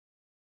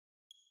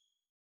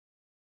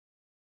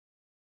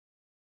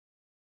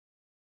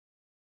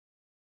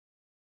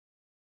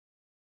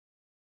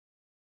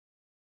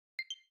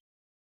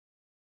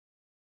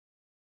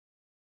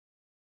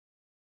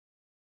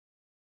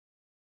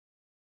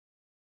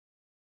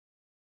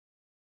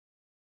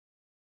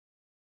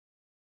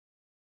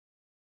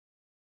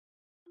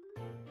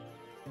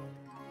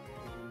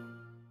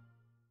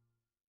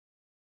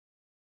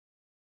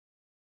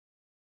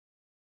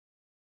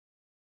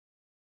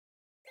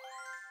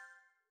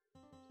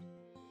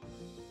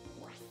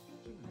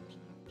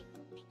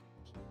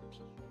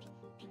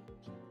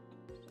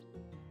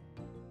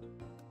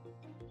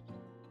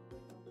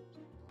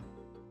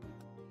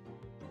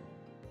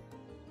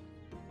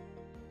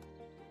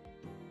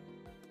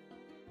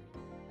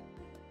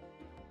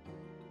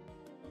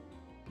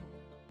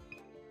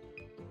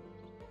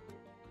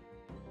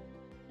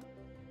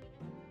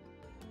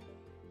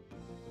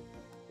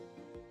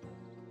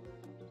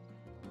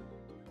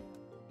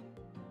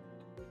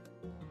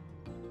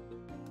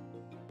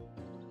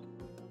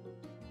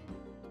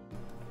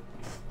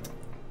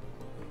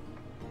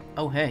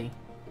Oh, hey.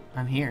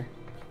 I'm here.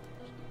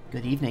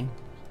 Good evening.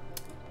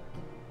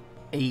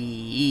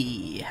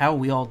 Hey, how are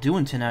we all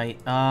doing tonight?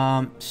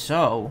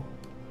 So...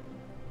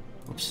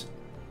 Oops.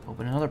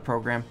 Open another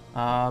program.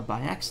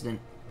 By accident.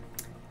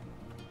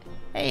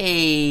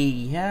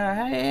 Hey,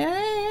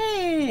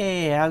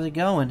 hey, how's it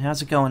going?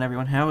 How's it going,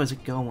 everyone? How is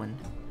it going?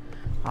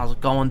 How's it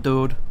going,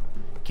 dude?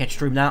 Can't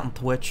stream that on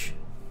Twitch.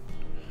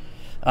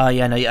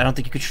 Yeah, no, I don't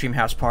think you could stream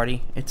House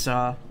Party. It's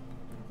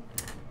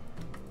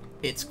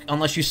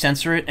unless you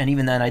censor it, and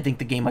even then, I think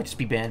the game might just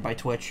be banned by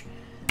Twitch.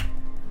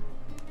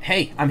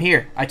 Hey, I'm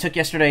here. I took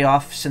yesterday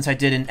off since I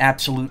did an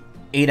absolute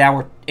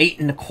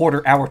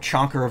 8.25 hour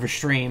chonker of a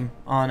stream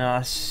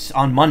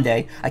on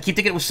Monday. I keep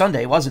thinking it was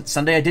Sunday. It wasn't.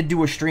 Sunday I did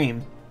do a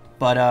stream,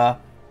 but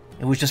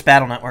it was just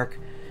Battle Network.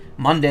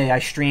 Monday I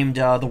streamed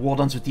the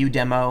World Ends With You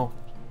demo,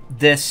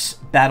 this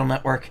Battle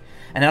Network,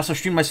 and I also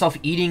streamed myself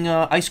eating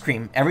ice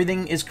cream.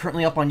 Everything is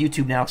currently up on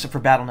YouTube now except for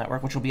Battle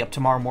Network, which will be up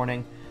tomorrow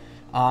morning.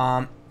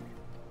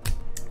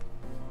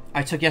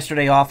 I took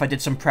yesterday off. I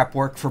did some prep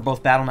work for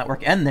both Battle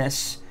Network and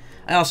this.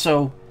 I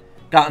also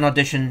got an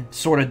audition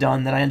sort of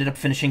done that I ended up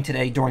finishing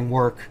today during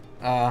work.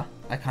 I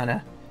kind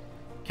of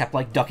kept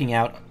like ducking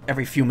out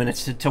every few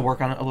minutes to work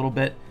on it a little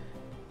bit.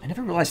 I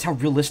never realized how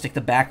realistic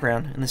the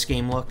background in this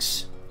game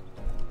looks.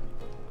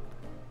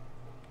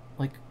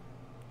 Like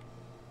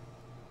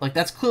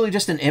that's clearly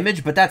just an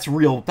image, but that's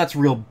real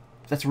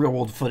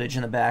world footage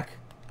in the back.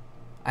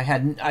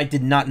 I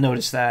did not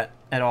notice that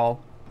at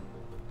all.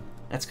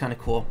 That's kind of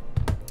cool.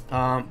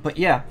 But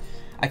yeah,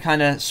 I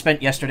kind of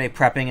spent yesterday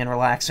prepping and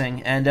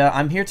relaxing, and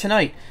I'm here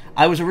tonight.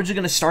 I was originally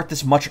going to start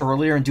this much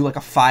earlier and do like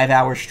a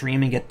 5-hour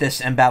stream and get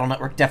this and Battle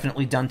Network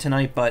definitely done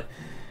tonight, but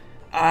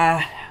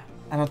I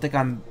don't think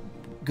I'm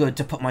good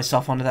to put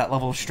myself under that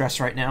level of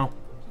stress right now.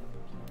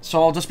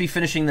 So I'll just be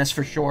finishing this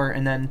for sure,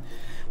 and then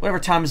whatever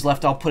time is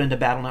left I'll put into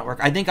Battle Network.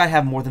 I think I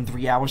have more than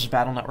 3 hours of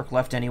Battle Network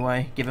left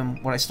anyway,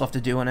 given what I still have to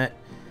do in it.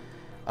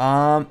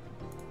 So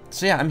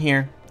yeah, I'm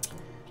here.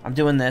 I'm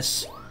doing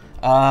this.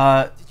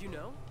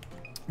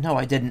 No,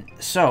 I didn't.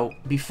 So,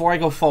 before I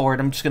go forward,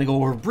 I'm just going to go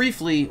over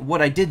briefly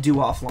what I did do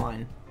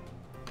offline.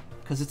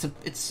 Because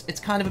it's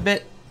kind of a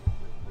bit...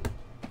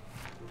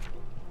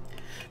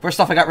 First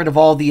off, I got rid of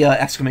all the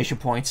exclamation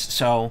points,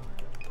 so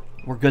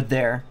we're good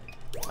there.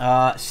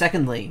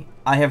 Secondly,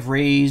 I have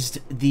raised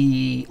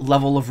the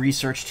level of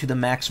research to the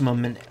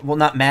maximum, and well,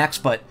 not max,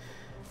 but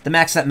the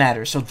max that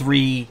matters. So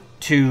 3,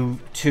 2,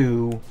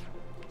 2...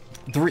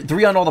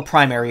 3 on all the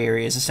primary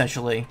areas,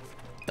 essentially.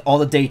 All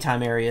the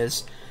daytime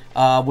areas.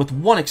 With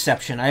one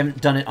exception, I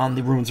haven't done it on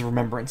the Runes of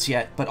Remembrance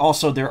yet, but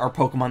also there are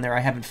Pokemon there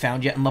I haven't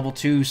found yet in level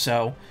 2,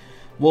 so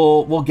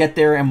we'll get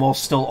there, and we'll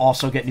still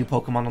also get new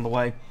Pokemon on the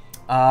way.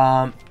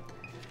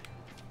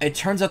 It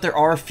turns out there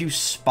are a few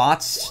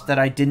spots that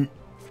I didn't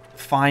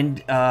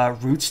find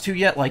routes to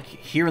yet, like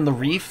here in the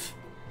Reef.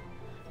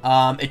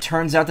 It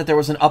turns out that there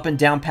was an up and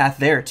down path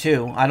there,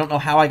 too. I don't know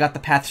how I got the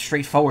path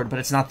straight forward, but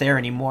it's not there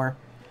anymore.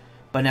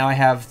 But now I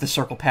have the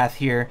circle path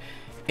here.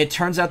 It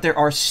turns out there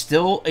are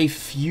still a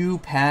few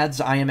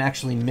paths I am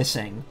actually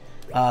missing.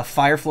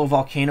 Fireflow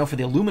Volcano for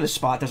the Illumina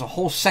spot, there's a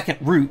whole second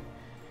route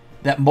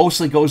that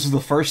mostly goes to the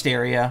first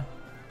area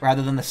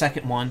rather than the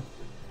second one.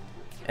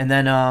 And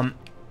then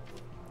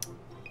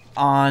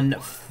on,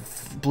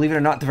 believe it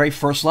or not, the very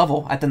first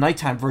level, at the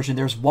nighttime version,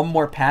 there's one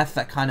more path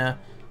that kind of...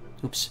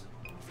 Oops.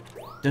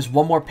 There's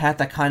one more path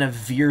that kind of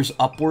veers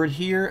upward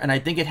here, and I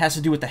think it has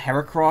to do with the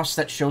Heracross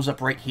that shows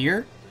up right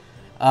here.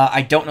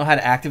 I don't know how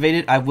to activate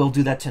it. I will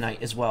do that tonight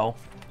as well.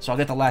 So I'll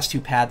get the last 2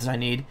 paths I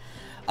need.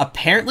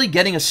 Apparently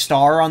getting a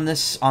star on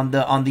this on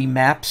the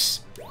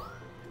maps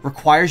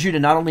requires you to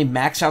not only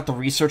max out the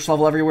research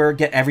level everywhere,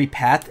 get every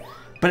path,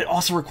 but it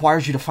also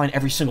requires you to find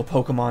every single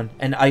Pokemon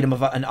and item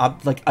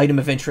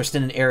of interest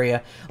in an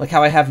area. Like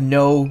how I have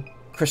no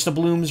Crystal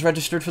Blooms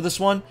registered for this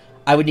one,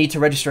 I would need to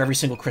register every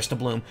single Crystal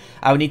Bloom.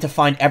 I would need to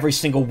find every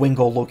single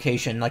Wingull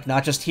location, like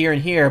not just here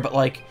and here, but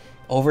like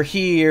over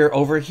here,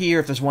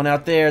 if there's one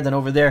out there, then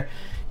over there.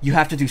 You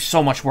have to do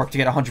so much work to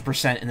get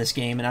 100% in this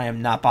game, and I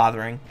am not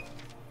bothering.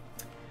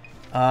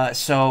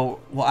 So,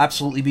 we'll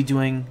absolutely be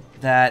doing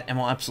that, and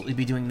we'll absolutely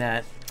be doing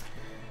that.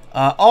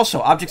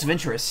 Also, Objects of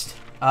Interest.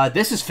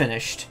 This is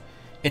finished.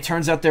 It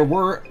turns out there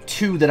were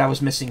 2 that I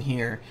was missing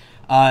here.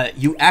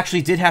 You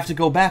actually did have to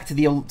go back to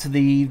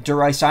the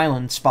Durice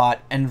Island spot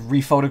and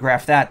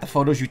rephotograph that. The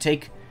photos you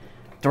take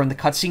during the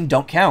cutscene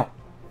don't count.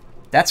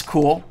 That's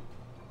cool.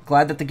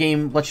 Glad that the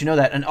game lets you know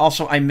that. And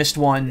also, I missed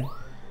one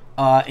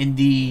in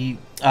the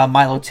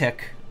Milotic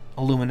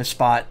Illumina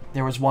spot.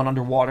 There was one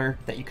underwater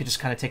that you could just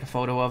kind of take a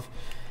photo of.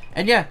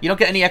 And yeah, you don't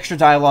get any extra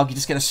dialogue. You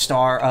just get a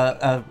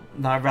star,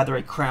 rather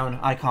a crown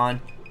icon.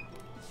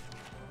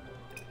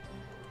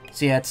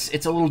 So yeah,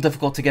 it's a little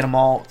difficult to get them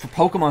all. For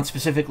Pokemon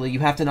specifically, you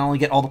have to not only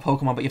get all the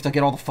Pokemon, but you have to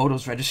get all the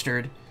photos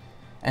registered.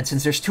 And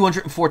since there's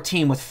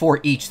 214 with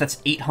 4 each,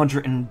 that's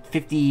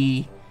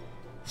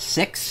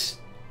 856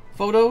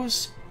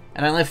 photos.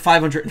 And I only have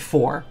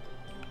 504.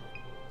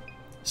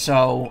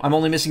 So, I'm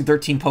only missing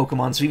 13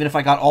 Pokemon, so even if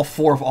I got all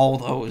 4 of all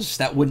those,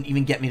 that wouldn't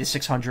even get me to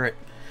 600.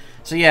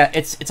 So yeah,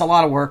 it's a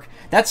lot of work.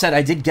 That said,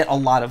 I did get a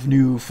lot of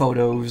new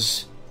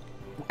photos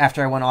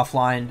after I went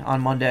offline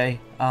on Monday.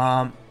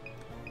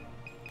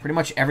 Pretty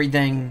much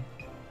everything.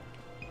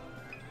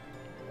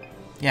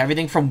 Yeah,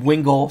 everything from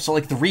Wingle. So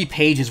like 3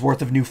 pages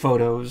worth of new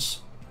photos.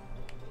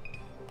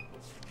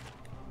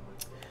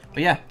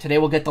 But yeah, today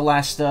we'll get the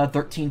last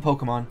 13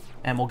 Pokemon.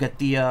 And we'll get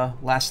the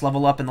last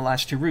level up and the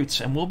last 2 routes.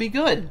 And we'll be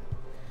good.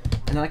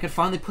 And then I can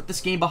finally put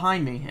this game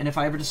behind me. And if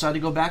I ever decide to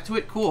go back to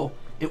it, cool.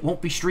 It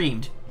won't be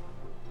streamed.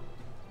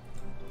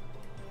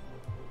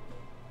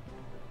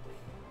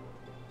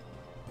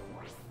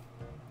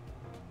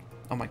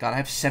 Oh my god, I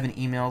have 7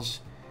 emails.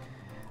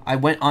 I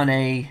went on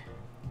a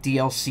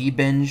DLC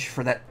binge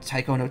for that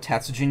Taiko no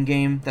Tatsujin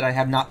game that I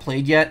have not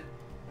played yet.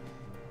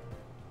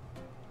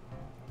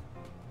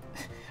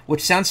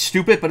 Which sounds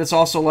stupid, but it's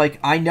also like,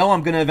 I know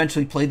I'm going to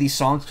eventually play these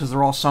songs because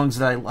they're all songs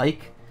that I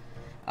like.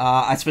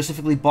 I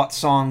specifically bought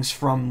songs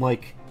from,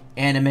 like,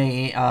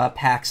 anime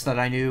packs that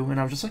I knew, and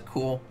I was just like,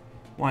 cool,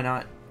 why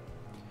not?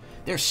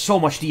 There's so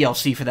much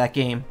DLC for that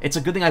game. It's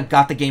a good thing I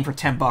got the game for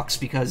 $10,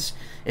 because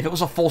if it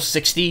was a full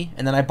 60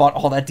 and then I bought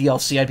all that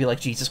DLC, I'd be like,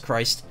 Jesus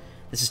Christ,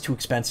 this is too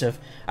expensive.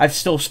 I've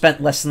still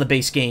spent less than the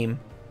base game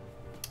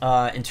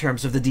in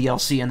terms of the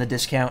DLC and the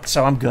discount,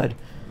 so I'm good.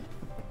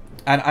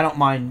 I don't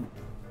mind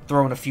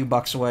throwing a few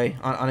bucks away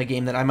on a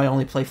game that I might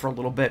only play for a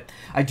little bit.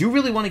 I do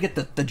really want to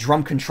get the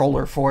drum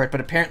controller for it, but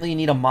apparently you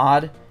need a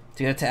mod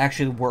to get it to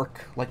actually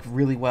work, like,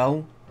 really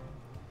well.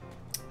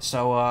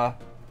 So,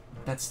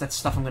 that's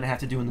stuff I'm going to have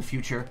to do in the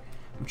future.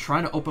 I'm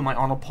trying to open my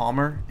Arnold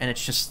Palmer, and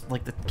it's just,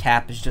 like, the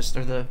cap is just,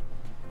 or the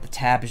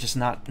tab is just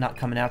not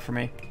coming out for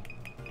me.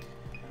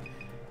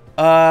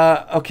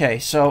 Okay,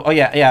 so, oh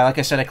yeah, like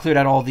I said, I cleared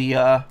out all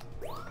the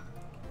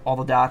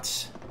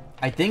dots.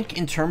 I think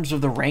in terms of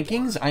the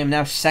rankings, I am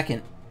now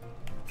 2nd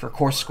for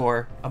course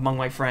score among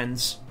my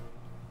friends.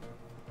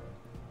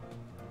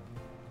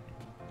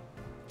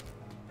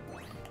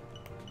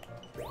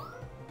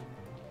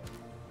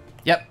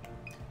 Yep.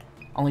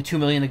 Only 2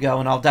 million to go,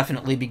 and I'll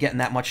definitely be getting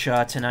that much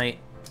tonight.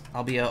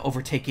 I'll be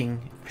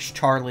overtaking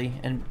Charlie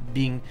and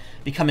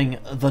becoming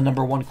the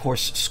 #1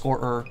 course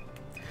scorer.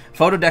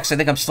 Photodex, I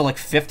think I'm still like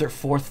 5th or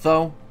 4th,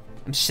 though.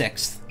 I'm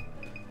 6th.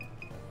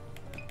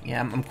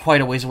 Yeah, I'm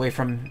quite a ways away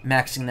from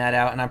maxing that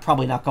out, and I'm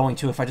probably not going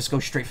to if I just go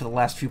straight for the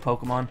last few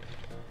Pokemon.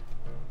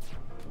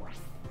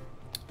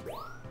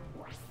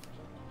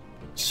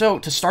 So,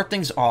 to start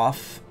things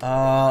off,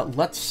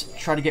 let's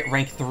try to get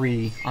rank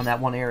 3 on that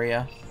one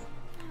area.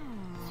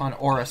 On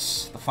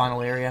Oris, the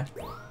final area.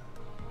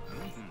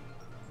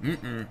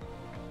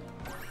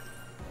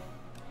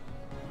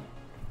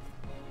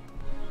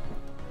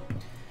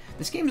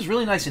 This game is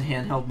really nice in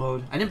handheld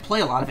mode. I didn't play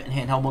a lot of it in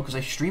handheld mode because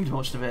I streamed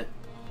most of it.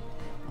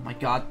 Oh my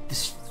god,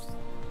 this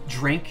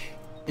drink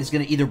is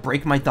going to either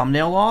break my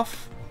thumbnail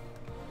off,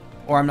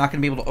 or I'm not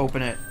going to be able to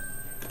open it.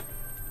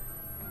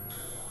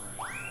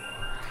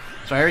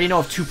 So I already know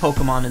of 2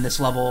 Pokemon in this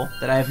level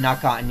that I have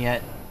not gotten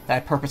yet, that I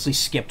purposely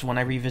skipped when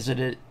I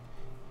revisited it.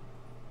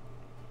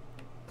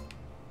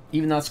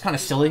 Even though it's kind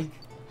of silly.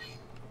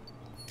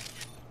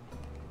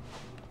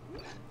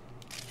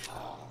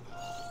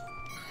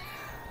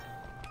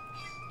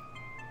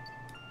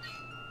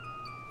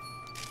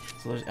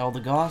 So there's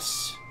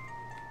Eldegoss.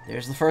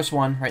 There's the first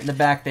one, right in the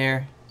back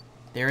there.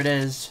 There it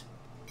is.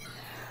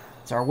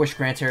 It's our wish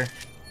granter.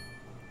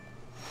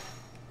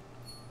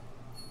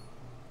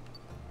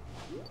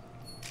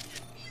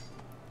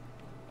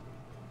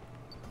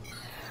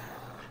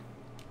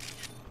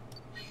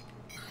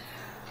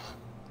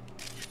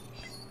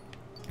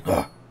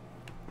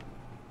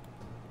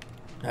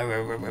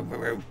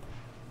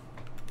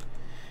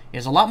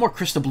 There's a lot more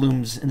Crystal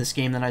Blooms in this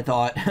game than I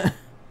thought.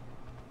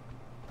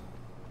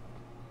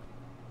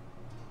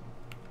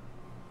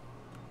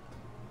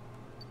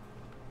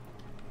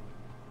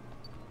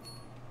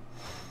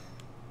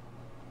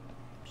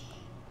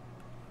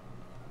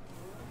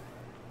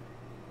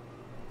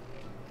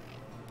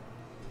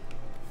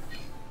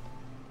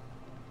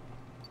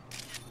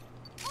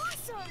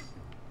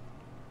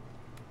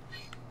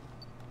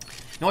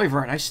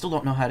 Noivern, I still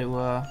don't know how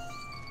to,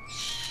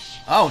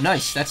 Oh,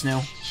 nice. That's new.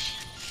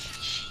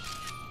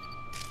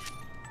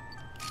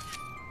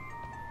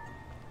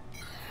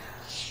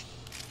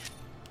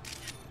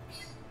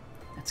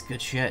 That's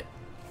good shit.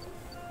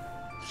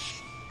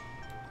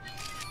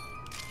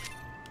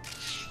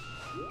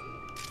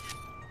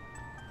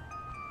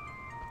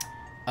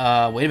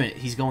 Wait a minute.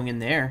 He's going in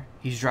there.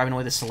 He's driving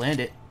away the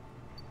Salandit.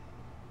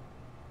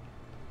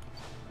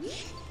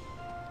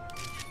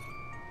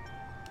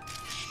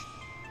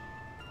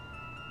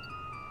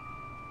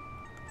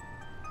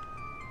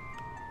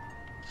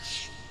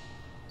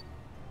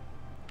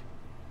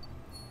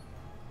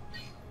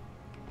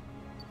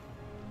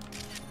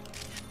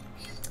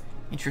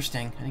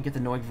 Interesting. I didn't get the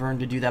Noivern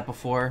to do that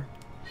before.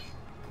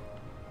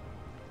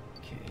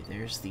 Okay,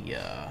 there's the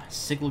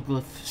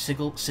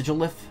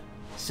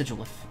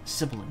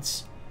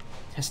Sibilance.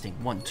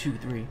 Testing 1, 2,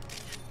 3.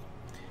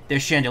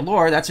 There's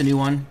Chandelure. That's a new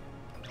one.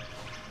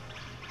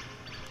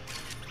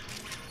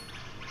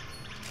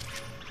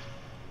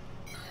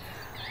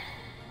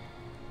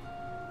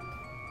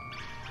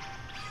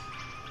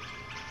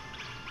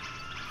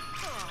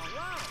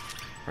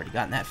 Already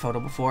gotten that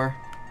photo before.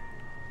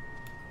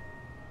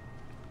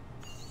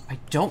 I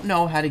don't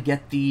know how to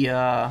get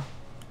the,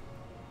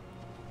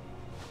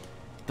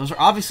 Those are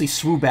obviously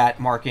Swoobat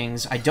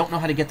markings. I don't know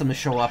how to get them to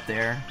show up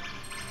there.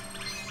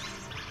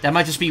 That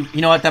might just be...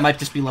 You know what? That might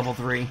just be level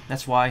 3.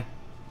 That's why.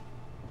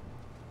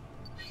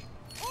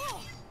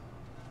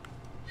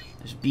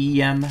 There's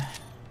BM.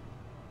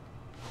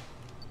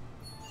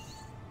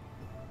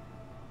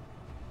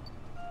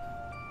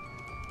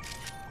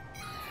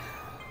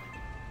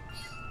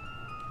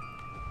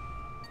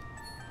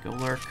 Go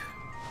lurk.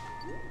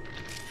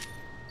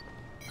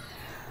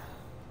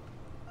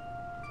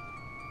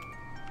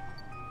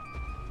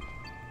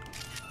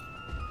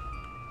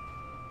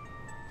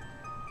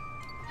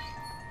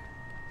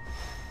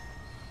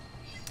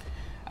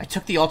 I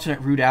took the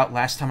alternate route out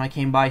last time I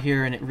came by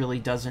here, and it really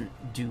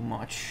doesn't do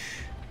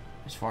much,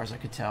 as far as I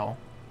could tell.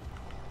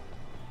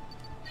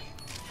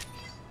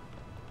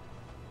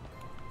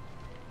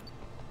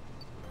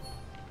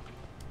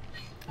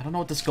 I don't know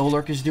what this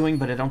Golurk is doing,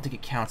 but I don't think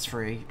it counts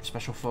for a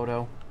special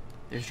photo.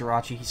 There's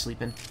Jirachi, he's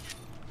sleeping.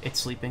 It's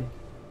sleeping.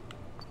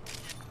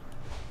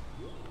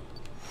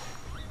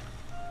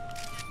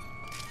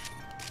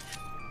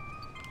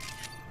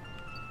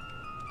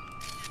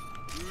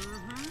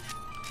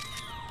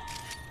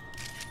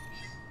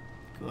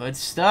 Good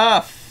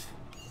stuff!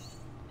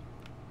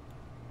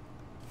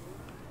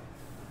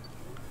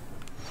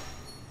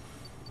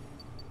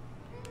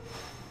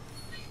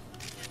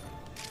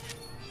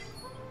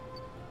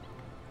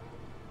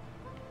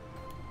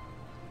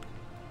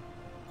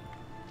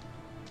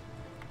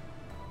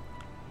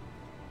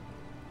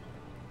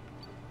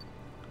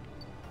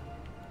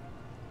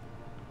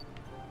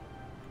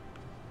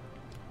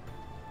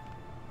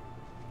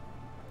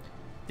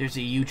 There's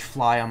a huge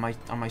fly on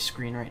my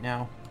screen right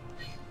now.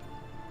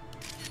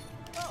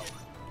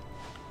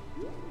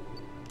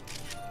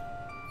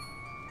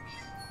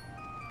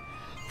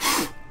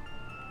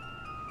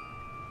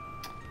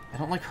 I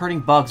don't like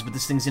hurting bugs, but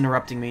this thing's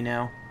interrupting me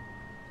now.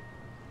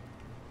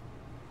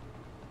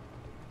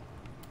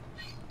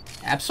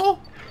 Absol?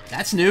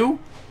 That's new.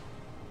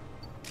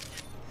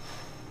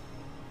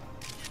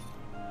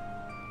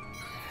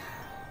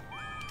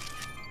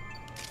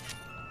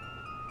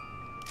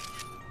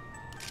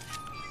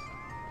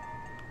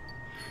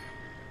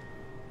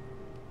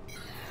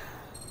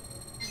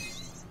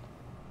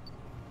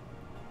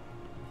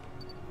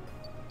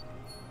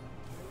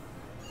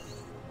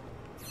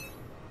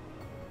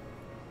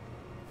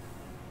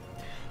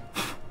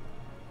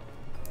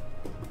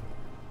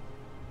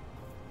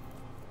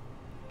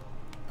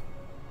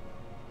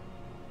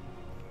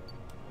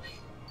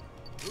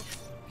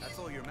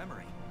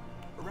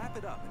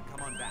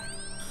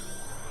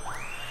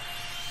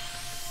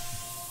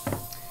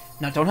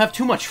 Now, don't have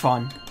too much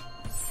fun.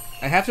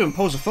 I have to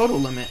impose a photo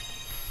limit.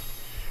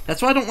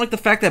 That's why I don't like the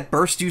fact that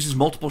Burst uses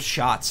multiple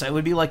shots. I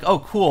would be like, oh,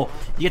 cool.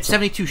 You get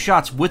 72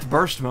 shots with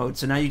Burst mode,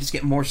 so now you just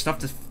get more stuff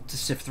to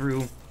sift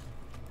through.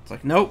 It's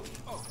like, nope.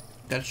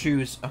 Gotta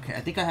choose. Okay,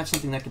 I think I have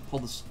something that can pull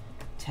this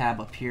tab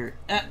up here.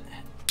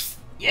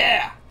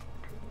 Yeah!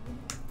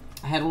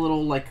 I had a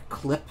little, like,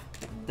 clip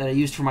that I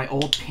used for my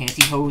old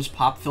pantyhose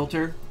pop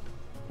filter,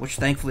 which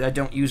thankfully I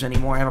don't use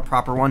anymore. I have a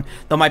proper one.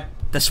 Though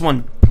this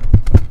one...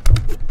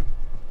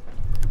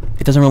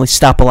 It doesn't really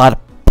stop a lot of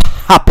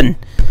popping.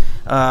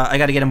 I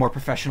gotta get a more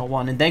professional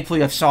one. And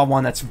thankfully I saw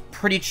one that's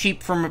pretty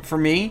cheap for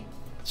me.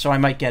 So I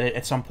might get it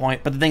at some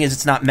point. But the thing is,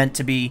 it's not meant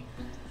to be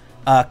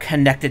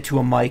connected to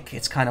a mic.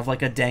 It's kind of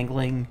like a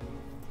dangling,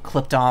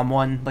 clipped-on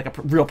one. Like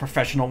a real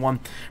professional one.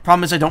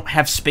 Problem is I don't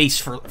have space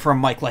for a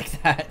mic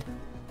like that.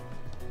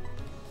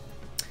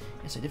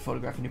 Yes, I did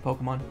photograph a new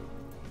Pokemon.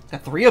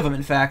 Got 3 of them,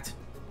 in fact.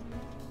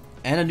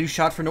 And a new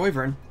shot for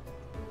Noivern.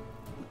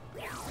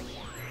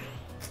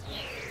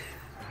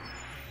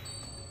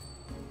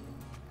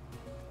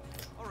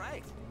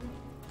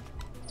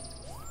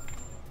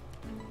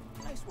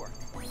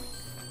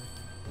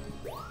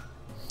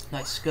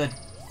 Nice, good.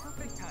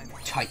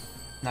 Tight.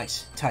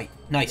 Nice, tight,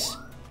 nice.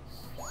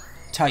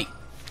 Tight.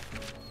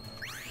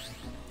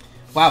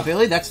 Wow,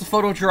 really? That's the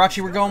photo of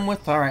Jirachi we're going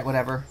with? Alright,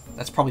 whatever.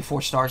 That's probably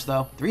 4 stars,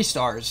 though. 3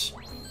 stars.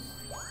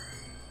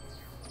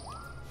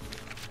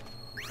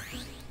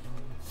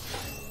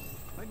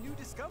 A new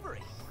discovery.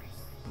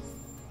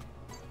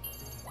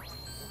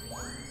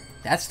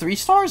 That's 3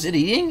 stars? It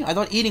eating? I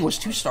thought eating was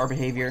 2-star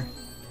behavior.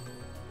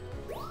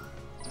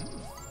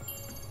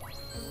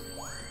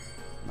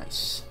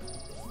 Nice.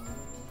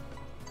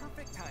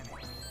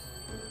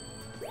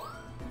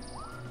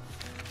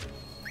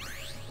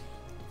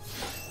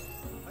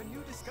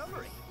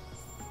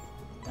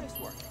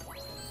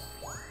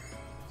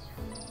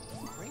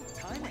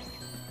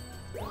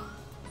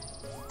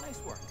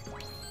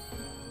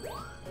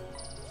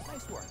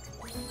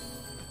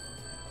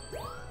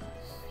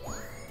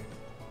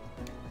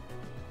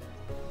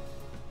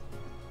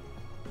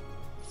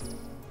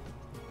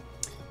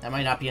 That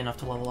might not be enough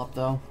to level up,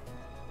 though.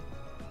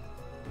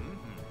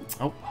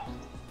 Oh.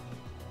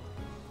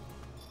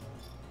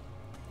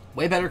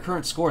 Way better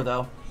current score,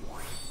 though.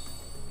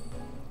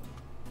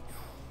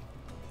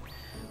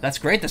 That's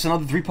great. That's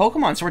another 3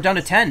 Pokemon, so we're down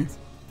to 10.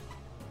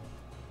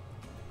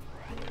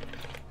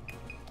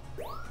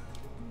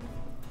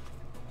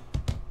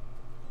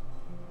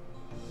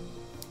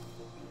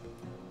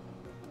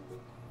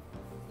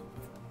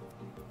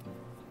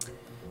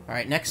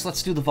 Alright, next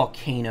let's do the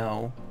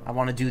volcano. I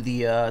want to do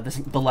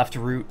the left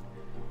route,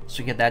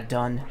 so we get that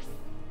done.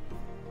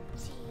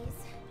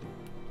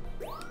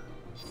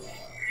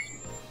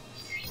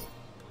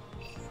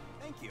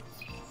 Thank you.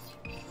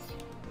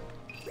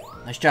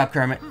 Nice job,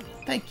 Kermit.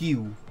 Thank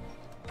you.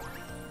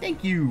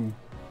 Thank you.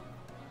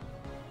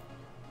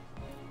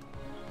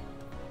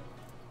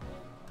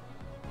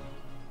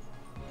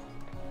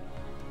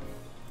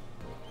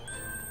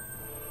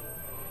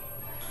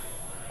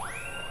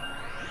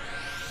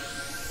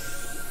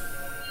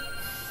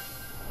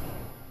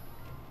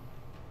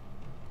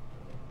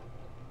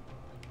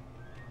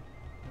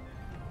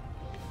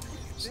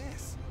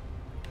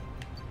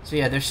 So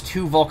yeah, there's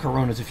 2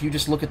 Volcaronas. If you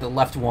just look at the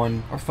left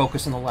one, or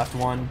focus on the left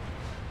one.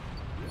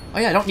 Oh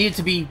yeah, I don't need it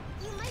to be... You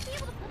might be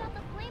able to put out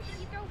the flames if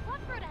you throw bug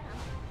fruit at him.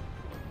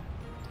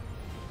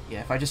 Yeah,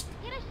 if I just...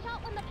 Get a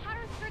shot when the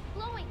pattern starts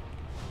glowing.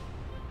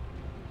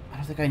 I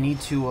don't think I need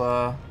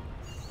to,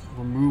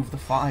 remove the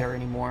fire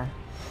anymore.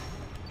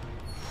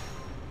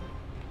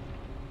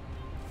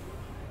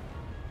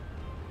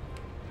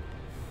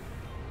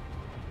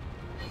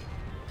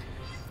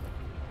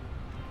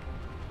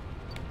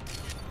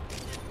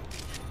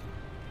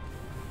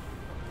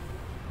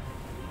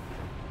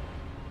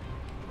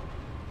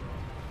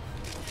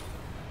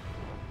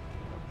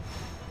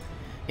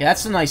 Yeah,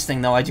 that's the nice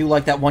thing, though. I do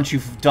like that once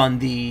you've done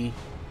the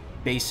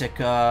basic,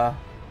 run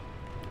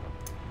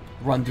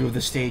through of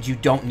the stage, you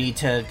don't need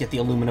to get the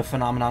Illumina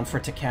phenomenon for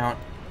it to count.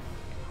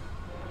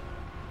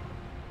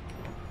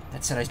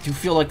 That said, I do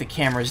feel like the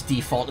camera's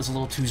default is a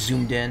little too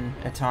zoomed in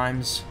at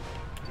times.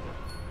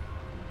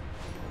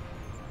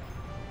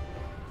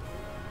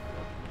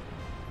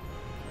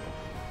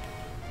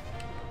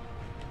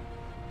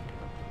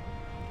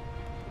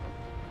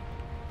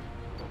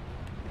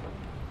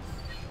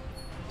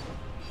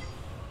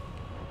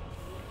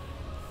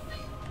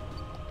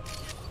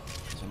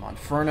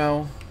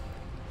 Inferno.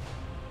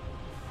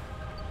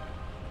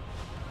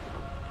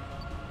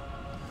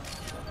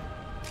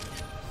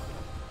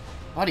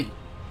 Buddy.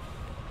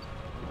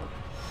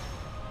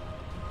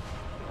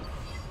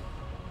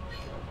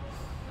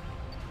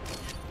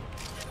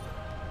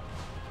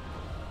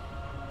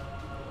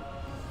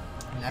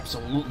 I'm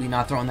absolutely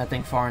not throwing that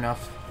thing far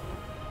enough.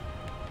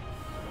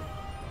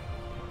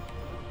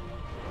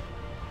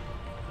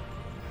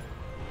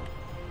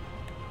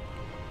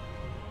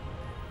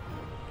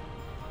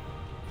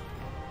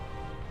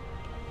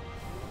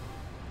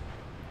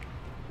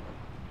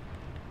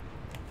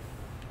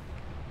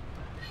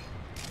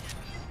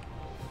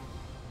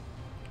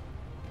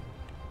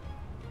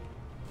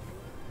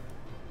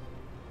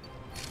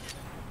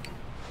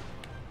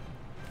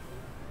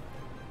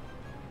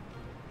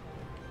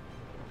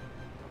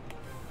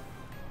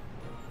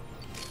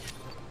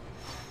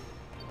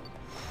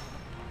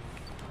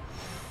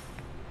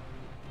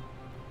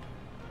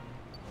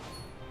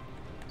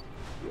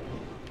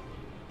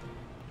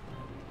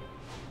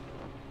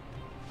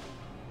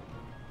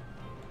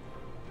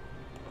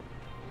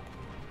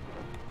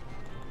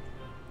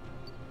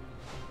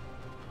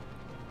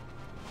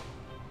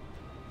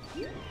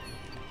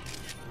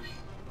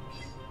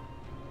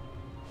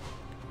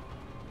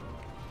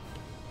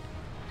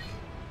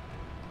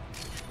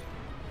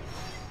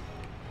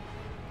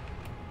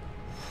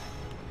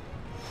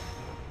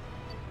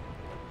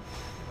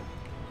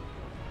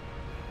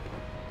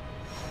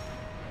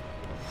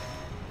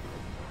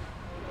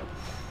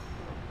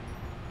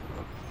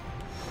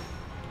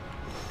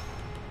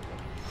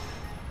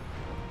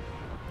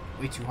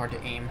 Way too hard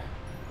to aim.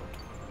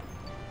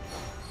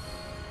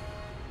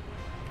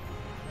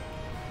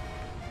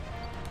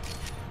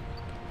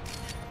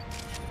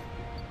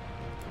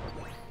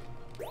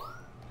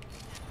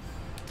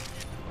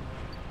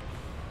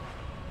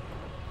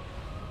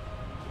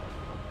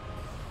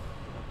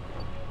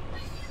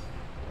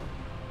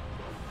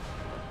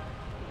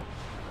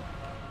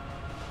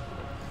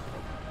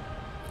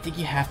 I think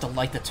you have to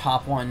like the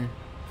top one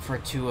for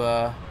it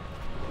to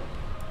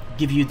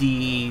give you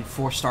the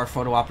 4-star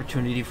photo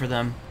opportunity for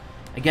them.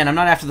 Again, I'm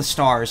not after the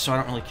stars, so I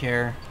don't really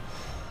care.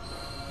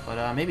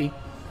 But maybe.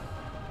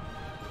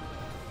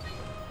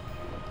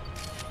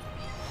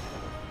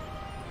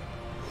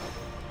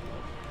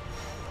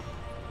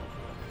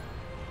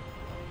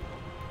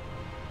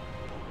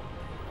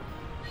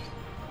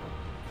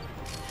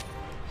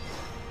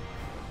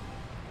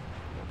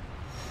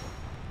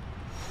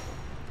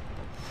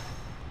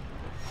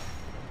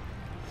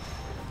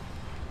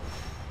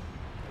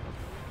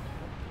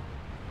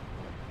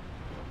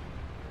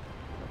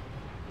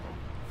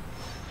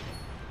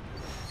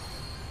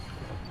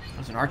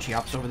 There's an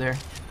Archeops over there.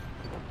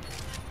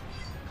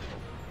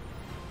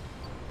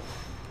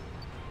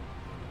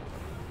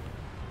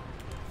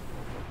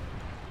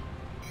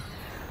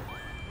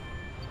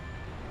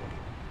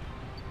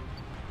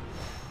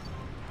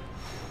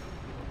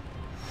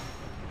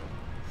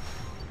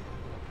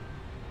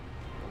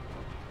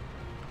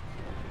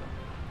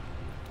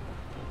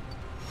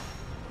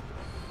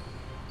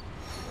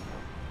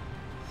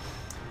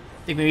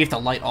 think maybe you have to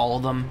light all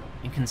of them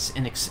in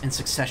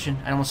succession.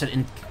 I almost said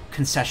in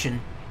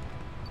concession.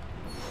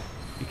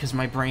 Because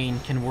my brain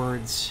can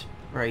words,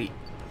 right?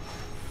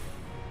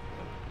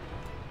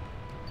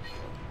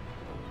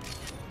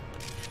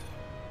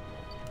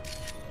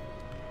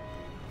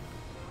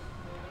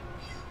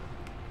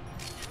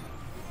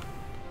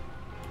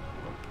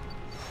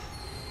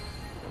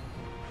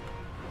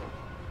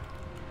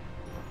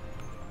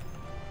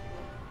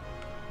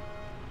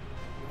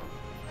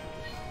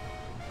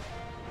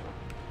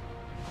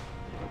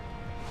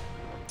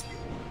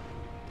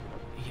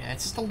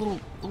 It's just a little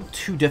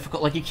too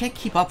difficult. Like, you can't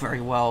keep up very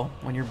well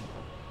when you're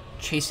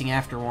chasing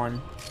after one.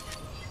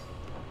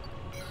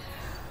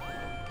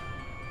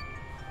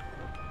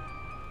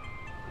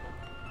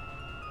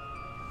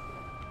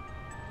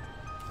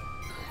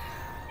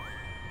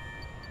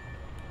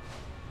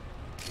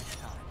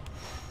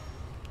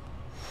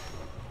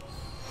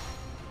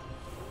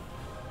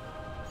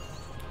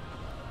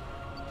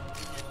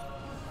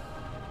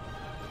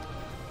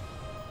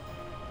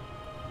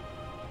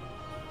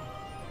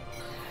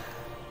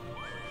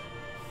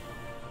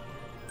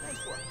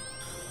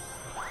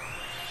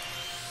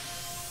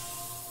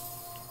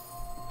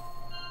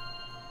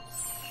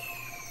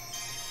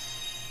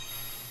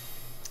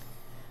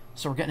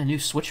 So we're getting a new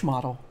Switch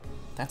model.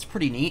 That's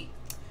pretty neat.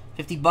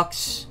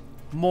 $50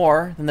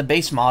 more than the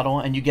base model,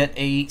 and you get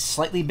a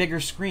slightly bigger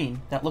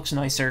screen that looks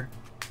nicer,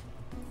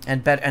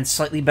 and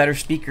slightly better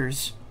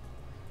speakers,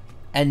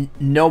 and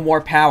no more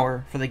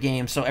power for the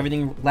game. So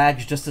everything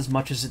lags just as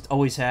much as it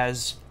always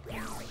has.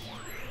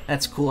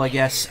 That's cool, I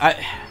guess.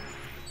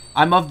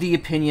 I'm of the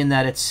opinion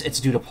that it's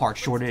due to part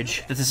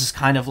shortage. That this is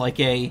kind of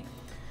like a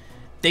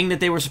thing that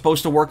they were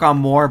supposed to work on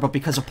more, but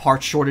because of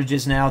part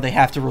shortages now, they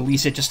have to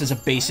release it just as a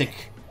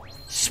basic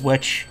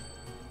Switch,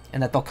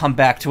 and that they'll come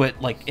back to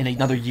it like in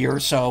another year or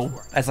so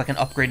as like an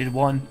upgraded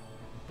one.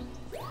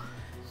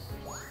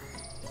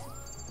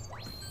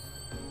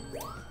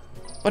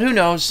 But who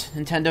knows?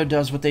 Nintendo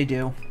does what they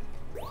do.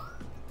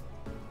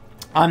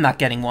 I'm not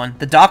getting one.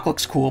 The dock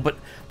looks cool, but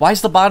why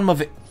is the bottom of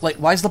it like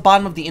why is the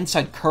bottom of the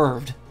inside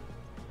curved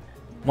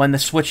when the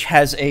Switch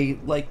has a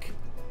like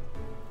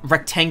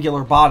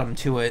rectangular bottom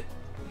to it?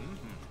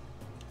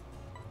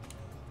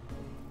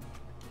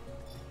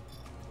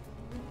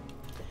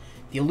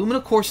 The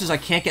Illumina courses I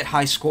can't get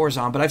high scores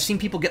on, but I've seen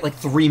people get like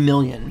 3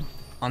 million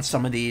on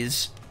some of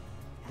these.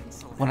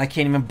 When I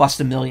can't even bust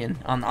a million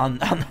on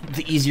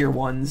the easier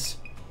ones.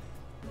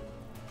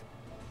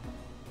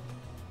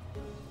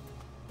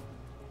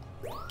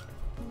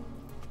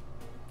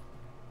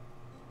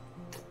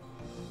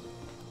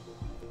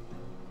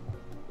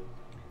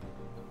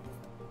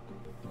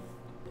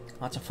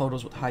 Lots of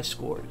photos with high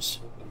scores.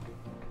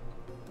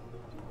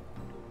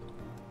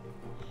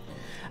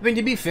 I mean,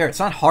 to be fair, it's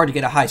not hard to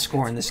get a high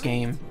score in this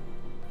game.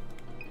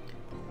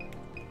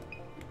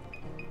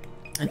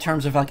 In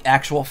terms of, like,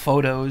 actual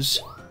photos.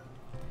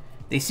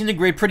 They seem to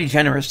grade pretty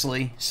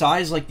generously.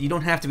 Size, like, you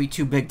don't have to be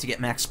too big to get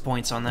max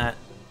points on that.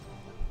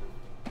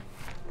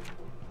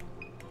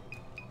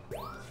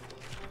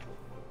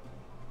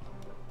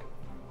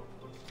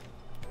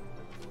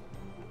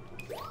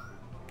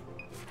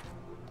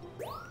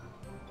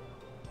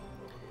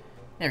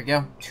 There we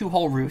go. 2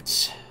 whole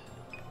roots.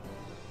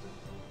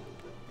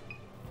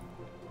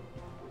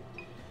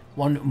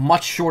 One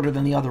much shorter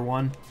than the other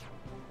one.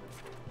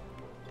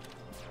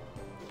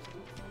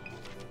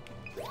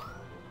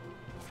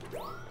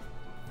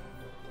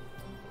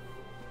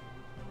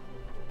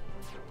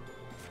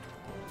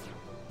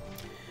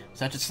 So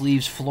that just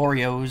leaves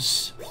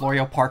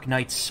Florio Park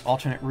Knight's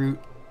alternate route,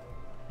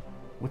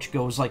 which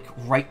goes like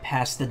right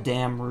past the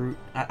dam route.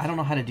 I don't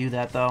know how to do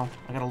that though.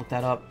 I gotta look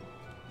that up.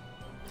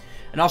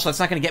 And also, it's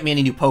not gonna get me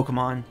any new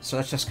Pokemon, so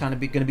that's just kind of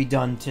gonna be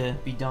done to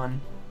be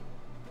done.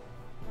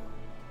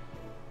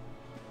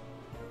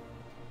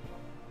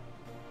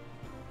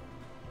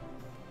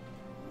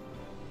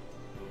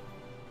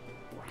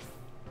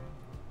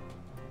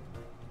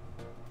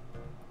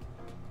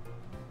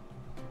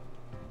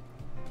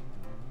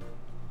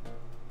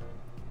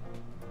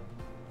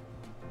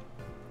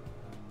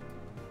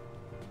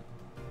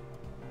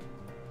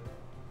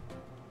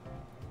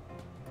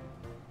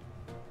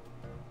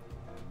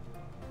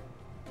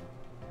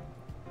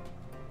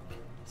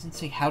 Doesn't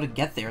say how to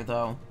get there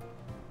though.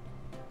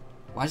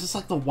 Why is this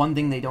like the one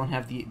thing they don't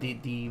have the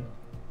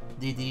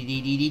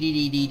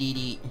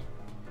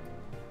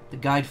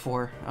guide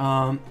for?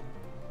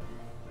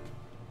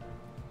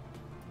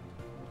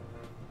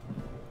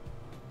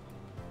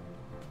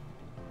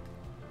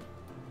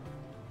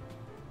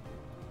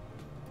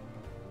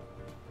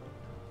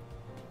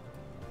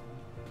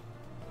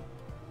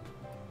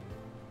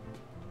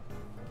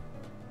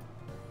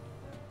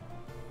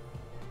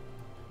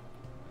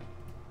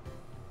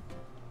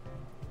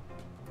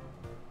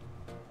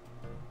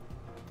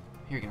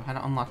 Here we go. How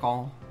to unlock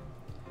all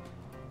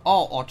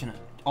alternate.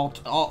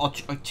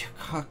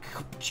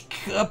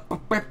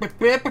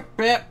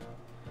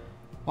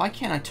 Why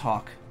can't I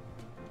talk?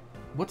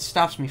 What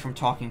stops me from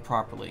talking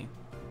properly?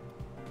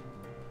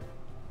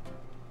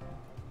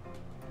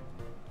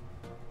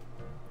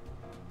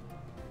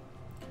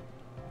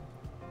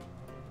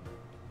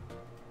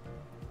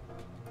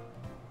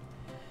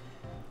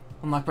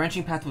 Unlock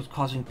branching path was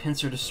causing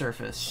pincer to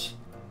surface.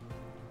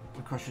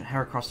 We crush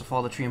Heracross to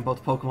fall the tree, and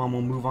both Pokemon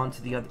will move on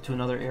to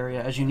another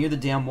area. As you near the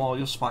dam wall,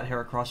 you'll spot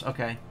Heracross.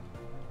 Okay.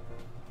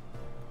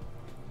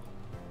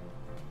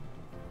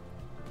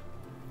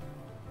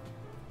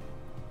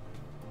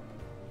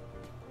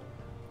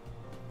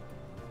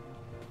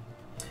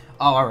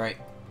 Oh, alright.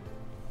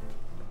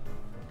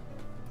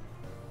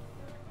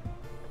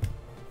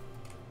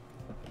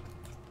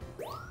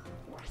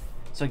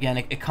 So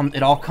again,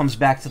 it all comes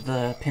back to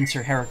the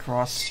Pinsir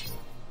Heracross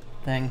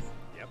thing.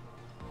 Yep.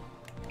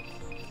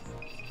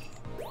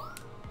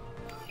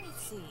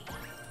 Let's see.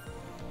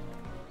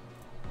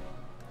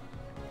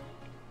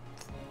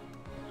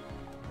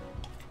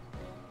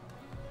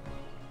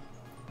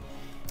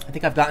 I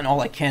think I've gotten all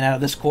I can out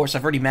of this course.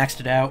 I've already maxed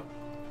it out.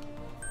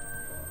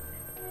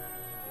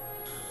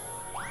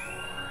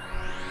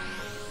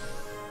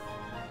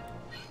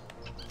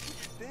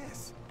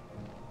 This.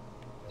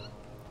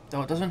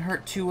 Though it doesn't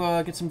hurt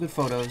to get some good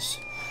photos.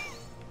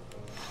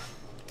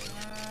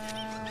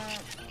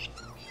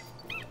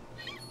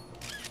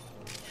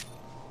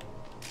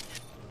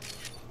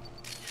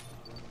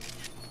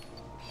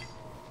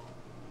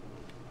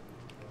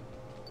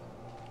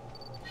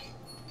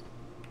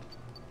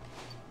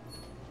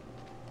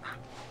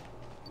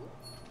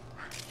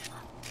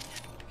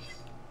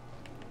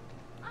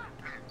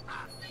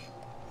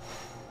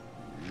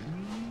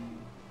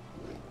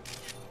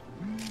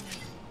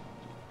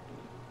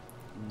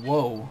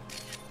 Whoa.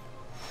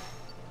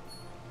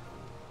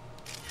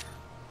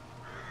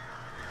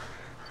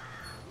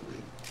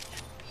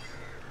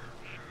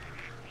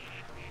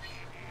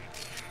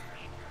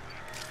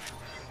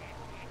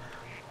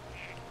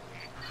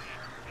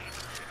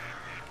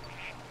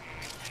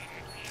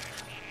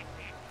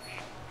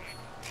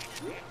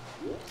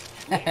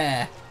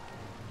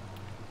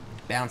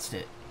 Bounced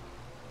it.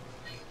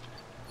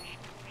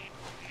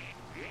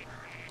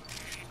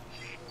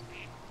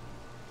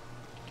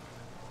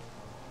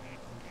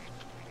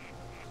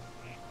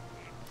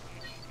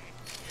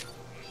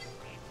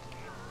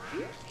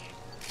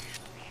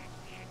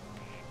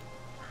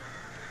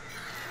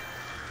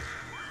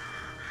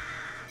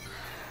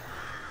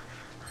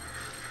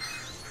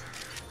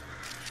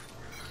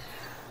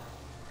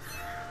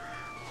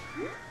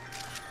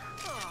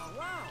 Oh,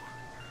 wow.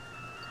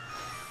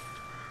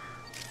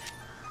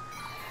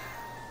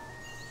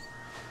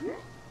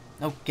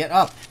 No, get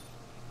up.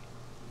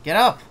 Get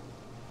up.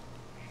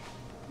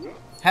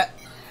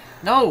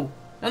 No.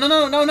 No, no,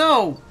 no, no,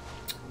 no.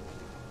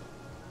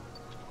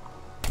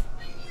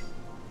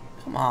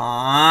 Come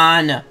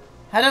on. Isn't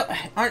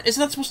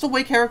that supposed to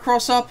wake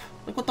Heracross up?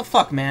 Like, what the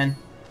fuck, man?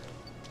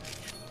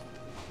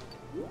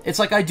 It's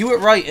like I do it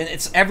right,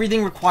 and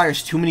everything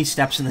requires too many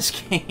steps in this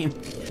game.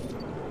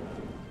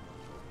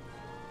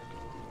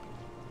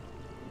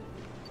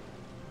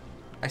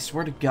 I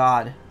swear to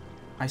God.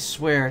 I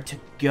swear to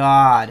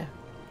God.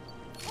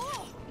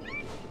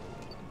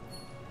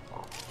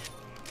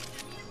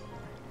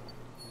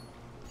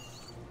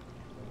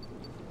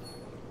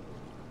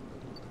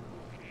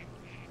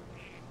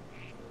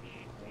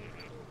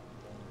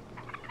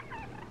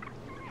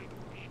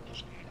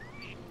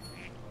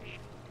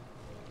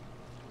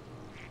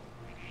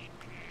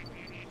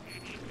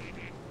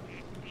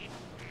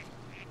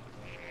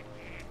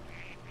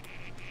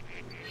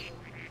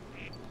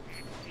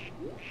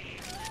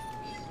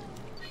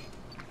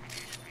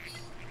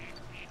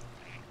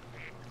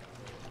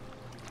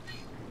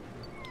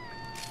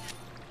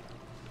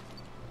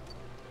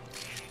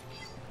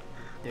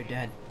 They're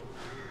dead.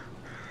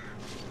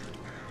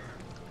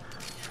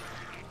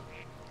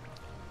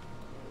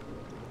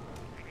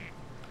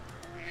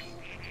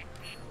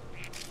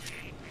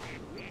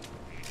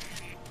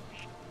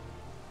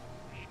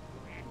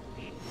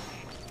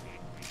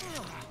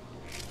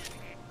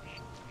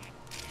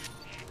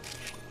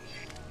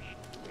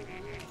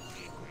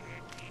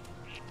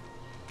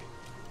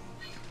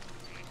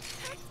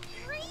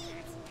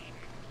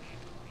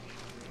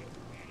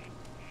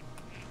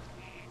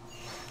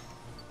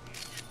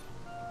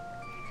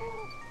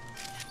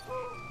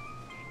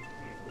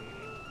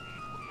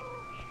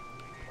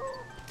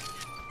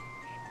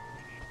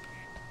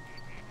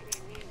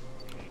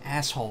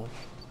 Asshole.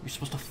 You're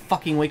supposed to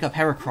fucking wake up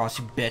Heracross,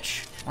 you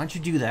bitch. Why'd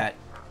you do that?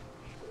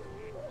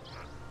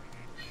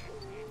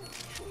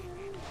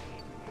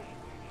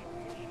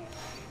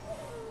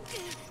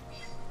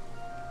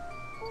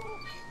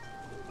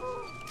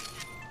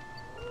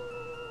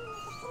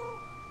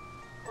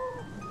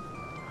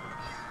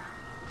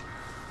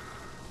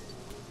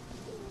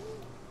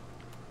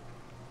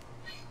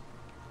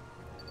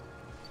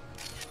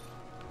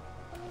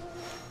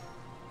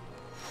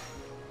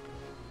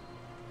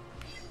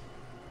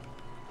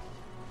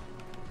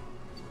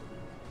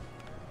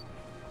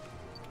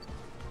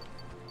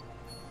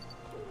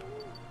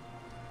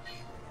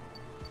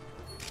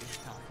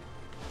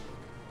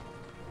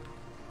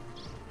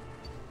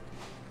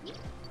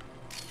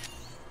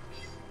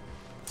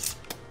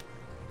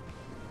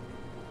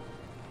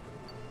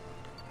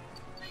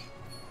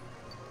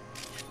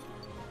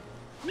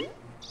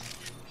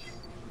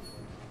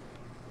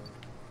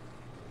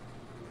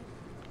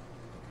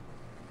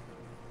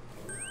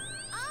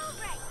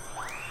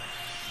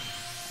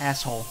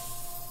 Asshole.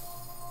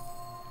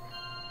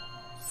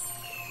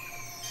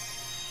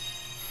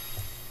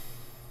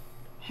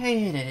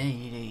 Hey.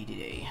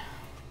 Hey.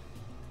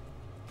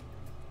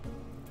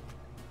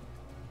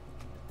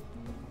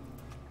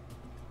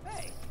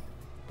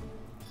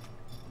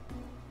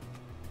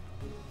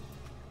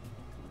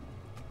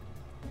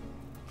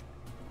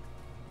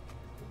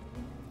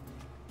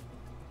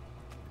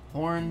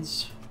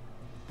 Horns.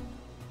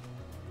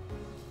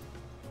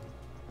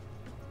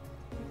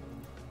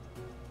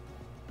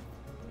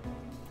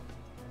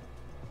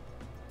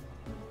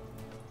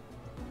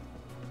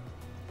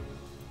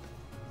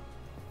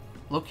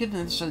 Located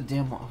in the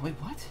damn wall. Wait,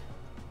 what?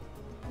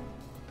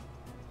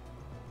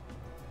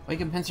 Wake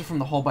a pincer from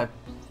the hole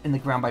in the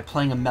ground by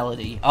playing a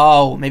melody.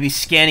 Oh, maybe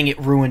scanning it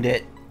ruined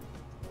it.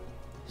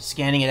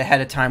 Scanning it ahead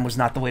of time was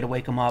not the way to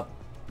wake him up.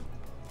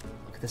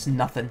 Look at this,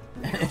 nothing.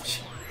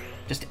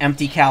 Just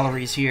empty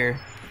calories here.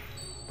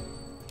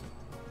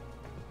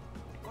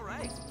 All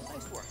right.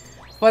 Nice work.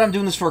 But I'm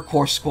doing this for a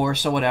course score,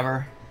 so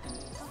whatever.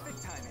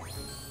 Perfect timing.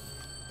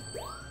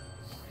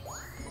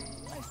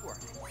 Nice work.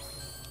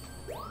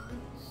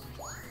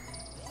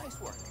 Nice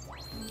work.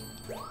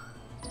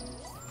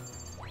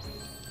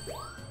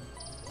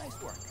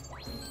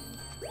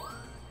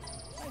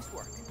 Nice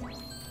work.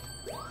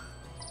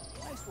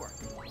 Nice work.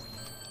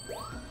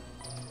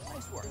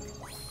 Nice work.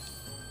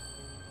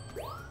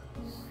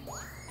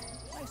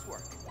 Nice work. Nice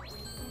work.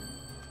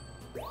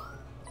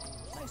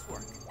 Nice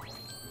work.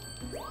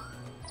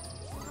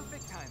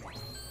 Perfect timing.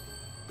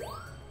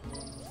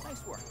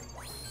 Nice work.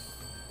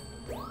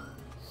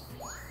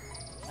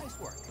 Nice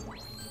work.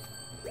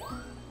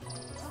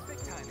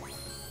 Perfect timing.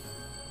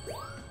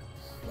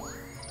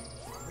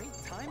 Great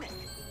timing.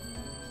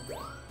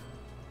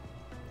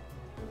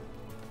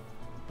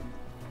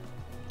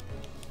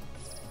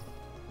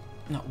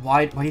 No,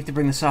 why do you have to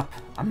bring this up?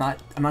 I'm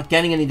not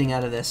getting anything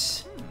out of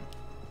this.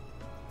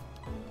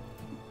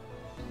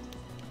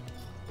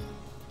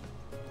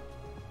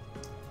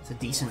 It's a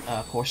decent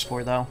course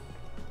score though.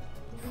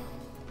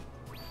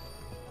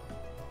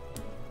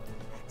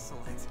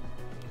 Excellent.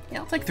 Yeah,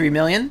 I'll take 3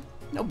 million.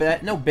 No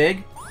bet, no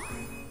big.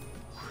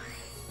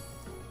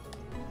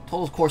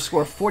 Total course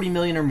score 40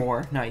 million or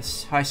more.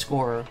 Nice, high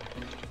scorer.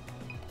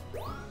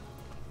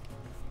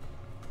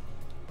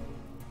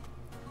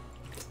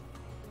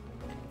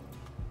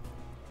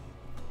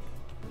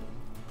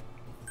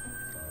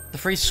 The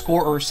phrase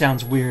scorer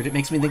sounds weird. It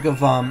makes me think of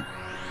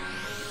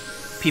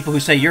people who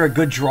say you're a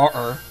good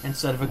drawer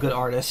instead of a good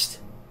artist.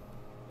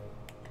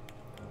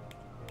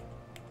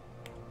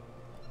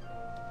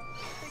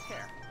 Take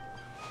care.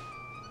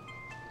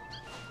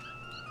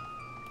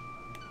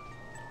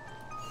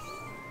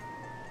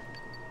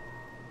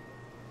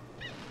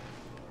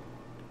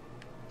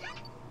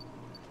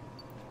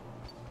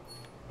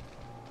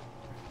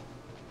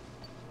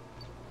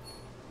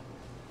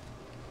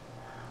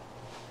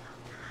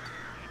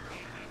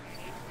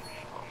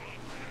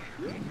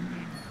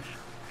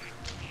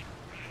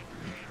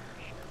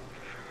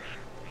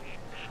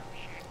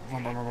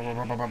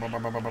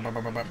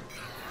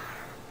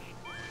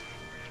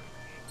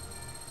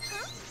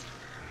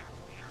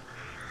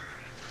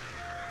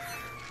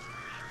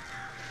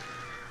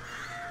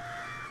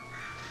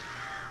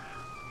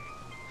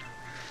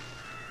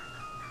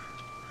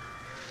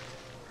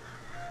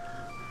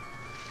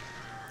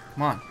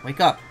 Come on, wake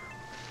up.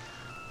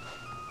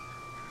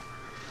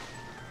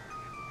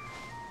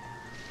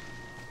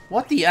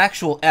 What the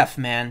actual F,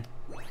 man?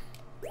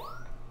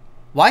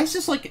 Why is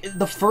this like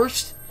the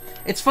first...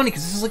 It's funny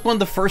because this is like one of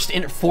the first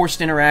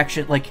forced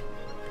interaction, like...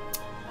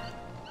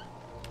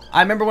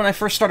 I remember when I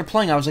first started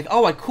playing, I was like,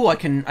 oh, cool, I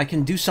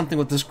can do something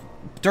with this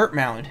dirt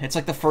mound. It's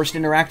like the first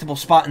interactable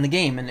spot in the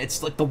game, and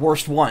it's like the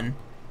worst one.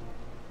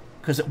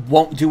 Because it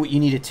won't do what you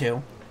need it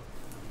to.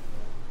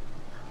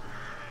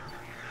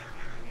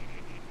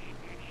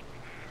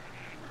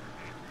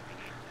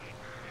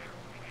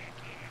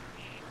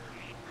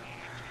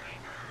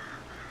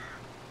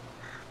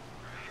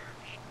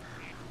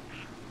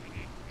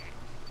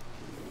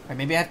 Alright,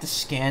 maybe I have to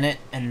scan it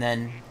and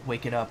then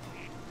wake it up.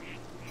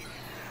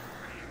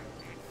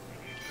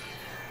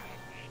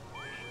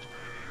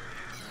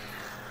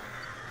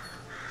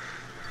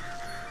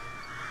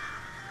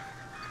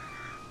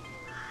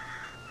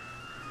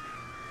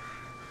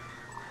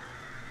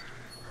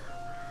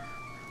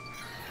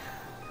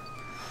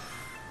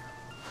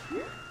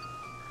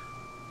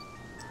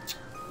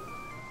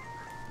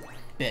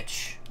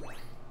 Bitch.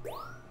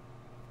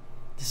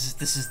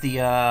 This is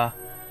the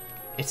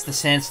it's the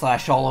Sand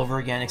Slash all over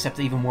again, except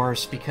even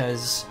worse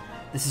because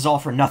this is all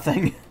for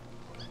nothing.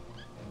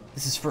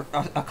 This is for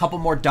a couple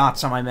more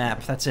dots on my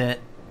map. That's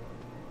it.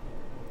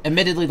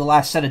 Admittedly, the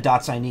last set of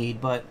dots I need,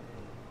 but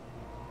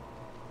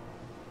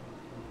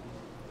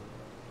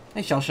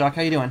hey, Shellshock,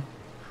 how you doing?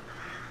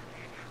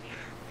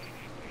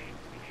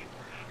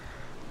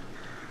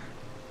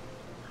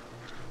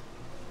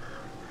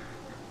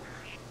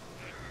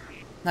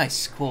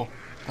 Nice, cool.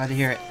 Glad to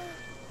hear it.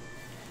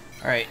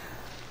 Alright.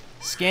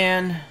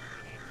 Scan.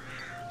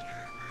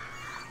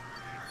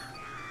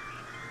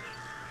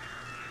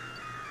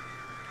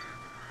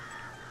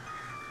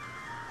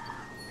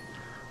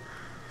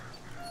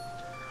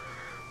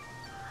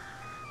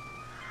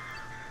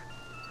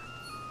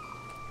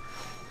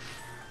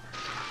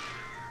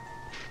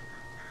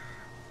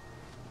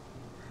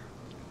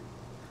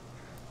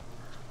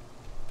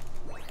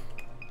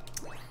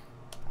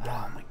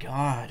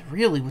 God,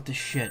 really with this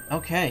shit.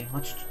 Okay,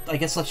 I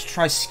guess let's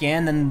try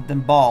scan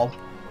then ball.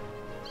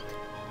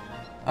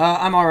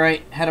 I'm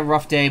alright. Had a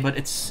rough day, but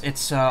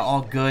it's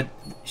all good.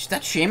 Is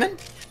that Shaman?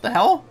 What the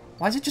hell?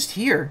 Why is it just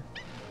here?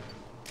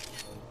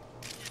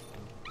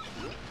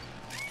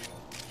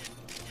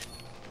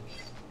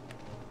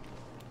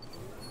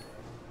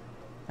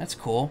 That's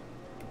cool.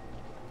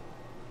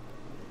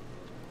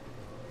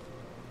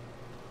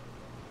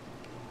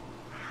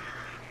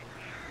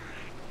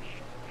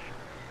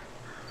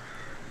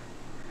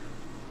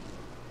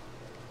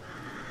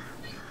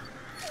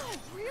 Oh,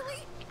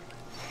 really?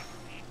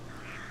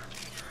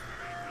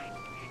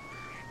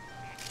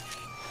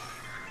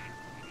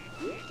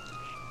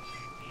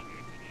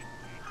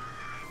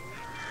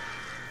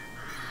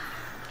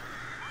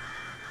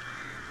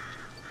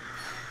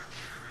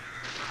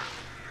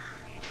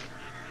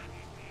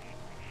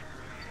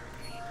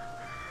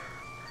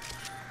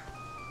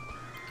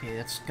 Okay,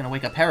 that's gonna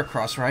wake up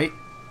Heracross, right?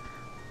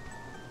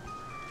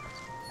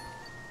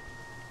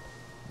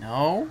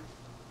 No?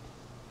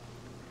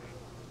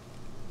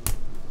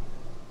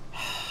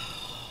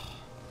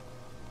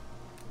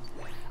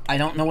 I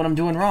don't know what I'm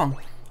doing wrong.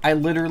 I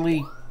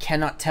literally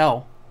cannot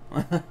tell.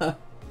 How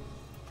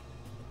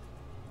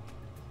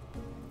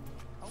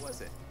was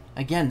it?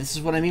 Again, this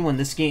is what I mean when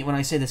I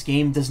say this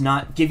game does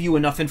not give you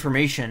enough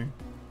information.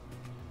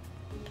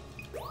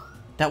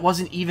 That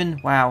wasn't even...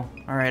 Wow.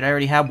 Alright, I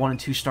already have 1 and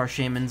 2 star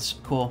Shamans.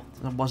 Cool.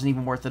 That wasn't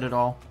even worth it at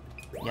all.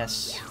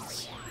 Yes.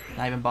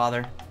 Not even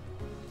bother.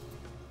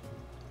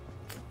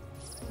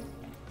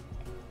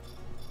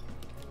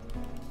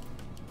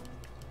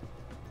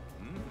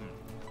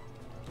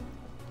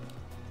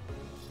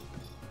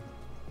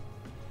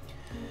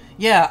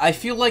 Yeah, I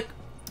feel like...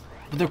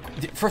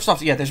 First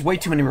off, yeah, there's way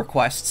too many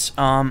requests.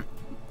 And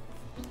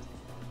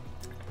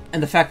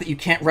the fact that you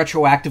can't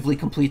retroactively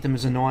complete them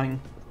is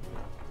annoying.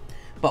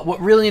 But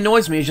what really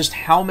annoys me is just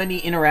how many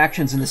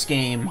interactions in this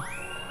game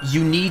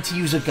you need to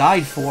use a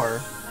guide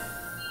for.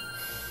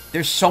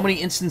 There's so many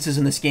instances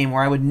in this game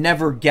where I would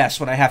never guess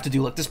what I have to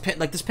do. Like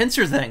this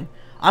pincer thing.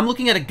 I'm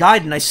looking at a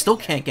guide and I still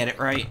can't get it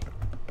right.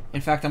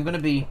 In fact, I'm going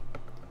to be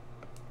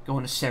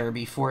going to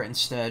Cerebi for it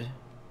instead.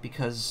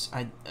 Because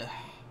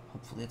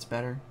hopefully it's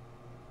better.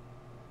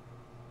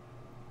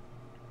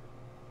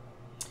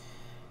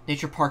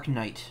 Nature Park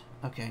Night.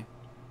 Okay.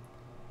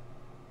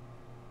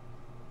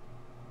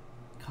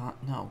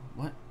 No.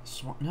 What?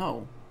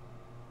 No.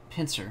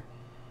 Pincer.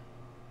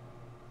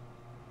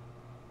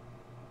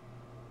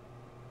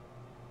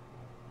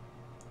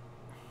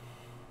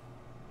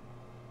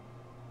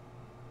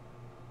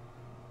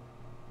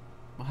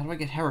 Well, how do I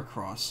get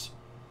Heracross?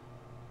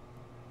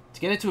 To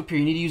get it to appear,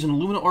 you need to use an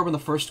Illumina Orb on the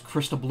first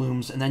crystal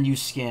blooms, and then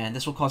use Scan.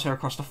 This will cause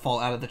Heracross to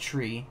fall out of the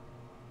tree.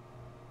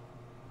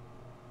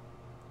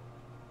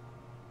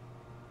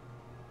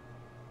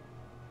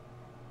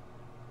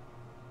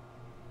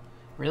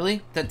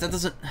 Really? That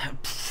doesn't...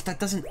 That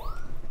doesn't...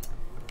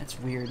 That's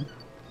weird.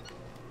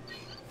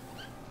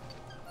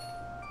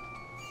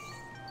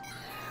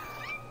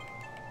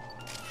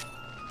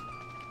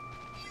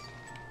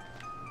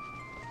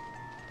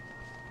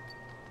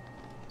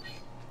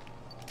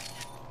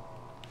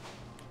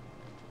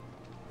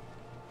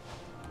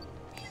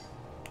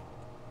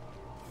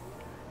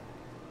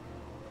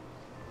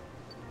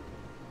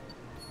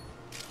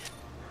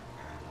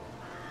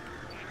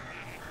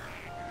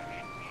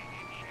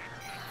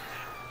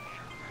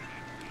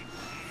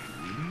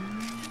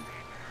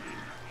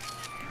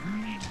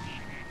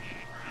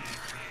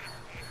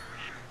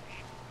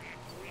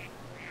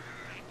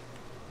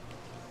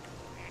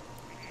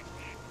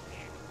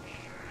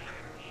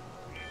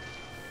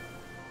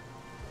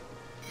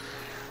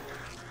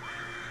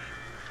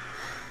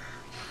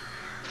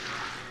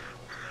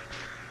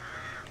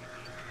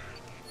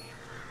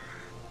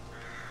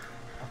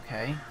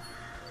 Okay.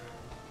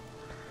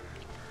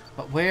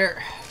 But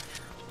where...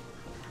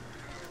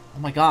 Oh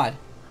my god.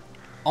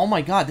 Oh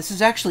my god, this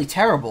is actually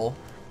terrible.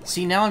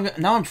 See, now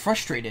I'm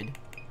frustrated.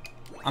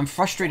 I'm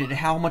frustrated at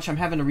how much I'm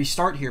having to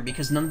restart here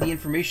because none of the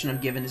information I'm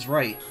given is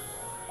right.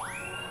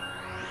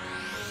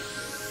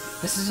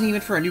 This isn't even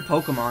for a new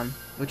Pokemon,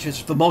 which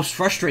is the most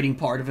frustrating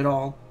part of it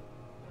all.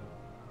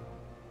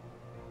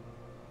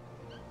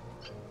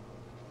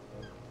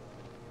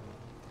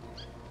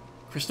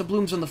 Crystal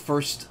Blooms on the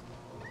first...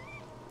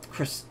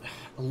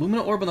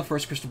 Illumina Orb on the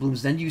first Crystal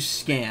Blooms, then use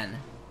Scan.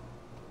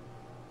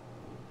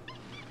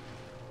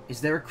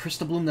 Is there a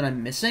Crystal Bloom that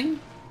I'm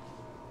missing?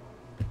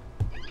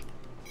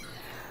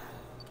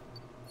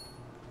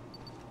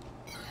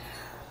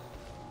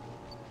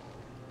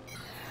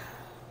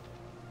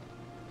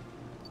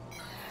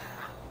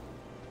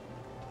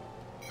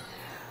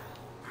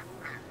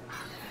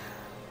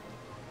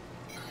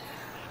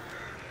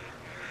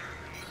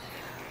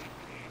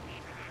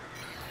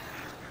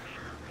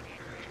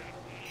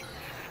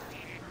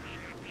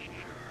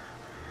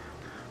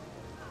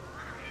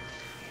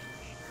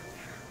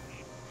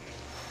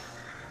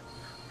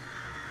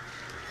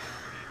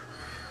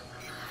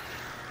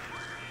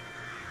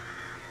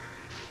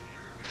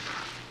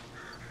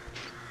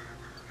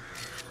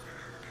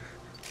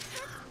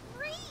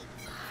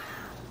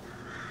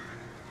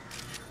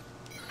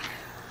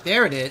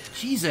 There it is.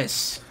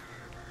 Jesus.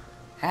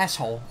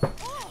 Asshole.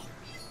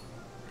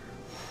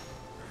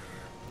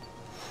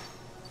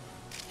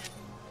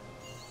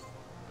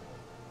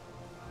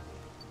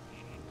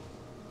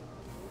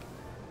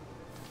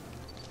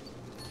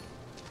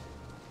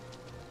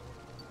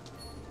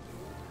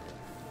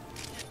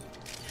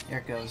 There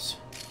it goes.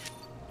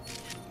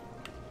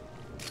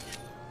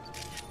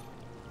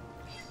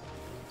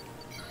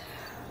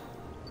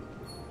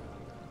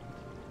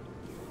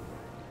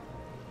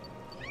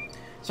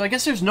 So I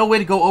guess there's no way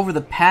to go over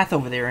the path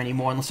over there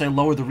anymore unless I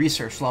lower the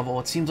research level.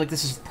 It seems like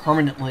this is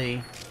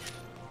permanently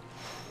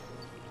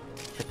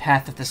the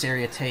path that this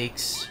area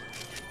takes.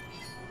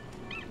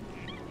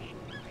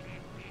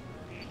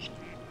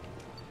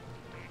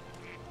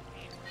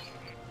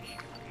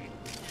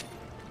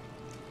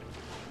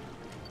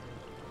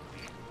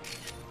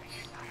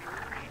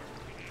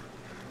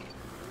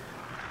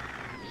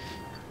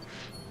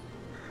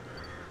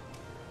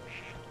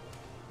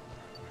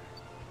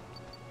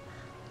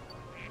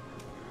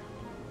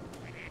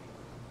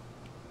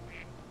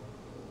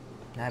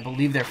 I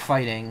believe they're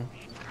fighting.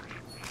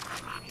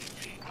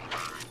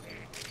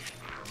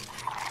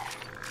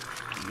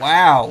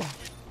 Wow.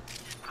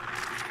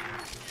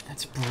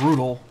 That's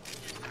brutal.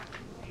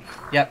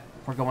 Yep,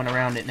 we're going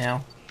around it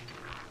now.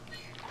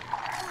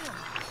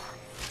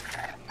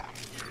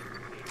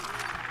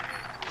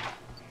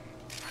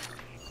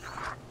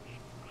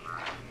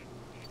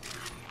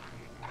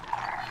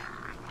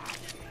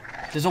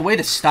 There's a way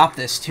to stop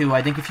this, too.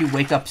 I think if you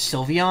wake up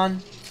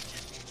Sylveon,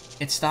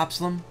 it stops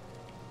them.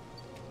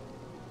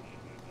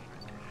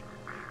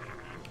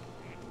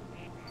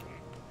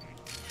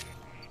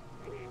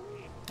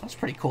 That's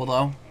pretty cool,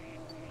 though.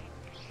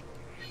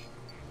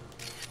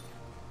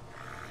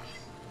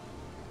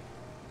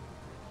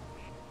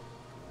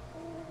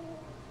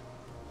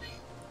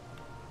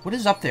 What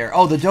is up there?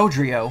 Oh, the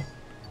Dodrio.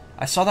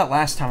 I saw that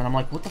last time, and I'm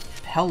like, what the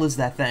hell is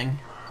that thing?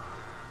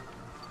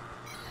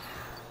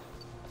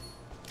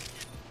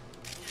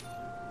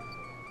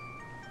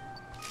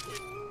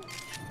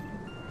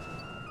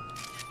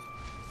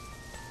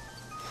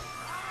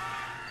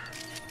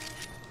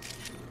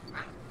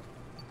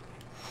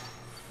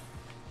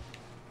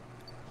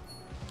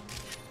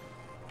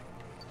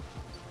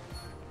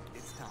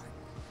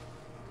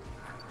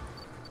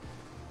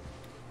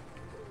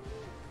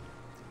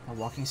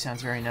 Walking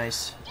sounds very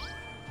nice.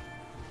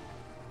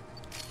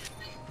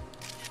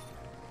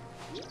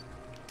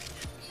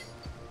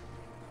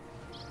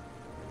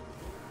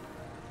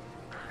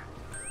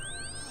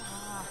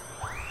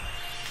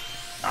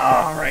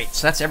 Alright,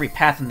 so that's every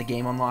path in the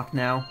game unlocked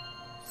now.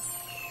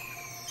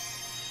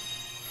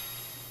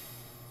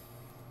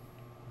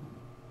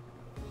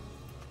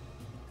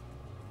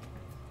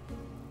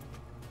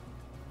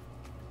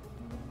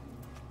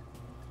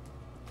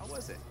 How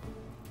was it?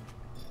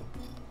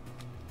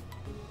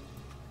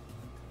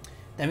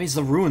 That means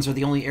the ruins are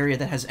the only area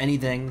that has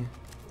anything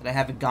that I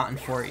haven't gotten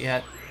for it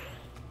yet.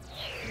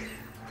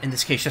 In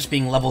this case, just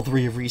being level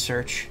 3 of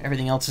research.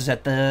 Everything else is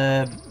at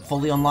the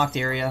fully unlocked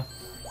area.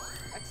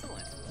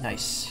 Excellent.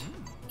 Nice.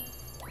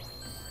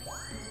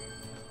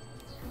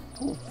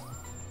 Cool.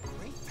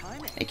 Great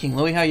timing. Hey, King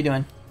Louie, how you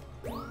doing?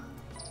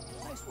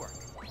 Nice work.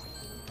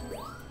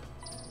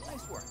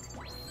 Nice work.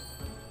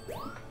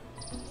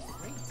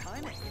 Great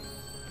timing.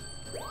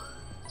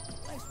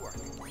 Nice work.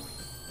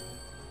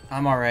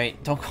 I'm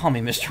alright. Don't call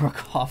me Mr.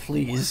 Macaw,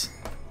 please.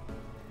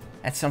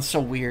 That sounds so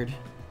weird.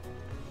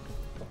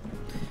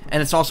 And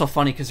it's also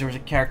funny because there was a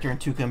character in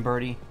Tuca and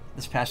Birdie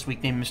this past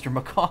week named Mr.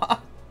 Macaw.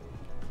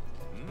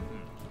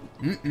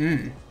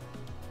 Mm-mm.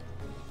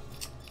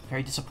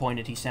 Very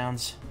disappointed he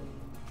sounds.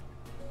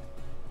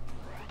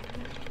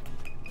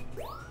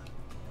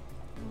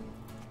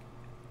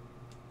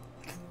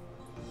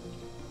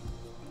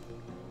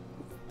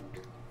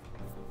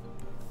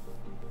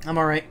 I'm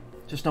alright.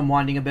 Just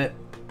unwinding a bit.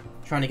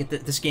 Trying to get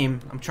this game,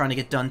 I'm trying to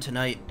get done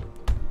tonight.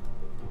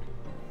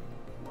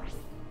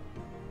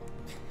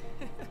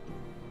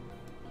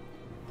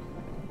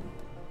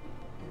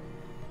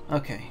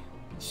 Okay,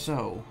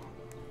 so...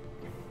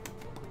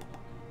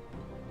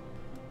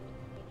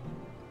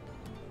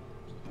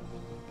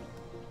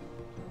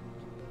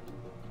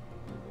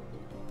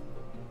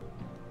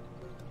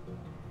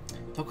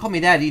 Don't call me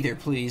that either,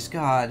 please.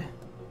 God.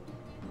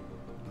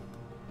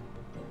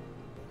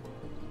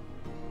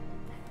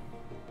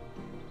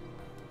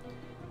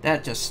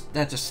 That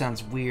just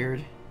sounds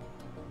weird.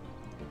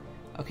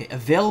 Okay,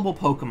 available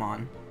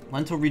Pokemon.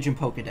 Lental Region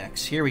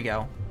Pokedex. Here we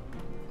go.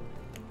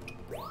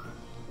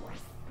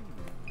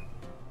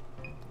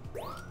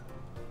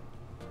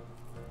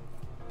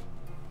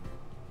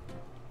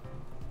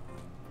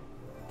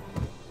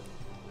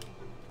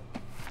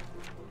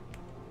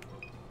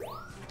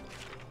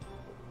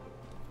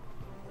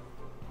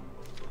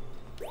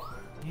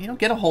 You don't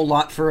get a whole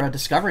lot for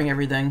discovering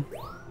everything.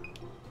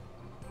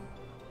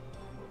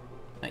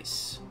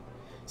 Nice.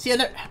 See, how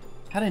did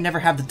I never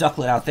have the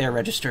Ducklet out there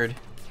registered?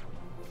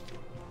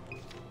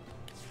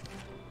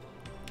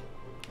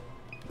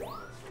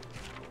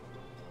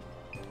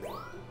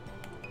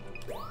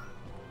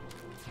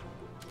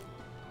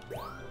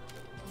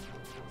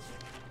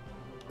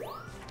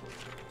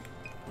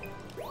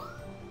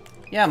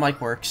 Yeah,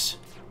 mic works.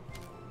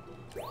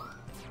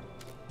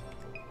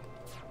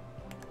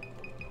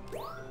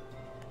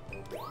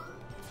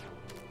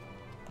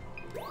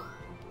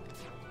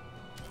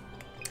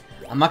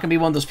 I'm not gonna be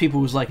one of those people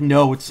who's like,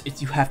 no, it's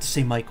you have to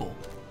say Michael.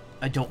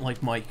 I don't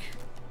like Mike.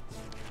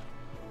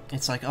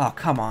 It's like, oh,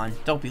 come on.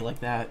 Don't be like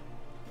that.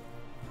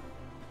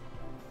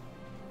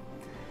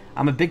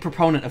 I'm a big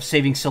proponent of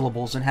saving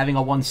syllables, and having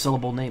a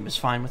one-syllable name is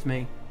fine with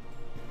me.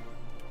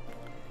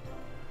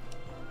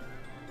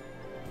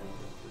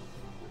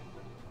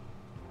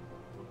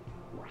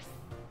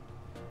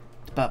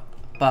 Bop,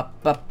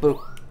 bop, bop,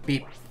 boop,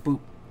 beep, boop,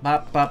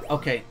 bop, bop.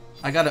 Okay,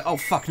 I gotta... Oh,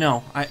 fuck,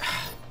 no.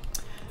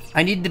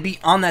 I needed to be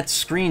on that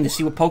screen to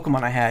see what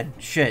Pokemon I had.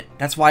 Shit,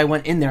 that's why I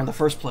went in there in the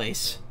first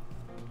place.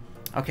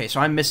 Okay, so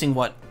I'm missing,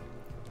 what,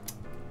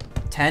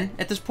 10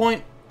 at this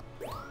point?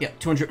 Yeah,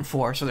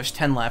 204, so there's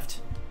 10 left.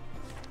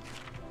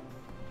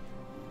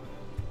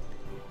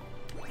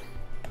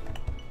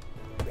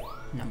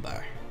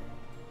 Number.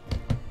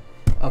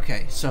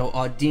 Okay, so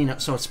Audino,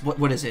 so it's,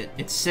 what is it?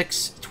 It's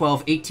 6,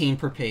 12, 18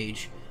 per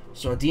page.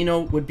 So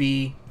Audino would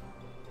be...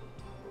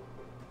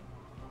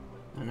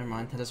 Oh, never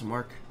mind, that doesn't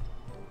work.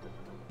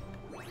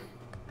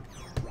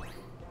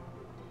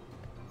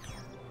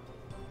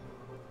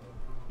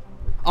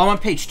 Oh, I'm on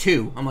page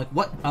 2. I'm like,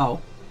 what? Oh.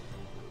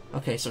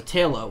 Okay, so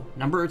Tailo,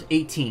 number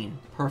 18.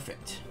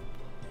 Perfect.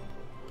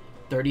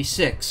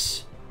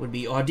 36 would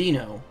be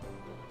Audino.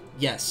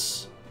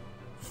 Yes.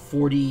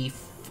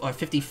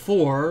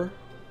 54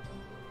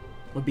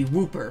 would be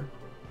Wooper.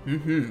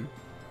 Mm-hmm.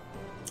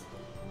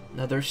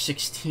 Another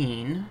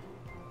 16.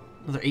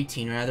 Another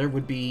 18, rather,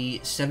 would be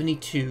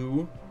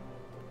 72.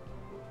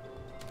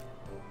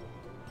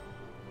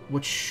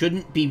 Which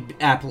shouldn't be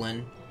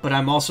Applin, but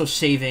I'm also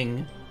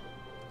saving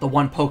the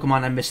one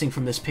Pokemon I'm missing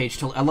from this page.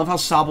 Till I love how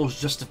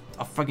Sobble's just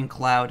a fucking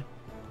cloud.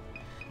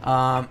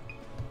 I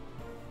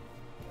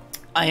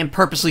am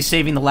purposely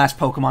saving the last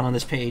Pokemon on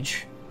this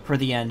page for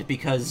the end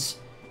because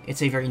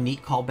it's a very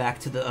neat callback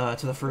to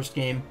the first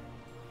game.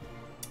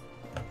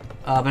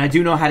 But I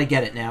do know how to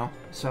get it now,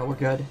 so we're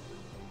good.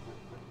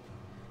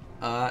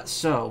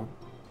 So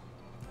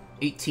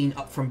 18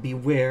 up from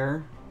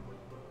Beware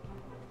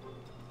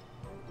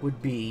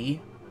would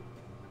be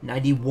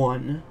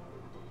 91.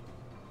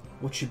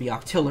 Which should be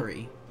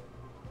Octillery.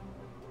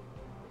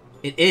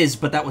 It is,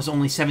 but that was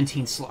only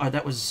 17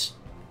 that was...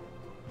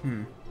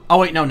 Oh,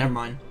 wait, no, never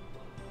mind.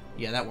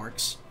 Yeah, that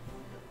works.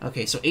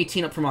 Okay, so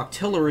 18 up from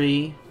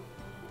Octillery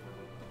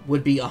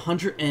would be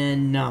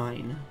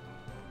 109.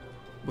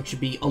 Which should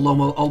be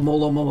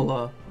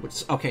Alomomola.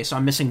 Which, okay, so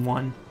I'm missing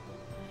one.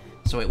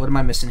 So wait, what am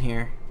I missing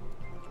here?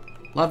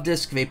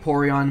 Lovedisc,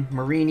 Vaporeon,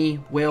 Marini,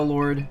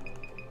 Wailord,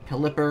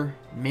 Pelipper,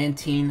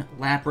 Mantine,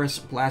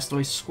 Lapras,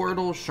 Blastoise,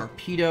 Squirtle,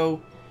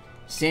 Sharpedo,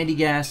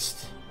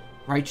 Sandygast,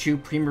 Raichu,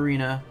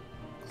 Primarina,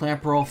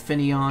 Clamperl,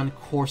 Finneon,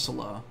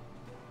 Corsola.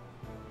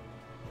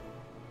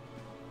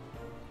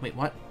 Wait,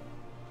 what?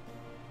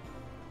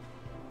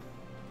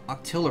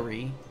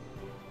 Octillery?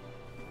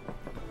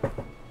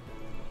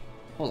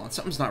 Hold on,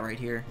 something's not right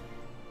here.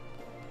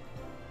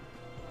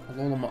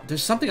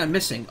 There's something I'm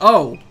missing.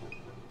 Oh!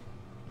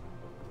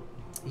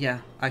 Yeah,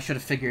 I should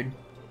have figured.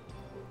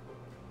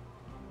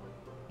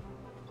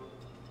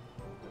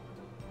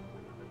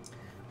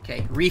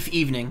 Okay, Reef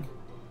Evening.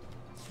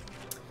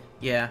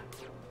 Yeah,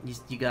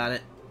 you got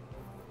it.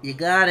 You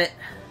got it.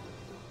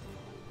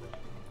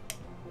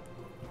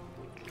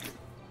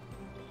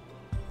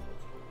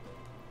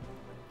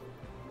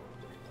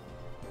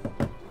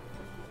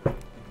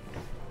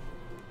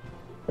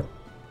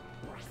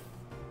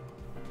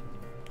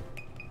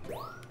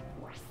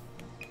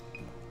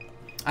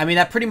 I mean,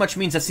 that pretty much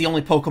means that's the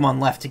only Pokemon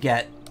left to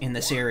get in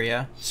this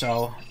area,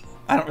 so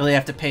I don't really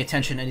have to pay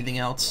attention to anything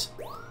else.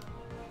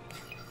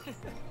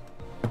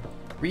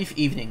 Reef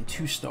Evening,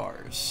 2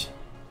 stars.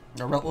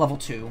 Or level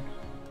 2.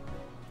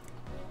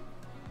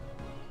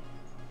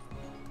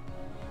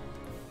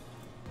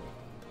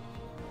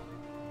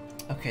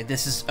 Okay,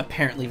 this is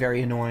apparently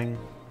very annoying.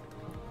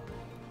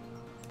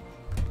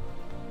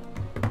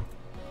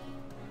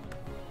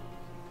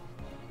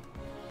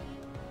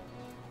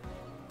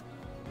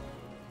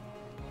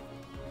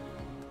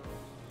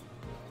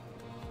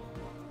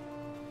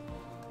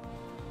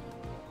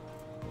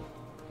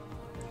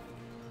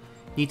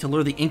 Need to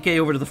lure the Inkay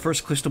over to the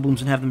first Crystal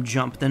Blooms and have them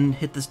jump. Then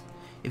hit this.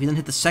 If you then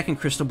hit the second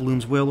Crystal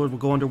Blooms, Wailord will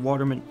go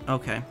underwater.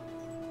 Okay.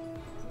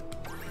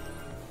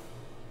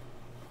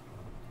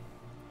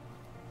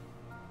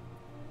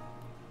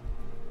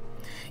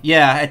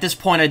 Yeah, at this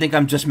point I think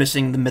I'm just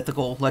missing the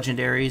mythical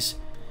legendaries.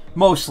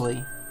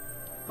 Mostly.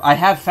 I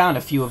have found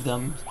a few of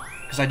them.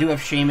 Because I do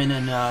have Shaman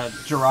and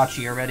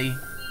Jirachi already.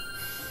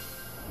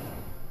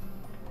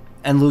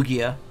 And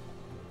Lugia.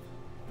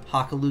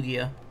 Haka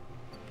Lugia.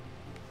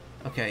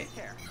 Okay.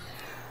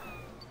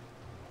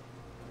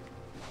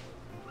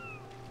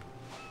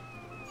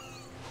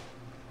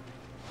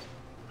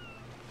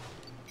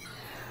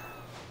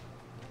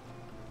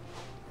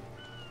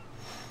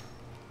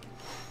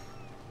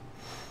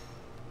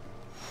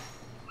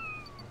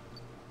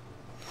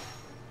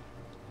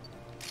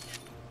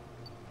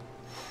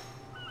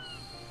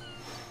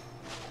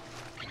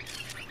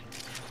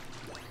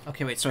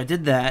 Okay, wait, so I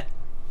did that.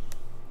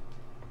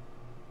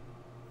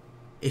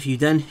 If you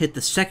then hit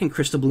the second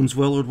Crystal Blooms,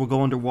 Wailord will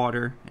go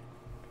underwater.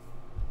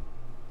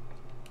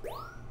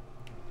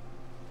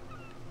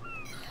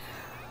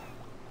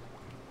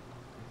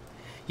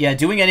 Yeah,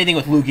 doing anything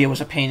with Lugia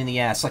was a pain in the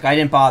ass. Like, I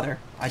didn't bother.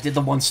 I did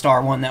the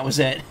 1-star one, that was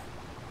it.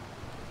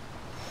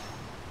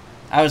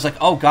 I was like,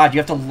 oh god,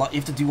 you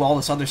have to do all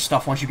this other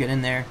stuff once you get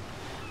in there.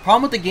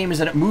 Problem with the game is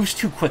that it moves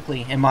too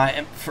quickly,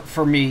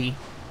 for me.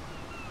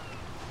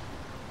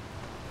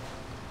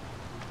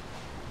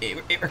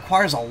 It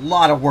requires a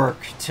lot of work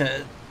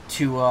to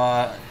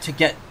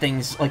get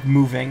things, like,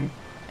 moving.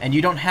 And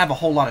you don't have a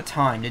whole lot of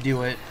time to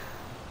do it.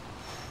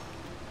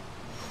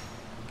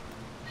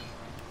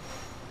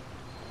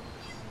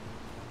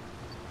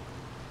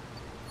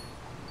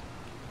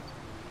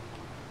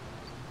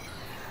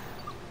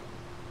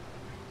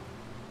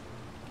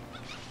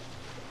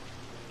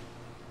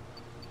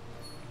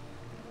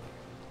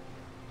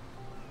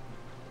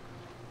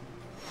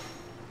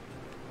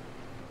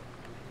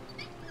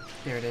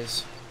 There it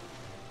is.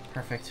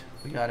 Perfect.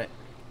 We got it.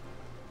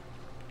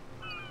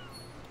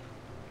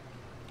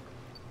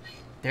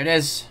 There it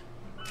is.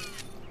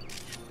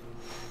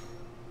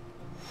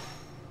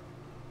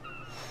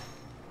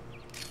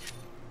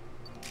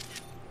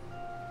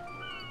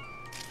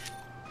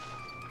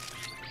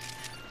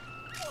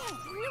 Oh,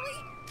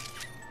 really?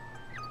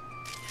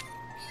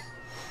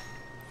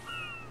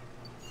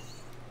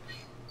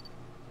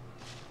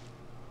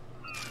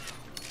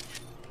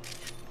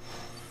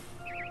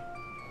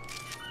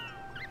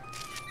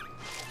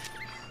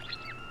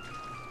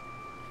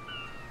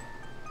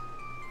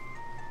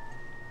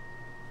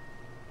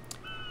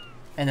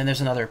 And then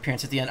there's another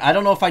appearance at the end. I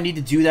don't know if I need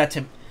to do that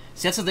to...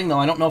 See, that's the thing, though.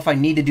 I don't know if I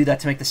need to do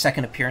that to make the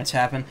second appearance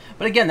happen.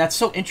 But again, that's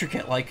so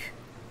intricate, like...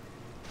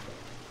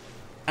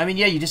 I mean,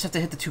 yeah, you just have to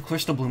hit the 2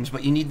 Crystal Blooms,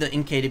 but you need the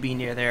Inkay to be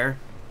near there.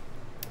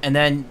 And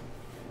then...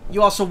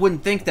 You also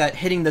wouldn't think that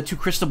hitting the 2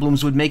 Crystal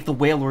Blooms would make the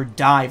Wailord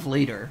dive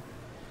later.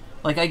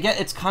 Like, I get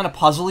it's kind of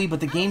puzzly,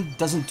 but the game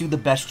doesn't do the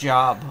best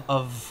job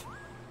of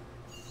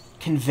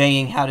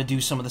conveying how to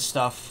do some of the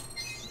stuff.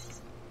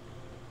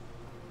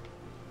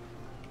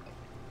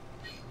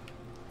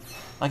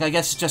 Like, I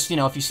guess just, you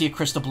know, if you see a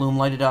Crystal Bloom,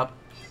 light it up.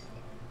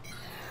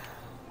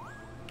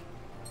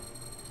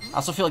 I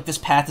also feel like this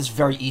path is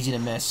very easy to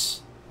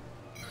miss.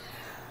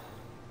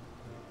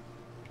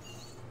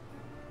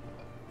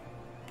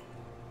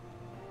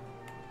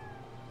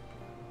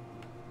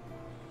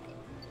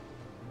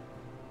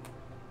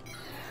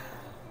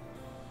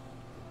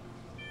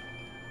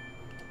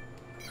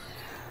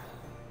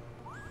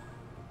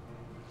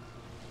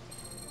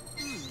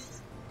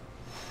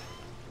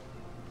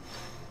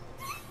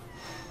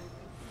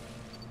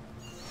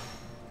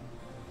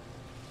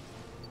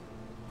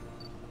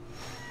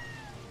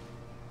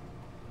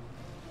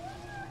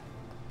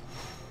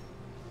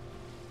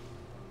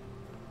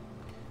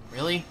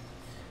 Really?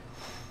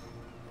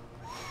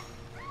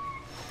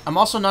 I'm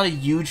also not a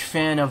huge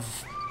fan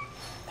of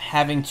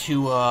having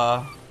to,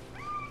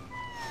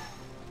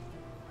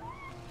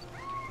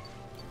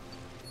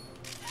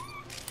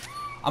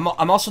 I'm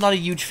also not a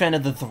huge fan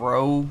of the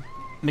throw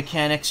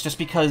mechanics, just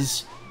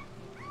because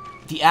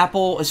the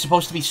apple is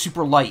supposed to be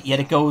super light,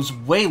 yet it goes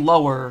way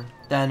lower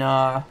than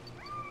the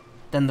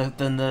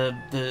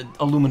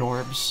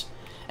Illuminorbs.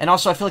 And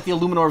also, I feel like the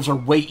Illuminorbs are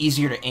way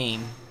easier to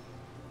aim.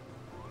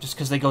 Just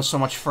because they go so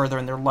much further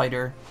and they're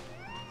lighter.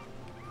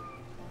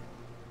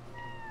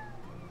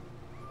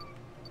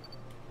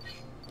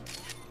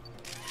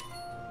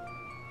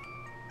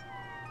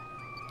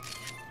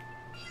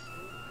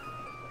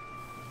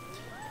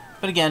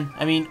 But again,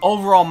 I mean,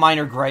 overall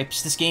minor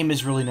gripes. This game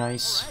is really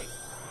nice.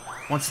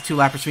 Once the 2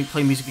 Lapras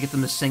play music to get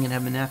them to sing and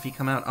have Manaphy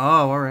come out.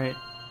 Oh, alright.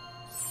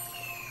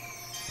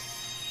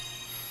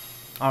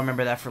 I'll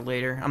remember that for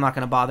later. I'm not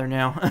going to bother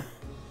now.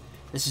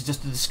 This is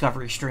just a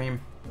discovery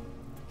stream.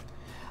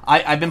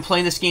 I've been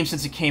playing this game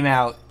since it came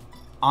out,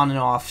 on and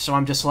off, so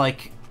I'm just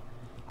like,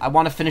 I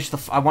want to finish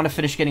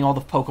getting all the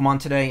Pokemon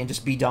today and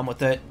just be done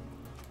with it.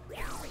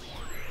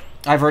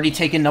 I've already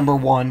taken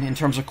 #1 in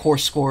terms of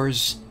course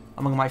scores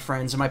among my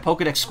friends, and my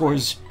Pokedex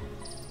score's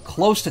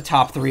close to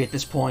top 3 at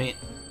this point.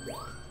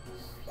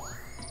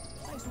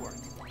 Nice work.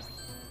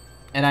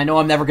 And I know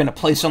I'm never going to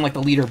place on like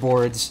the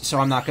leaderboards, so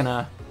I'm not going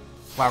to...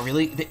 Wow,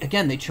 really?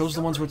 Again, they chose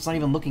the ones where it's not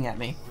even looking at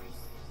me.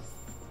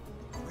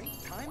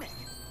 Great timing.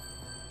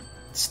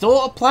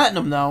 Still a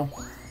platinum, though.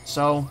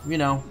 So, you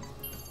know.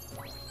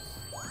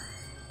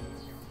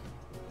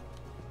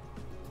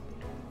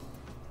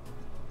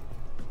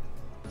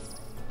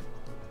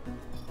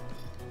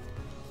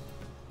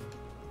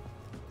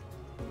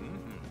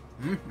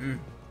 Mm-hmm.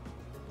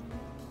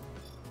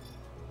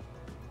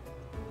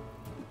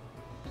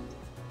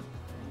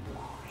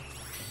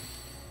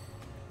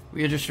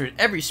 We registered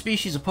every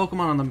species of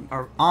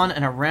Pokemon on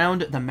and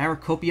around the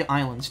Maracopia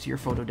Islands to your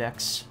photo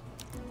decks.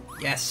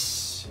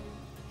 Yes.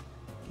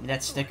 Give me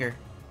that sticker.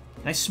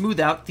 Can I smooth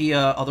out the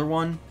other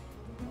one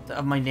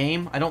of my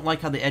name? I don't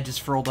like how the edge is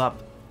furled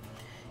up.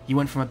 You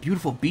went from a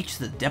beautiful beach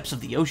to the depths of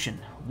the ocean.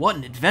 What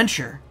an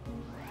adventure!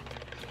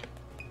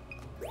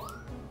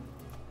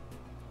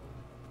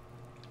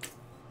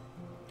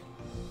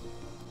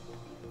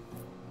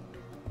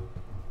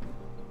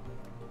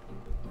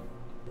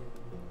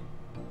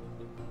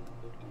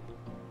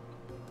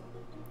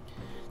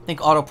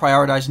 think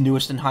auto-prioritize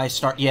newest and highest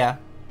star... Yeah.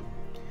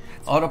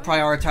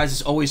 Auto-prioritize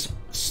is always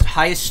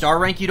highest star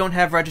rank you don't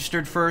have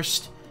registered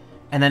first,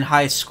 and then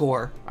highest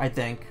score, I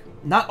think.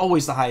 Not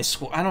always the highest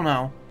score. I don't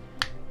know.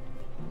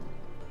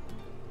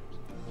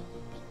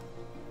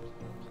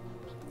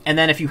 And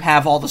then if you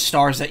have all the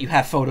stars that you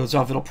have photos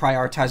of, it'll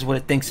prioritize what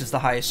it thinks is the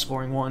highest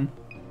scoring one.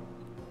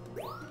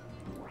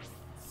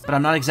 But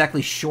I'm not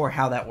exactly sure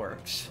how that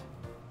works.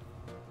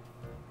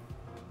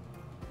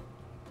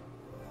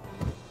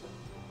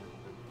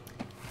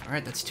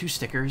 Alright, that's 2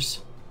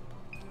 stickers.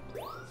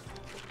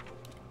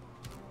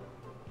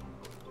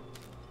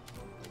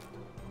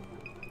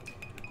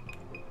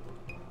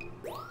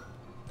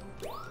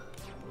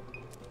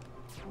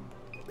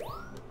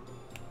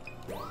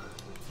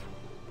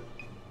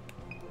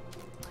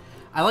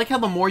 I like how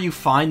the more you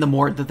find, the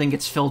more the thing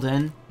gets filled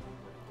in.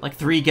 Like,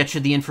 3 gets you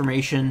the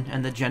information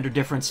and the gender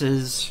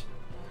differences.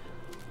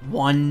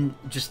 1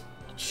 just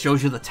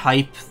shows you the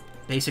type,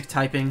 basic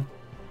typing.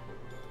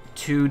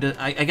 2,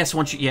 I guess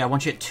once you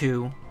hit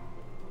 2.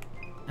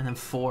 And then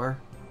 4.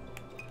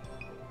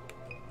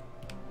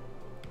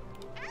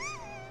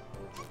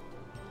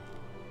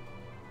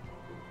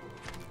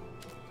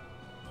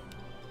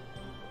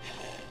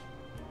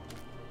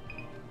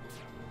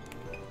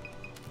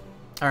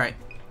 Alright.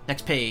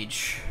 Next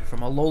page, from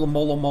Alola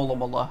Mola Mola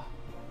Mola.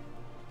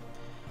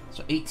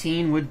 So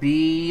 18 would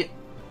be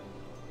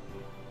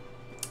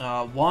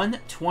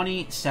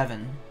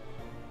 127,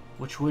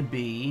 which would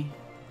be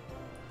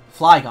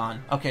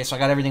Flygon. Okay, so I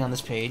got everything on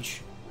this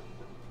page.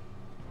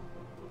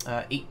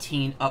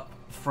 18 up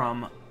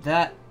from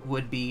that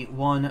would be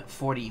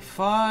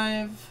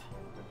 145.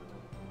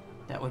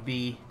 That would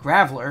be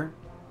Graveler.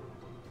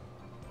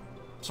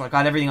 So I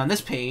got everything on this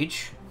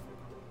page.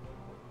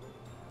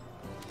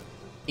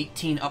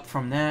 18 up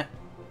from that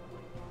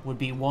would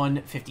be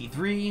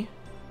 153.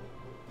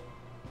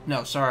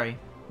 No, sorry,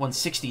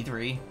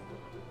 163.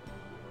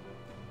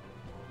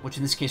 Which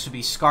in this case would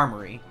be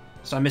Skarmory.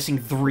 So I'm missing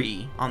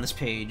 3 on this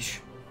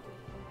page.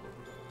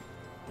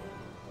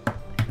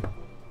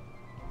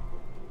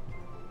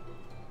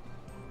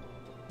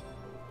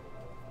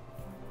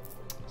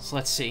 So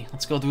let's see.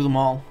 Let's go through them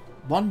all,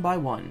 one by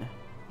one.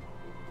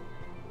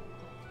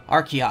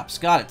 Archeops,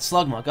 got it.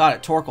 Slugma, got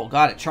it. Torkoal,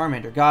 got it.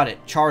 Charmander, got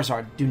it.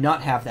 Charizard, do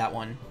not have that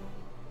one.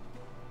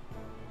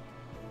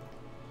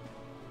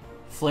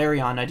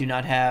 Flareon, I do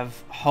not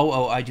have.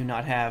 Ho-Oh, I do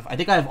not have. I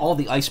think I have all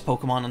the ice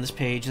Pokemon on this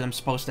page that I'm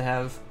supposed to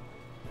have.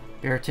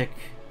 Beartic,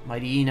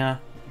 Mightyena,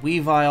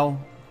 Weavile,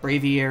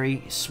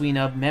 Braviary,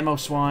 Swinub,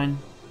 Mamoswine.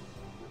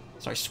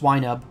 Sorry,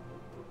 Swinub.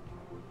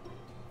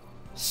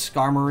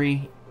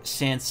 Skarmory,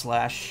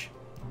 Sandslash,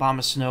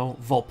 Abomasnow,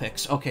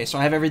 Vulpix. Okay, so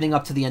I have everything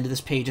up to the end of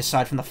this page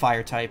aside from the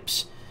fire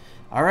types.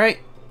 Alright.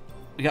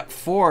 We got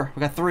 4. We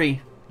got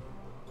 3.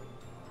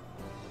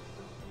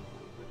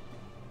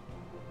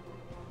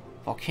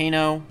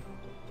 Volcano.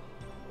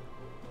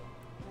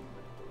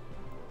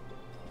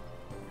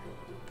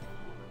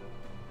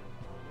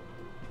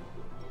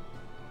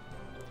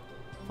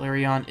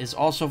 Flareon is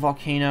also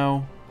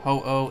Volcano.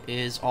 Ho-Oh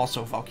is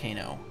also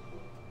Volcano.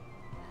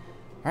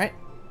 Alright.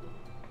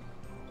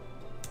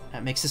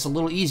 That makes this a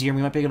little easier.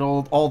 We might be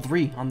able to get all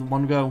 3 on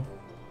one go.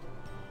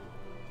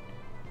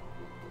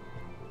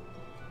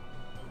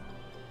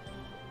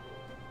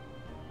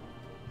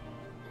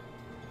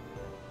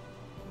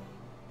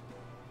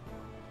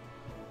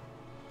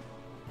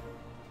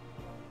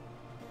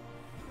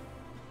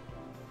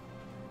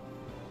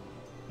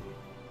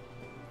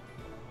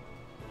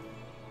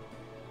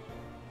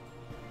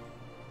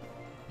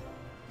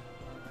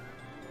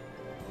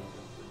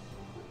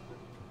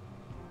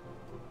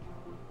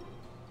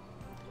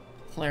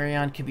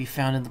 Flareon can be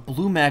found in the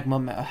Blue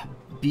Magma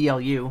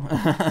BLU.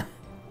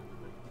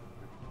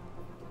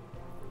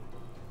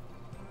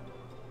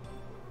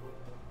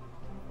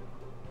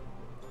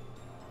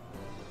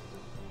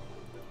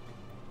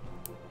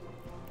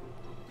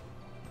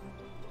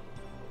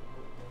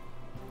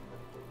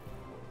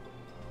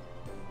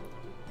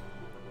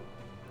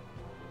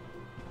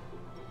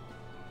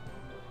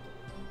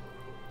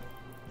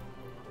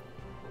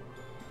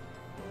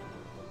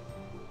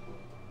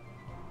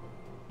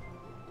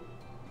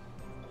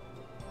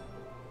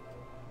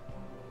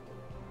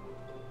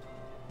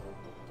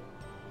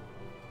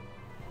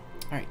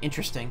 Alright,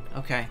 interesting.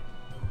 Okay.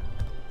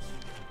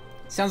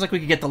 Sounds like we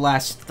could get the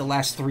last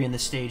 3 in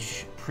this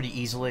stage pretty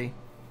easily.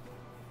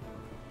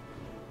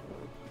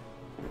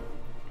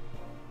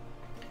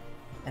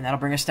 And that'll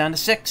bring us down to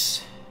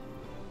 6.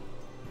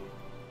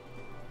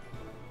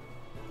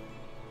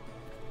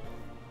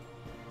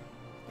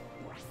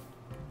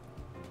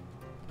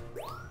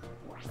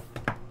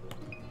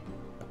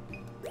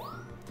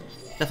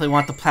 Definitely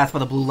want the path by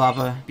the blue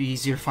lava. Be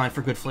easier to find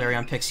for good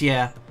Flareon picks.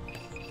 Yeah.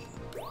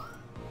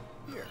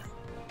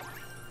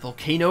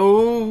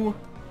 Volcano!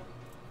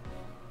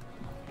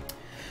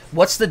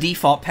 What's the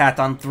default path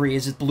on 3?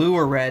 Is it blue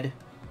or red?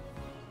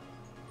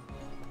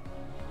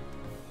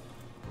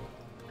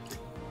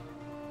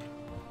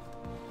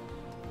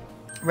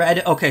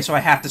 Red? Okay, so I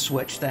have to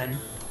switch then.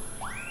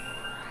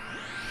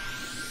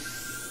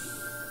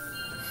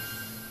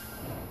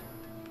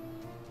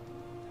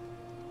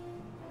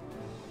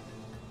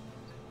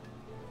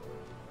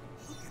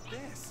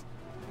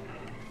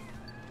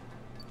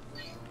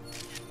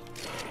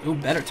 Ooh,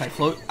 better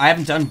Typhlosion. I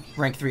haven't done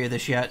rank 3 of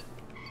this yet.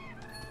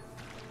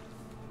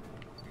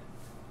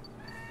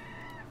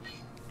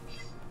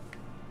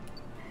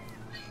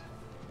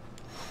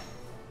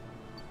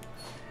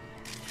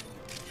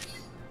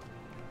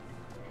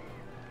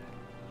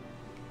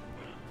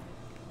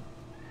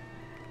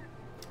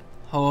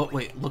 Oh,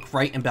 wait, look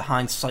right and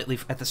behind slightly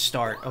at the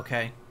start.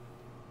 Okay.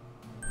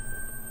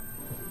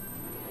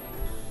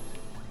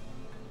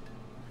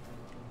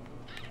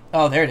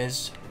 Oh, there it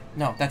is.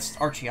 No, that's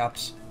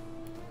Archeops.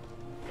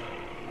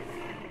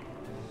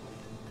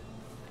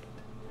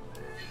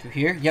 Through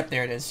here? Yep,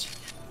 there it is.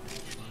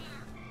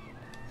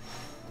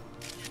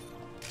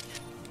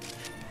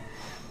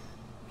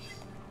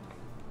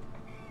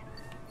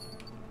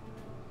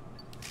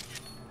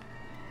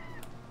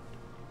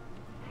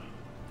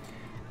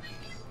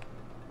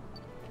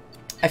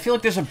 I feel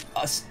like there's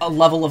a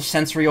level of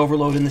sensory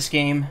overload in this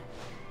game.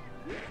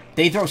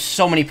 They throw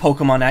so many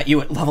Pokemon at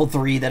you at level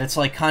 3 that it's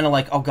like kind of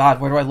like, oh god,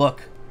 where do I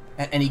look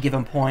at any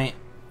given point?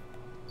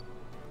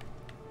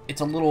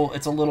 It's a little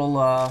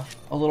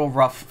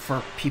rough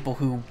for people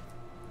who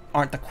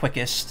aren't the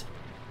quickest.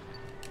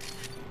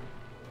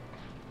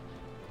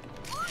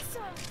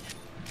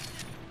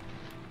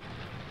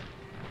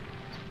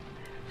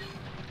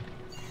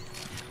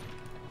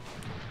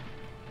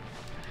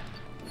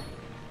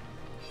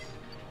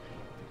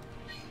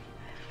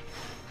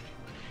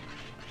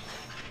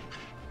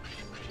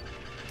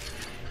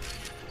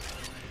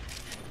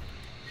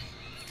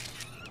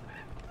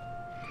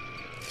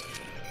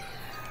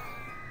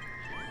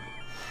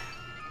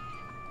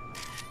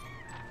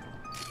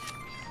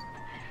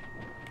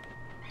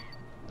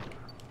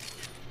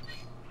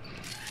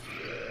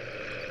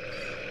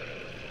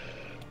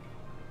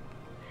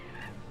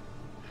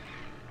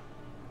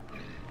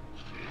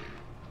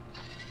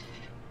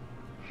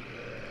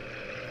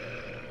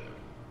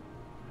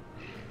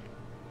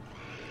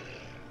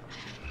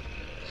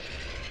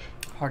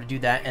 Hard to do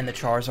that and the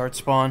Charizard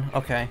spawn.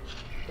 Okay.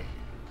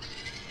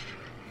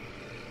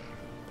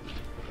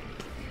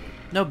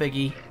 No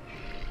biggie.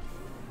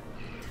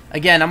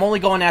 Again, I'm only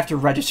going after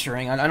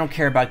registering. I don't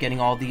care about getting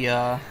all the,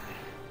 I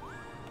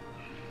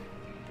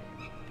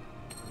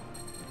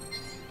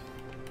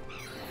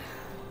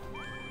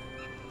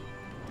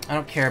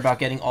don't care about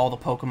getting all the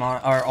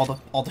Pokemon, or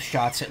all the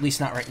shots, at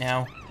least not right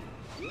now.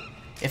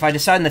 If I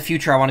decide in the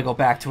future I want to go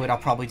back to it, I'll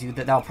probably do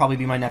that. That'll probably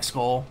be my next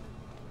goal.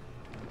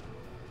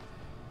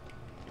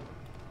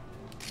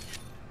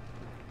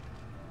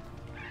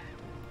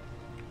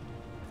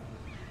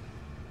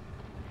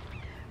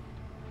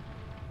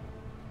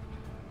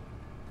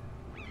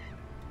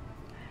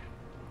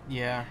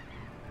 Yeah.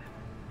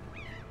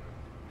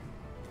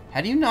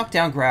 How do you knock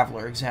down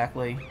Graveler,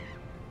 exactly?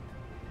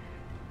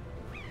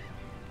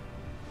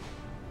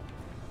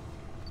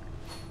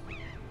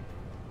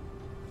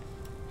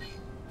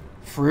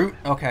 Fruit?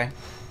 Okay.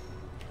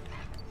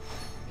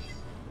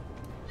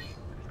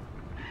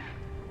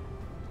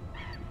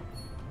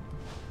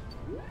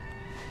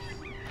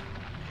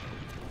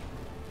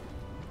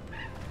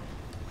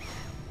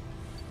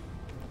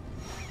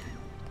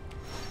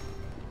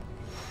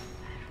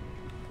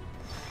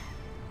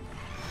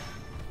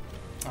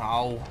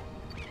 Oh.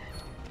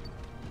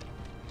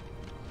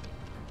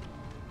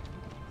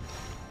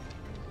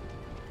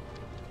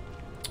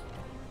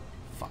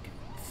 Fucking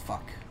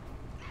fuck.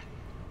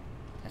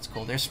 That's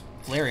cool. There's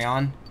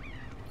Flareon.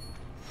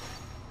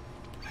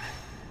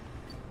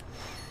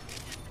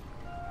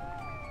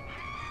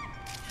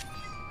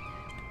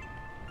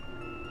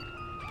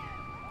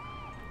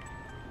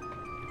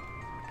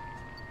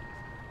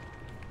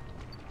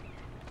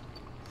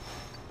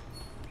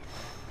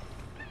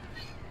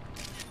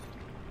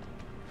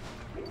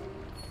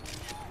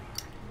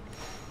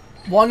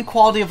 One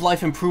quality of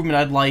life improvement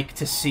I'd like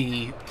to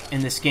see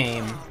in this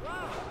game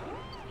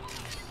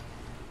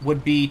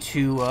would be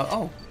to,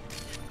 oh.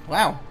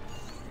 Wow.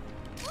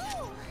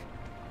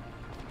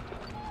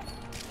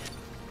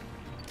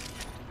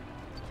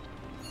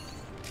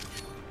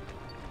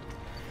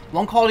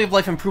 One quality of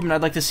life improvement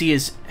I'd like to see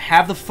is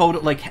have the photo,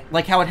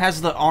 like how it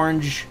has the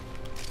orange,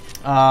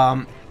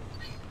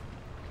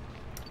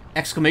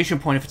 exclamation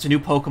point if it's a new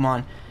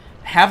Pokemon.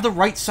 Have the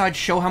right side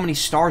show how many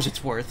stars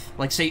it's worth.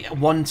 Like, say,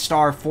 1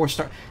 star, 4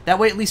 star. That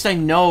way, at least I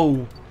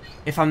know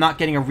if I'm not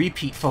getting a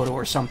repeat photo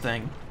or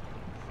something.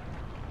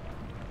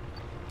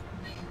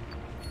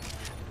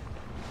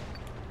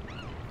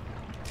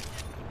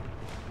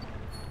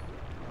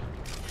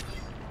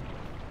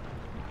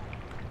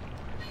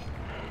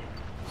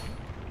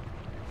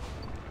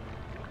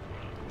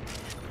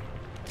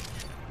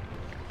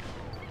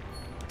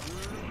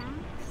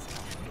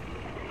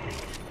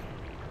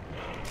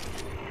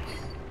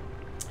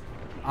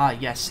 Ah,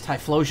 yes,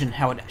 Typhlosion,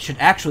 how it should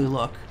actually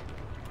look.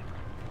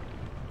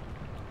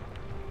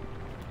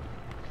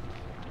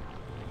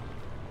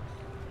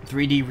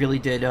 .3D really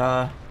did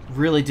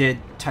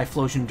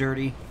Typhlosion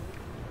dirty.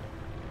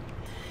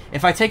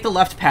 If I take the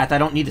left path, I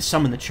don't need to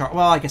summon the Char.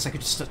 Well, I guess I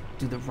could just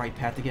do the right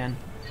path again.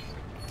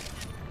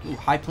 Ooh,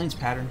 High Plains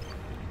pattern.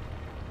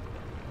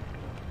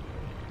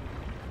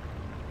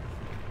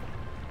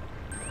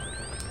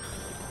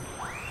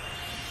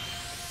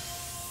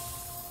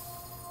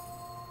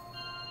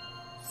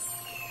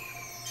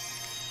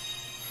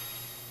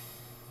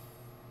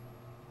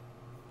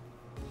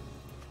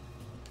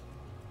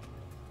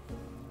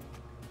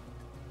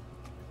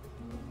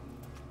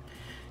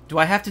 Do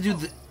I have to do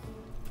the...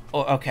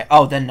 Oh, okay.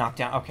 Oh, then knock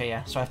down. Okay,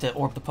 yeah. So I have to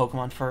orb the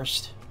Pokemon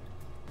first.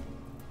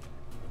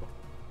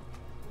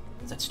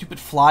 Is that stupid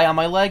fly on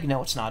my leg?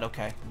 No, it's not.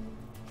 Okay.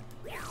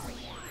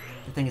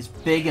 The thing is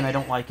big and I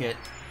don't like it.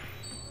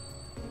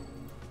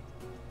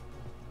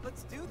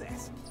 Let's do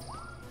this.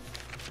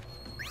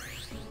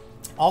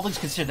 All things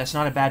considered, that's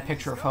not a bad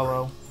picture of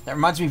Ho-Oh. That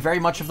reminds me very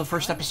much of the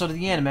first episode of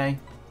the anime.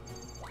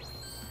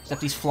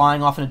 Except he's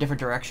flying off in a different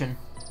direction.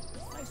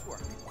 Nice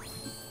work.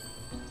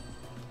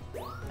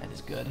 That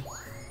is good.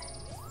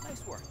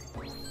 Nice work.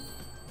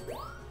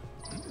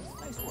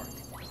 Nice work.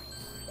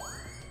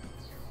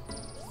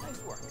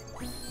 Nice work.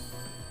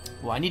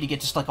 Well, I need to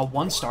get just like a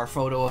 1-star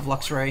photo of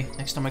Luxray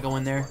next time I go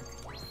in there.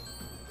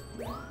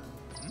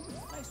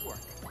 Nice work.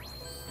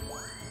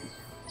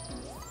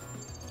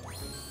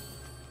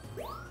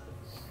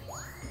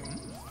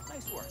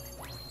 Nice work.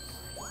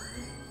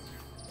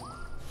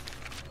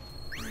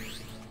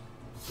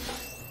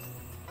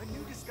 A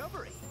new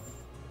discovery.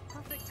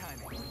 Perfect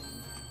timing.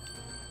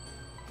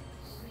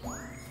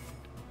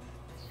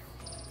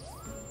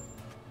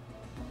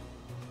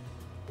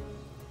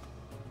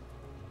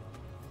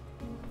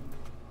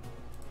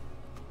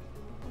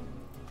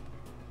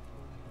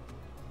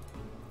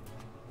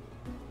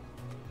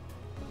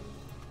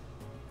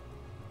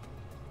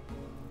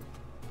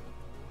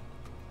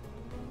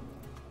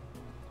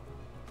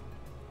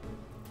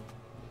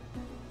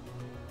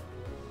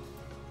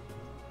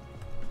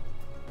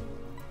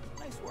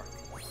 Nice work.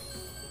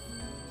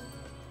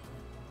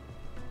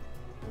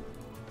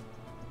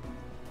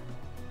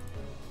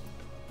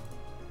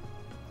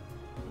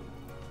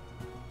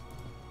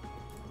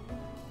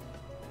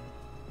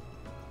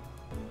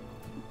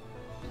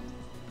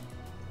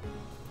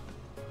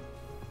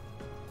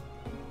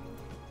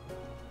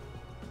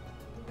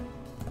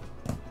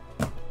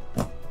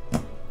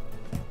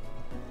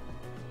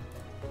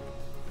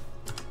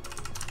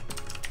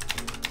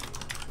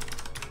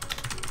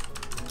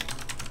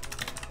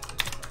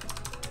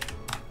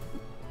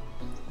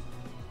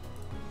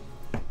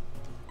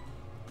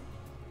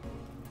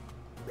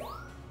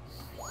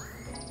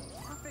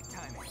 Perfect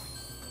timing.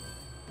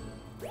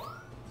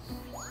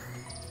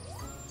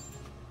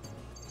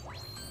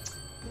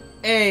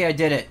 Hey, I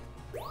did it.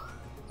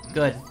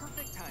 Good.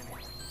 Perfect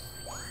timing.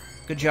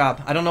 Good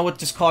job. I don't know what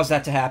just caused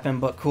that to happen,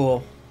 but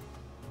cool.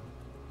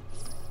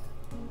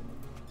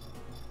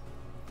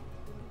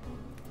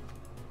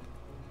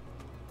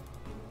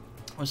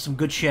 Was some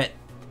good shit.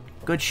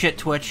 Good shit,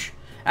 Twitch.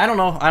 I don't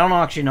know. I don't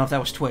actually know if that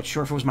was Twitch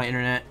or if it was my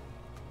internet.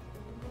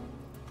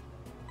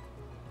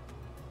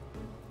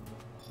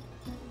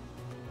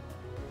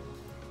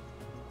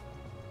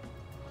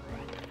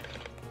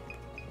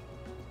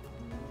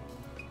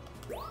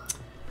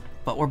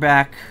 But we're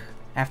back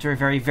after a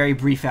very, very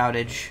brief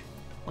outage.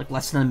 Like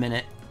less than a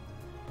minute.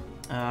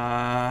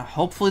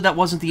 Hopefully that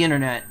wasn't the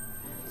internet.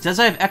 It says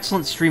I have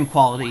excellent stream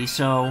quality,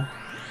 so...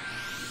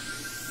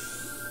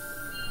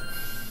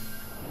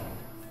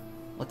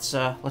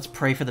 Let's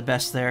pray for the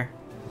best there.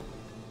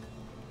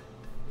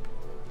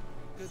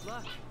 Good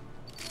luck.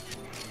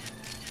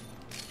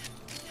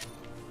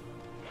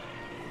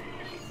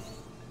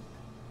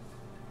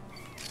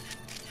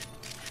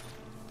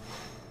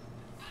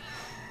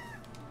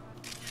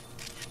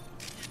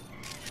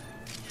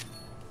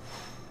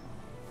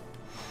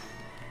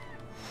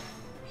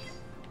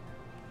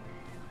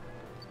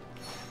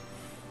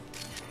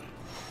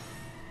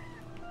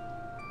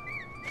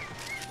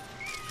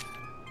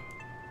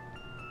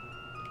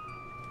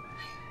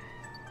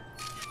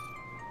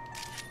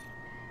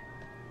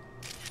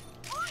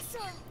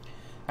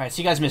 Alright,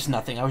 so you guys missed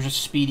nothing. I was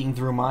just speeding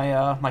through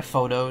my, my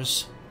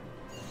photos.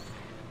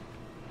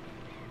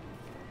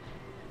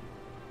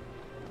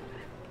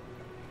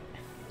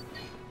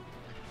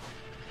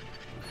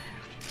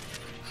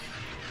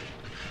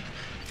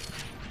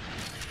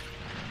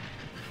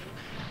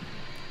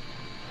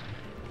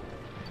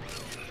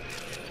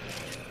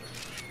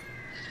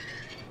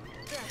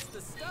 That's the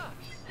stuff.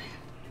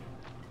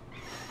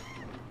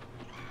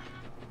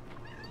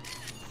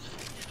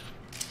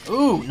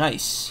 Ooh,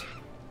 nice.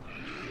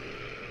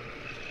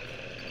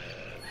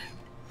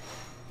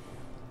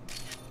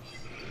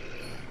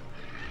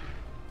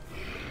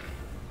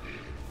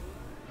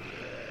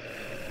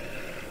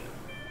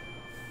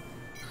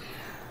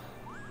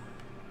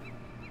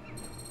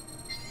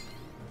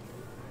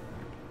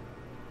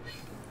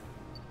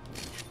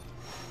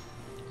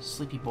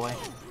 Sleepy boy.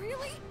 Oh,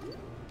 really?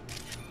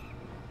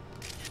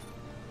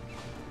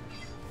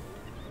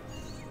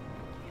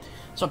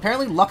 So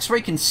apparently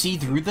Luxray can see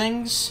through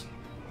things.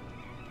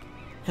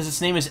 Because its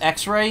name is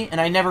X-Ray,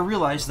 and I never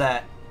realized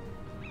that.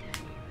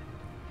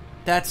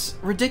 That's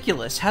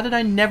ridiculous. How did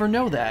I never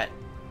know that?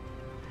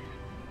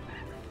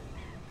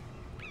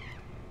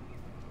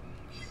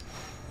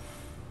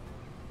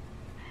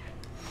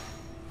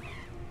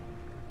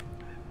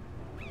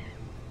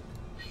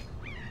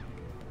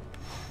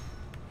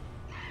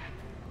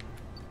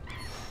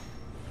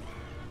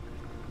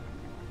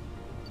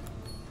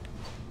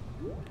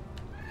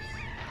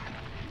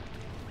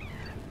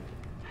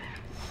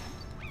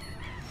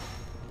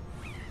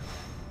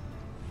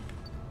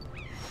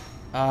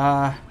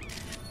 I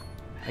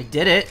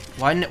did it.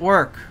 Why didn't it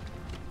work?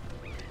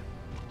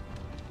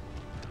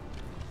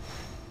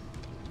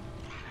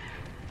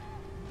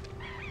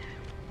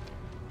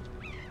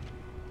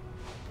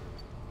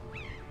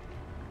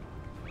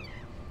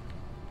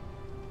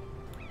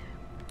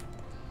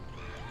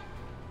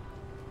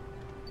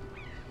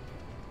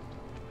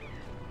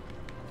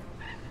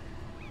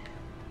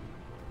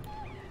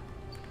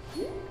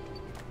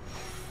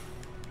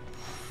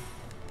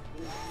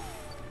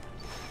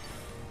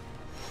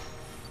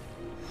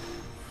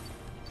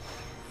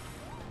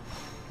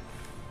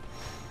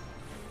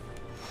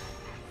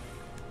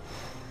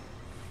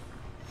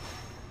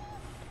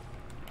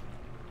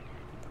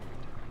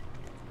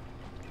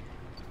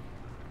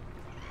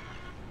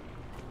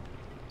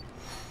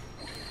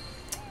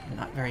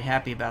 Not very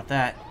happy about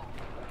that.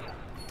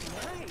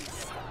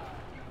 Nice.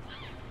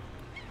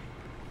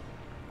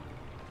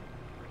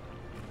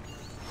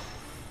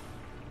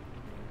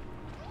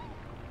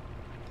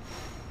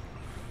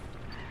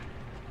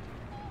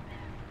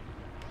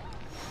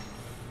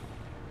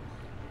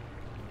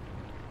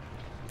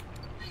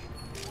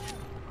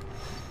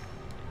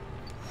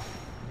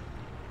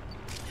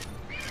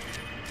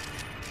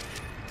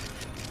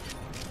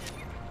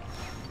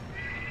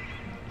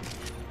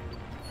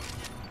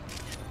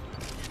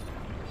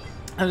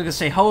 I was gonna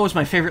say, Ho is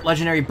my favorite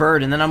legendary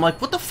bird, and then I'm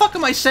like, what the fuck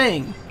am I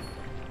saying?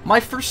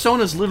 My first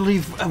Sona's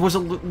literally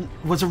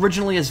was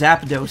originally a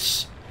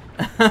Zapdos.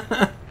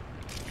 I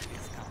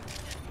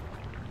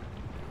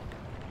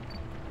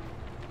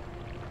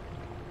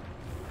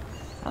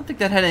don't think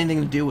that had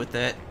anything to do with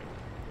it.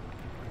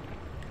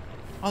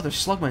 Oh,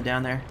 there's Slugma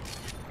down there.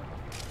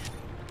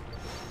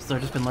 So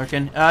they've just been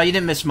lurking. You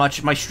didn't miss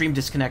much. My stream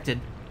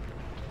disconnected.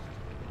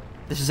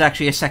 This is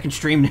actually a second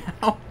stream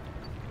now.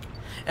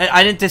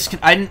 I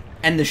didn't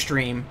end the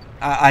stream.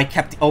 I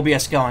kept the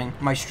OBS going.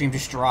 My stream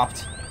just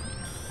dropped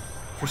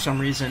for some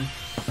reason.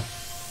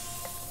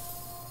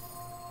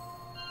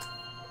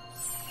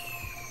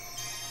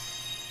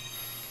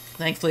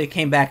 Thankfully, it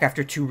came back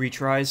after 2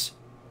 retries.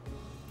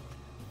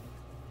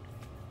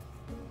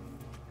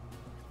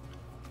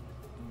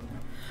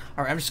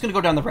 Alright, I'm just gonna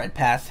go down the red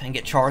path and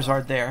get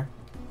Charizard there.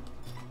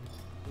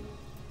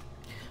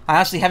 I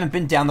honestly haven't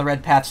been down the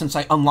red path since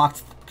I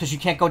unlocked... Because you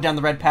can't go down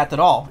the red path at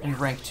all in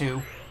rank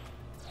 2.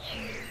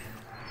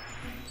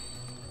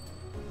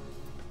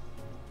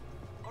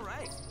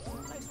 Alright.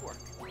 Nice work.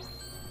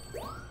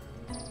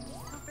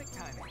 Perfect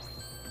timing.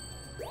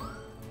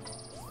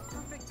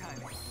 Perfect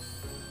timing.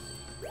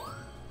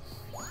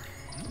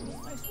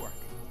 Nice work.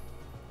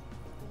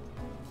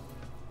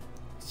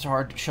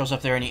 Zard shows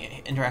up there and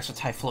he interacts with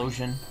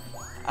Typhlosion.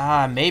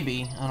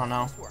 Maybe. I don't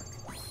know. Nice work.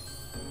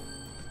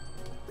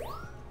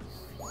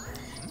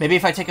 Maybe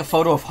if I take a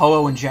photo of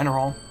Ho-Oh in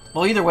general.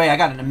 Well, either way, I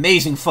got an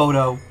amazing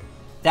photo.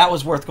 That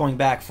was worth going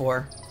back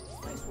for.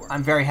 Nice work.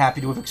 I'm very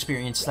happy to have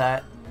experienced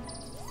that.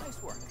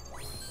 Nice work.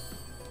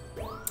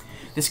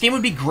 This game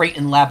would be great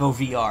in Labo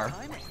VR.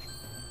 Timing.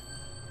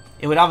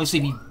 It would obviously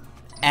be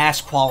ass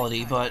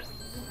quality, but...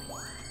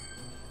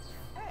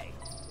 Hey.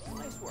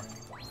 Nice work.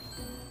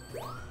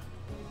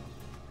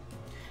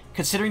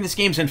 Considering this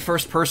game's in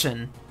first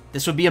person,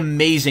 this would be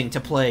amazing to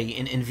play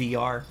in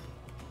VR.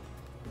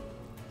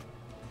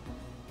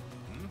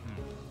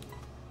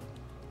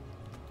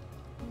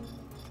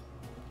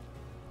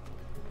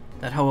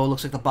 That Ho-Oh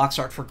looks like the box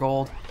art for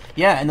gold.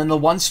 Yeah, and then the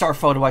 1-star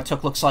photo I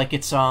took looks like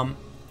it's,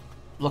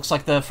 looks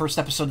like the first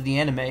episode of the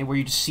anime, where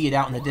you just see it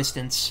out in the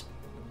distance.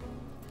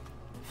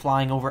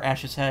 Flying over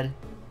Ash's head.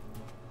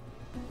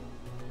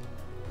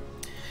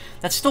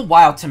 That's still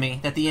wild to me,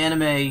 that the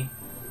anime...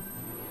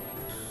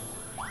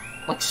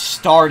 like,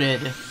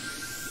 started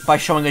by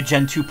showing a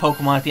Gen 2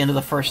 Pokemon at the end of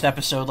the first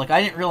episode. Like,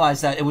 I didn't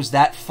realize that it was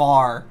that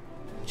far.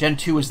 Gen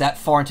 2 was that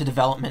far into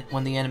development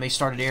when the anime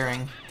started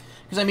airing.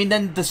 Because, I mean,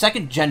 then the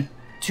second Gen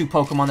 2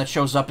 Pokemon that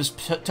shows up is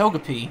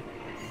Togepi.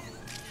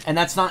 And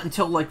that's not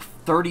until, like,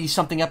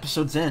 30-something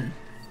episodes in.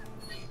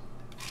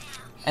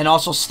 And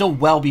also still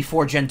well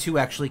before Gen 2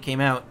 actually came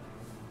out.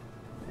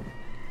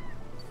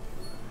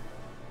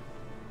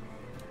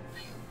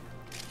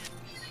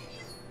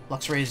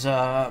 Luxray's,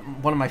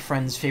 one of my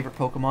friend's favorite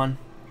Pokemon.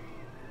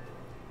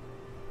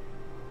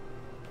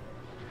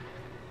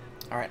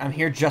 Alright, I'm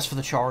here just for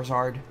the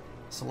Charizard.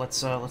 So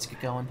let's get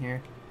going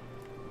here.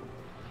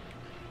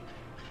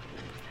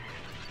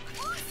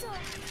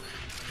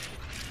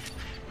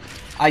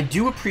 I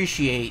do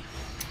appreciate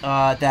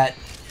that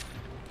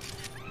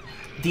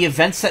the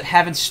events that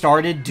haven't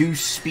started do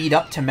speed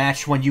up to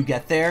match when you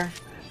get there.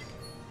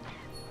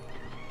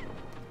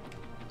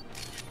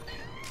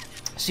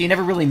 So you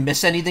never really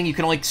miss anything, you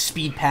can only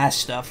speed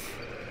past stuff.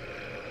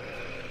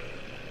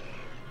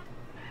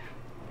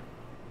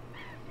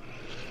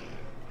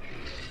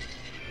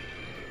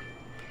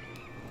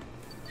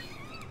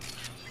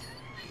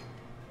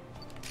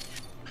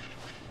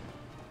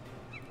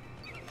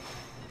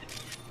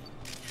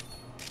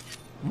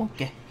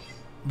 Monkey.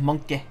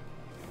 Monkey.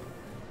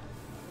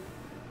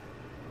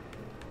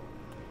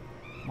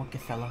 Monkey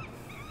fella.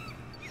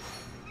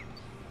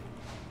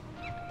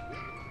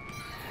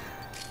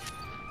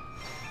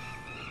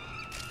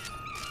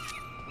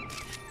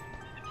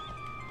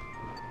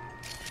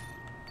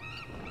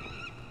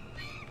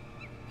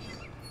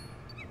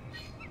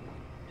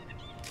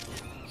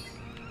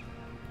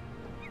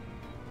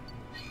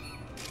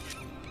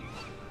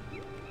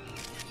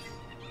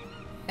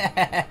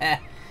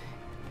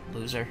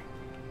 Loser.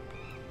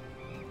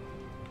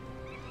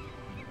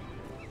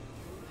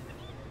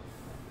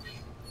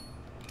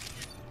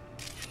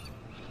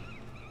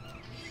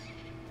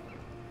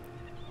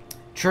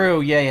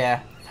 True,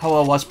 yeah.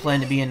 Hoa was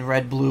planned to be in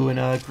red, blue,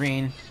 and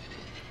green.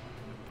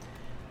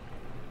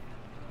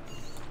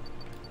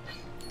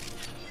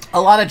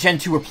 A lot of Gen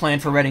 2 were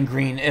planned for red and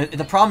green.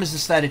 The problem is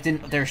just that it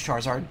didn't... There's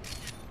Charizard.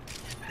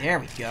 There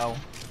we go.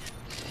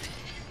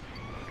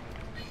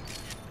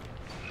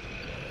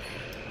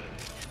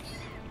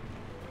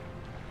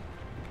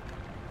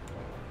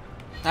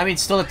 I mean,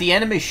 still, if the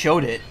anime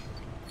showed it...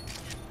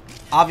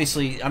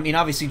 Obviously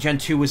Gen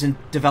 2 was in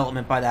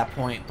development by that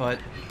point, but...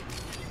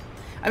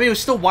 I mean, it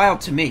was still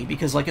wild to me,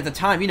 because, like, at the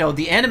time, you know,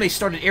 the anime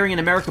started airing in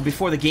America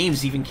before the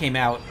games even came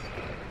out.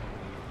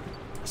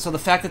 So the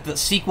fact that the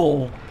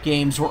sequel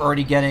games were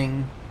already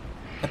getting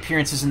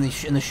appearances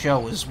in the show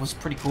was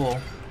pretty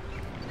cool.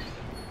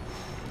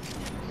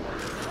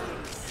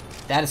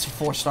 That is a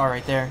 4-star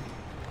right there.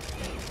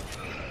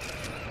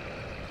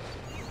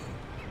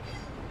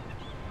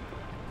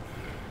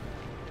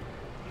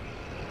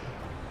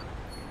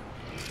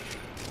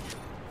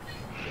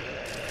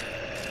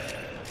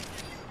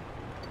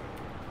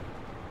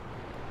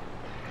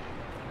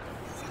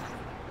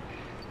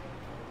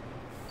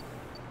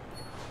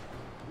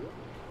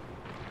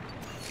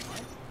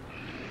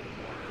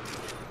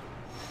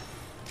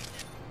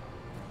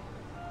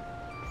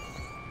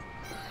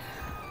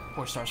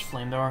 Four stars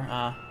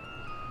Flamethrower.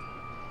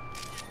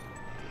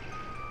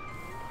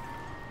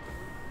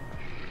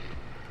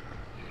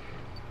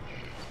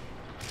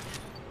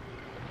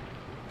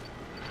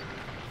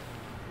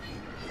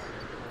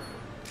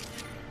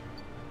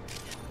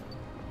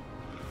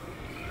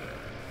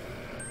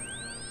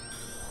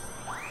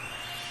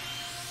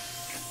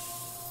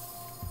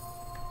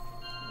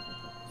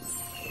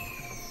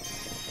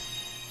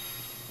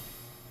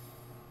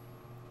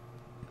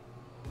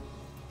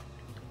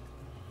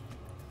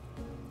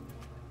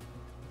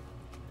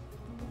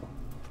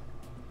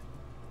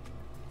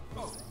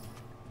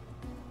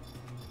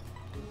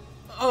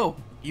 Oh,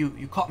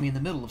 you caught me in the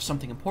middle of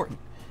something important.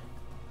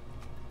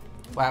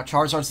 Wow,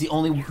 Charizard's the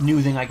only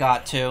new thing I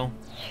got, too.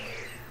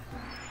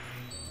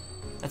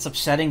 That's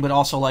upsetting, but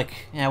also, like,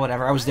 yeah,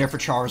 whatever. I was there for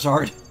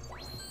Charizard.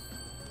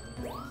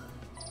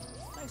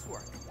 Nice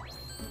work.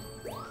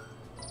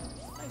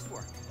 Nice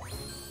work.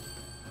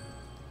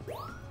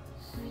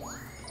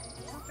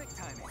 Perfect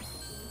timing.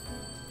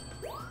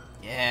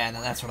 Yeah,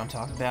 now that's what I'm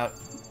talking about.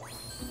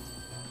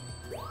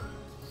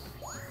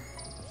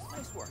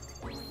 Nice work.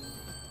 Great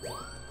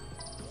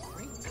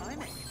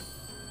timing.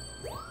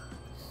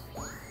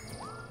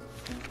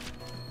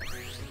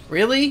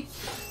 Really?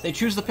 They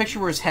choose the picture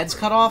where his head's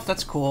cut off?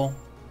 That's cool.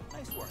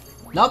 Nice work.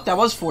 Nope, that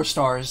was 4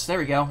 stars. There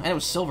we go. And it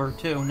was silver,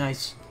 too.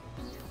 Nice.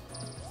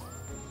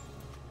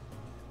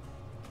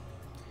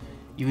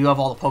 You have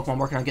all the Pokemon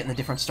working on getting the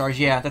different stars.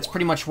 Yeah, that's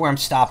pretty much where I'm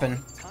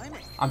stopping.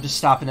 Timing. I'm just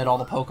stopping at all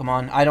the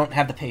Pokemon. I don't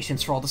have the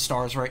patience for all the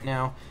stars right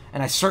now.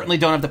 And I certainly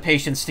don't have the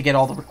patience to get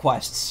all the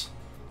requests.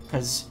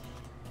 Because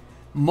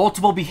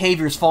multiple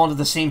behaviors fall into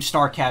the same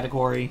star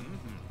category.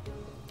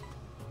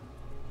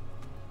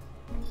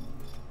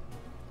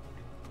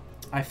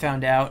 I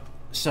found out.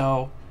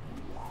 So,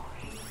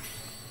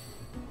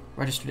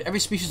 registered every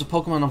species of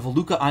Pokemon on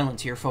Voluka Island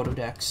to your photo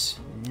decks.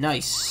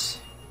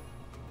 Nice.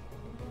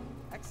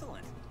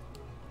 Excellent.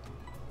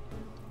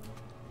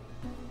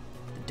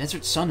 The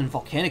desert sun and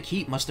volcanic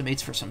heat must have made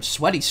for some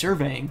sweaty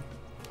surveying.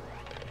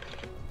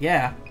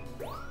 Yeah.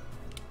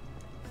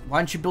 Why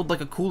don't you build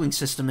like a cooling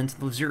system into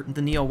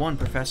the Neo 1,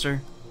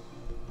 Professor?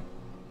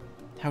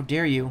 How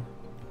dare you?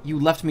 You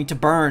left me to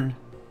burn.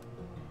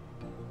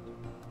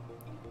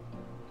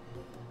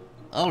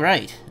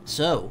 Alright,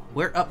 so,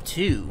 we're up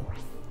to...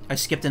 I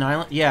skipped an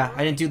island? Yeah,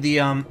 I didn't do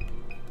the, I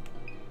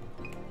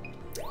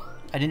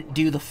didn't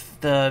do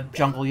the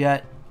jungle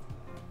yet.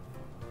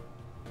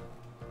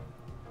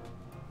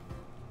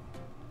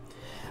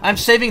 I'm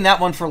saving that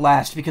one for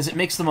last, because it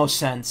makes the most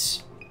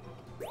sense.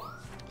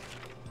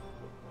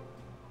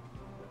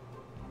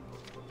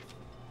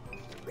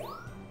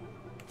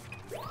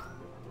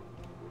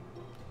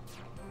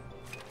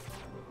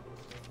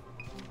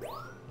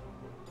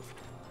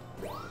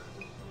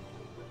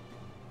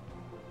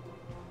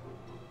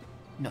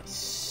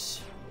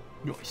 Nice.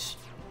 Nice.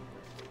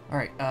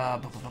 Alright,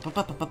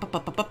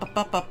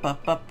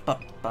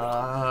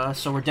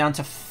 so we're down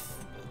to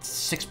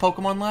 6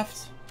 Pokemon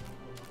left?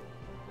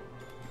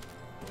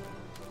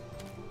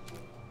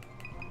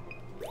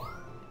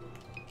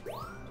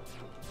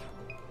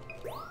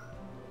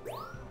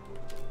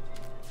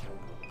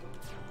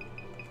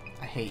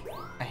 I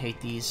hate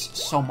these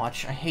so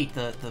much. I hate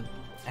the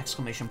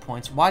exclamation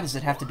points. Why does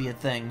it have to be a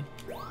thing?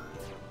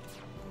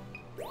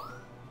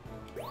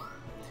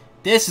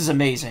 This is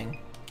amazing.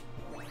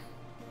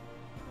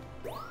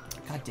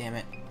 God damn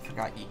it. I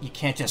forgot. You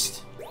can't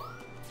just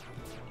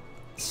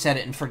set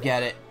it and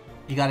forget it.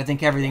 You gotta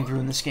think everything through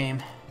in this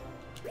game.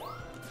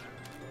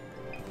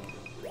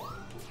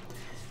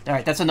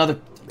 Alright, that's another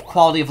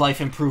quality of life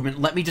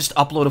improvement. Let me just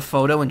upload a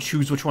photo and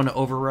choose which one to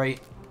overwrite.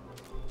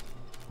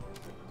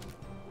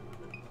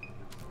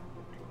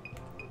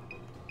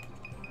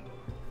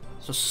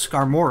 So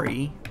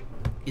Skarmory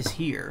is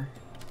here.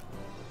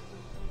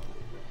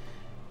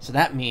 So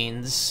that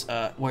means,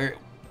 what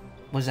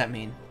does that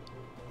mean?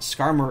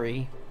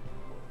 Skarmory.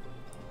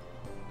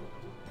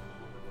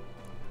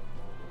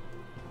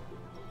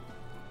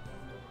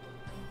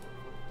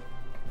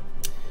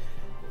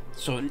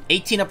 So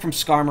 18 up from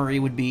Skarmory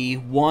would be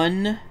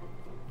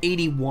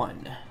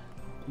 181,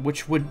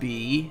 which would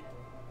be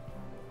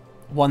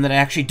one that I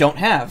actually don't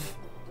have.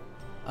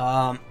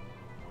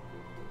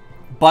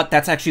 But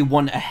that's actually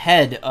one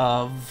ahead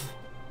of...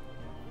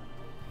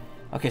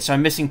 Okay, so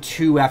I'm missing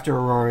 2 after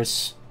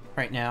Aurora's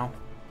right now.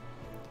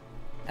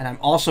 And I'm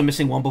also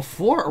missing one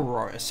before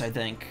Aurora's, I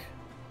think.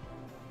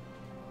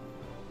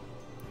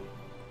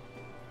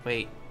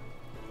 Wait.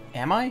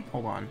 Am I?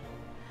 Hold on.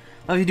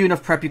 If you do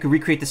enough prep, you can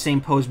recreate the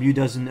same pose Mew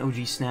does in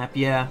OG Snap.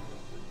 Yeah.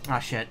 Ah,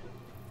 shit.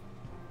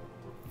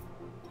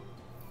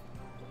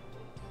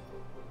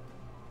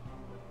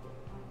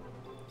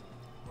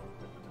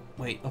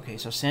 Wait, okay,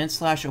 so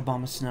Sandslash,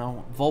 Obama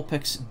Snow,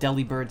 Vulpix,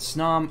 Delibird,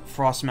 Snom,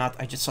 Frostmouth.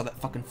 I just saw that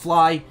fucking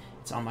fly.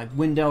 It's on my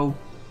window.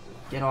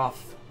 Get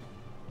off.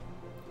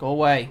 Go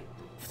away.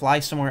 Fly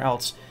somewhere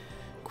else.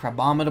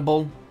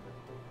 Crabominable,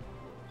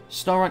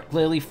 Snorunt,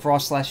 Glalie,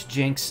 Frostlash,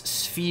 Jinx,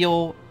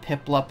 Spheal,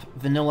 Piplup,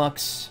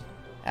 Vanillux,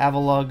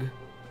 Avalugg,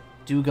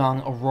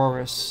 Dugong,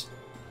 Aurorus.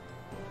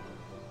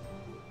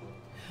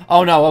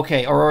 Oh no,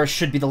 okay, Aurora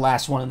should be the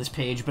last one on this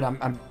page, but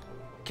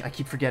I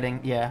keep forgetting,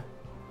 yeah.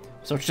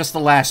 So it's just the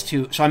last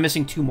 2, so I'm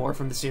missing 2 more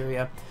from this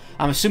area.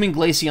 I'm assuming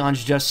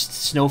Glaceon's just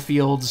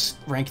Snowfield's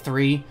rank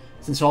 3,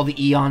 since all the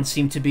Eons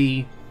seem to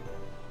be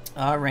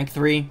rank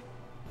 3.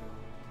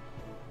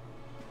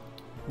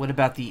 What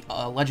about the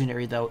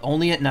legendary, though?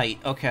 Only at night,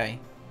 okay.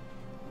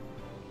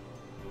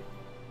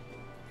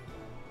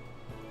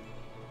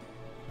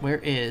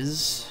 Where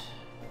is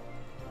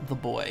the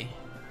boy?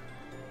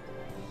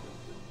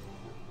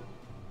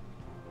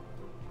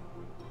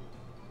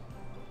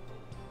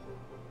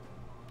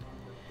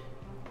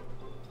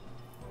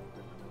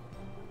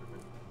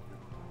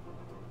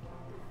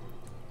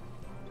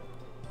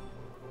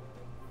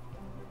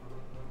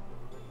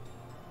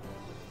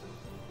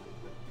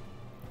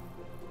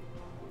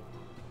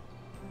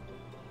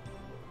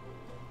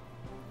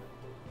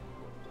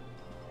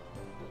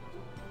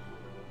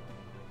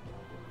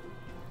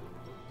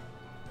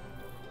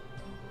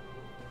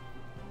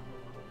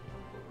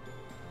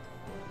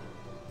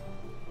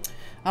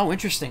 Oh,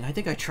 interesting. I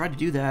think I tried to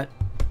do that.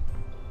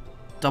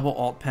 Double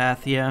alt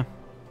path, yeah.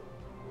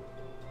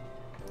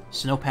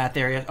 Snow path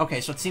area. Okay,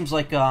 so it seems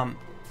like I'll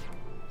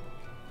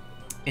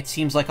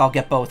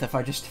get both if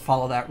I just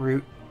follow that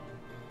route.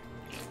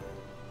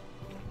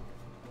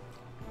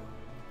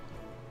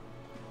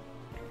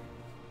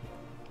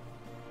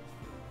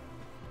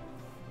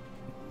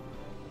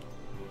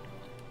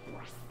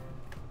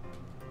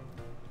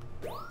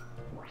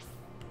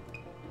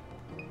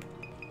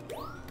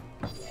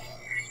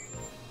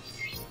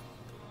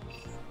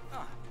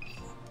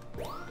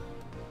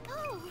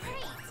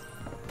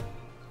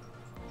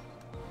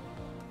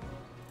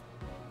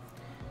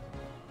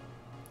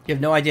 You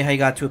have no idea how you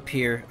got to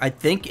appear. I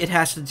think it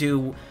has to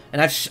do,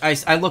 and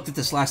I looked at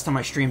this last time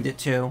I streamed it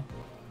too.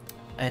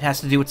 It has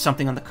to do with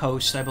something on the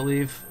coast, I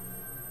believe.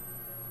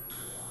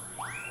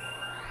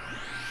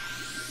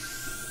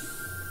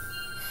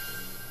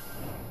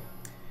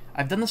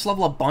 I've done this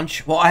level a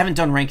bunch. Well, I haven't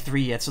done rank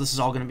 3 yet, so this is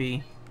all going to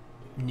be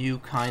new,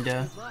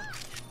 kinda.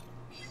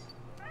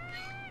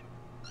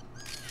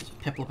 There's a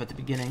Piplup at the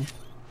beginning.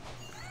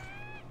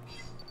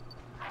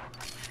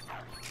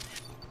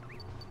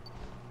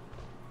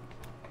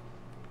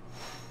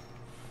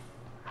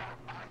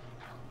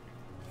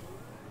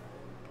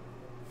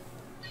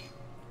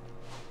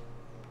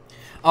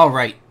 Oh,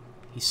 right.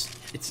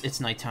 It's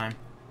nighttime.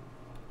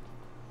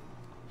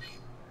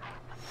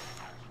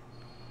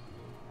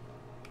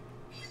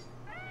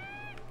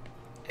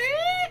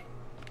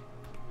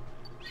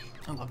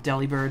 I love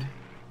Delibird.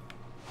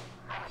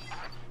 I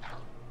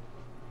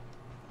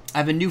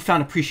have a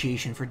newfound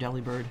appreciation for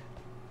Delibird.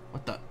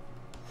 What the?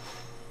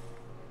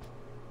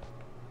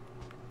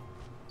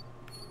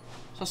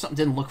 Saw something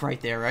didn't look right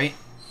there, right?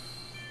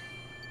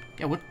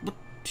 Yeah, what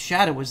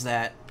shadow was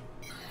that?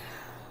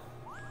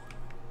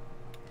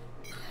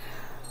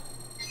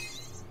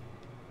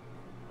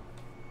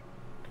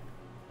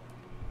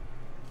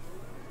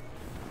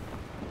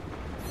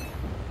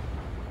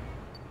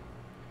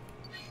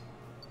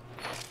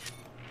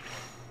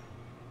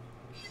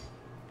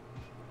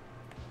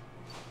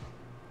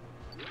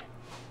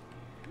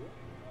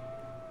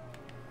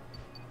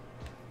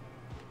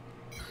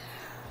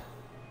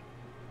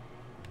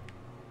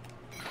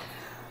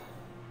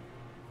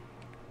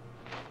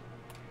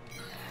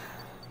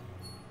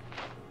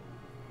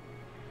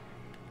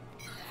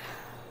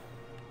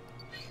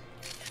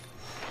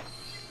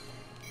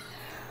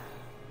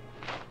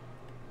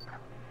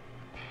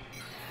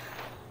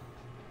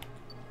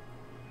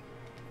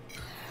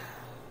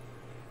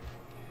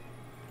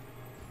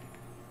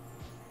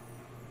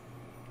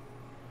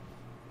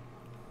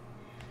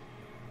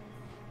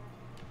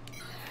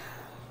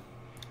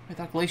 I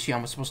thought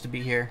Glaceon was supposed to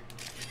be here.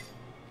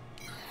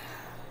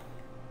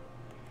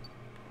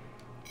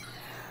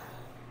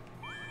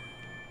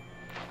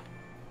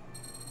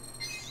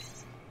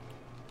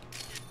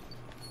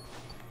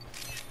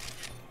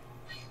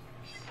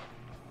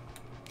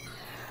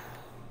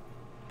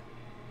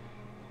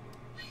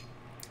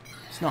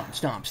 Stomp,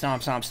 stomp,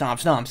 stomp, stomp, stomp,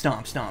 stomp,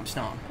 stomp, stomp,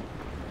 stomp.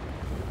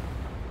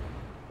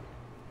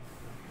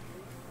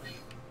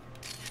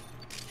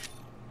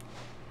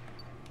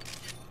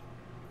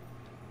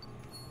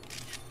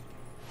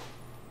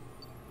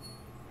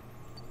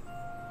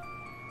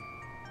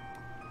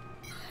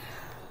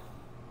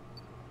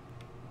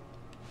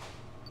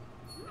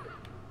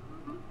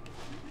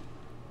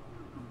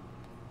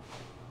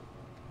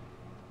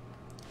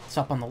 It's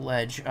up on the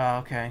ledge. Oh,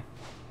 okay.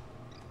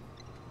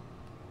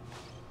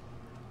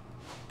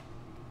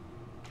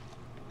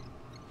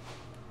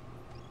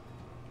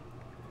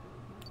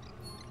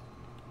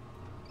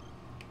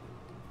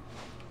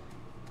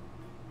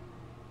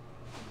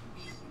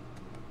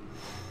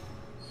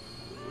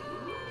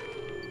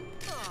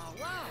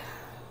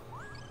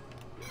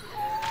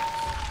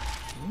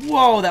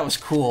 Whoa, that was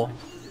cool.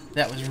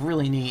 That was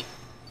really neat.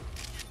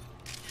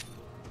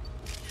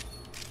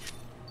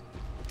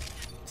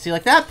 See,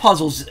 like, that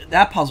puzzle's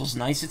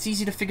nice. It's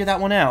easy to figure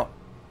that one out.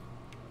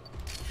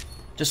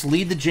 Just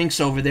lead the Jinx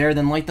over there,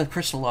 then light the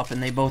crystal up,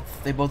 and they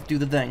both do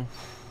the thing.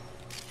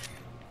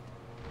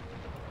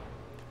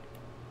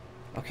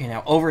 Okay,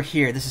 now over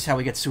here, this is how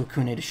we get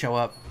Suicune to show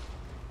up.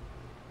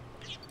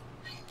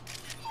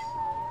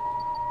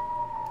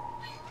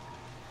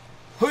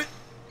 Huh.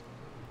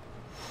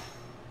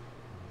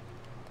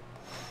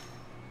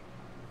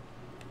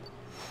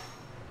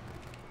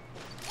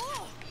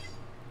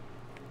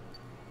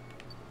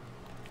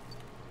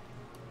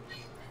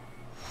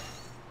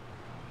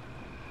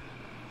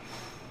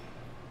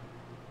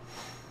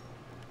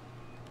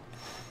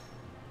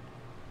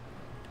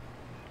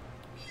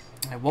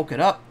 I woke it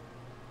up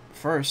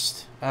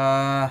first.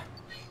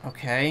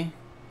 Okay.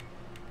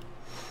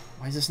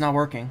 Why is this not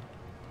working?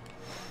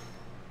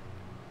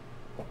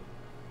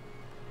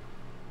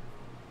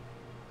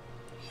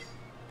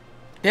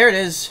 There it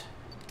is.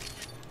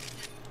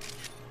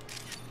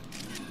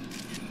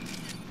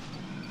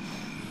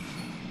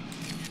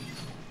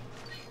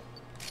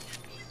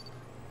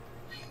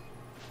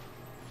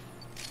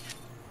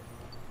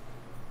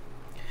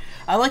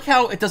 I like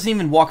how it doesn't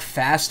even walk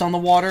fast on the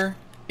water.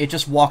 It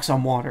just walks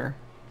on water.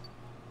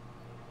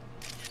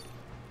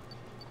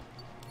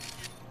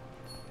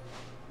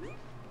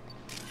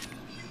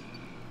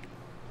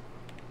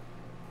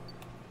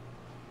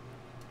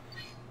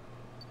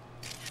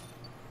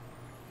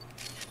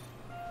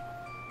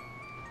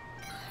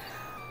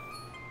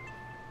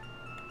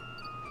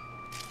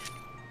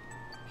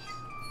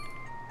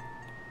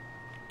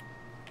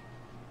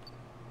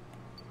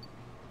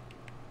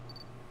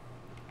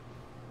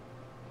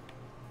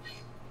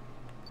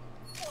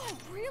 Oh,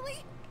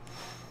 really?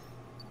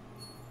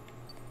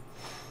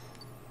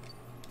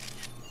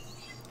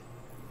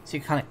 So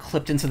it kind of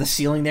clipped into the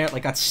ceiling there, it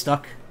like got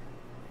stuck.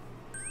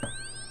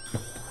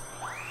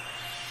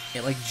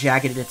 It like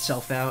jaggeded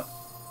itself out.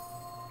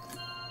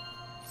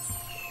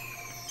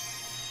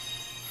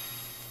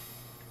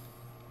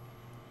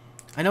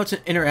 I know it's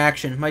an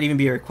interaction, might even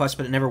be a request,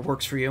 but it never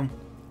works for you.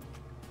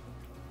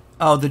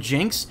 Oh, the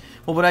Jinx?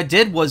 Well, what I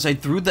did was I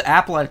threw the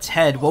apple at its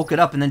head, woke it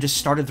up, and then just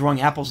started throwing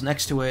apples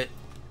next to it.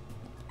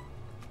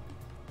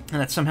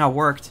 And that somehow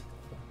worked.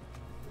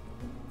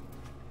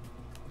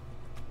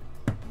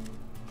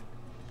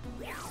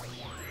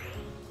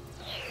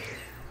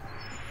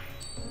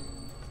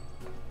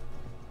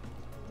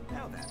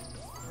 Now then,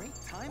 great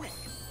timing.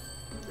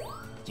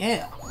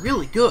 Yeah,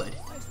 really good.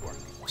 Nice work.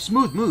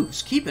 Smooth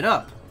moves, keep it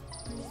up.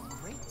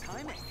 Great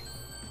timing.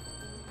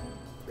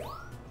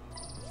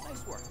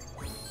 Nice work.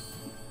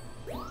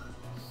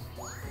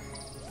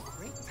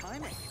 Great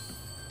timing.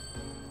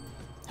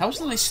 How is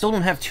it that I still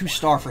don't have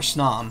 2-star for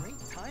Snom? Great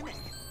timing.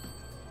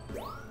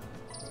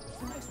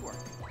 Nice work.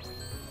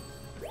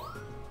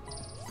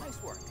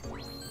 Nice work.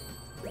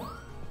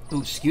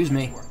 Ooh, excuse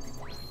me. Work.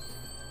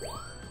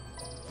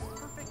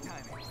 Perfect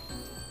timing.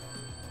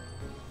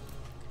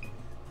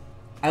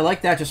 I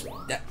like that just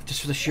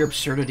for the sheer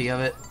absurdity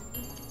of it.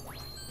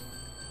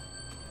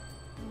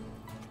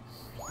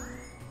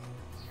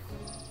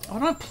 Oh, I'm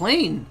not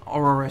playing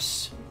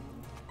Aurorus.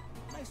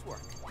 Nice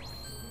work.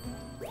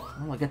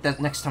 Well, I'll get that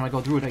next time I go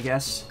through it, I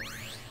guess.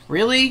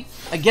 Really?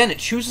 Again, it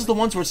chooses the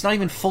ones where it's not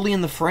even fully in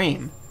the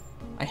frame.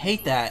 I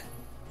hate that.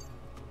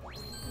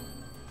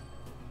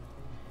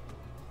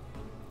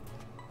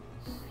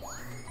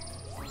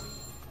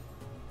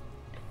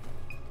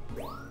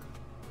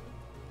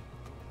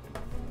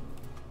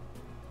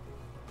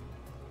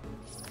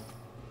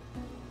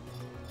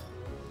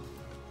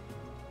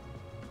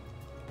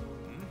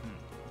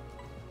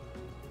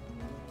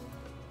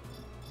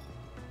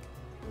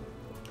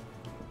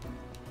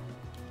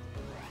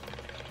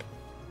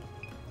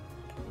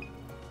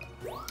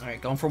 Alright,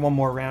 going for one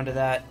more round of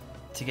that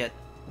to get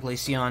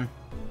Glaceon,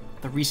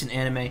 the recent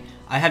anime.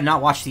 I have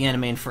not watched the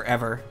anime in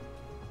forever.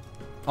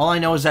 All I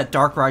know is that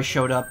Darkrai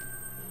showed up,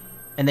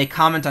 and they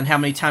comment on how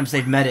many times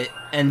they've met it,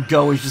 and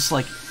Go is just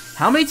like,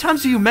 how many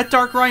times have you met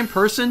Darkrai in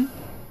person?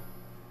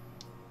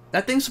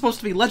 That thing's supposed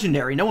to be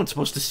legendary. No one's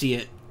supposed to see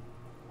it.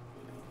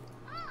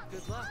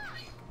 Good luck.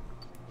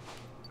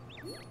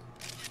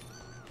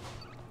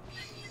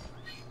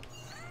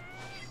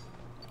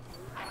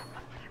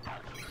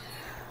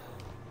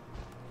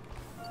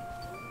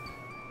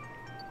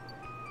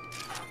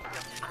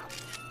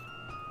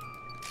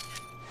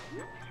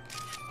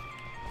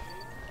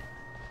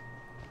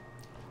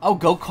 Oh,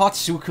 Go caught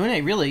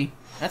Suicune, really?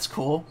 That's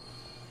cool.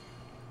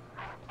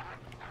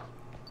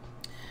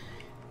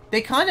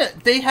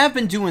 They have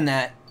been doing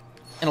that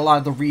in a lot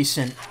of the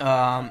recent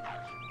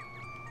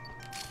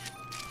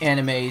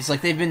animes.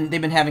 Like they've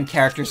been having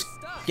characters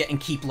get and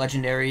keep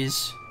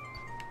legendaries.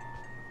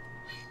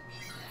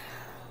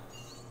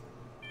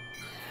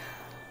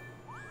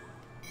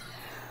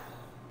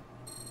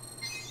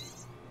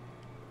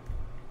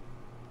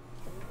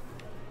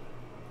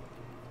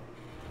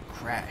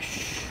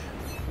 Crash.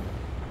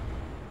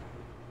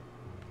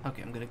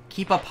 Okay, I'm gonna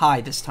keep up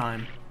high this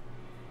time.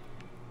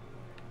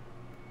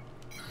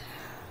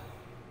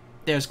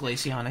 There's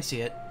Glaceon, I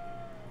see it.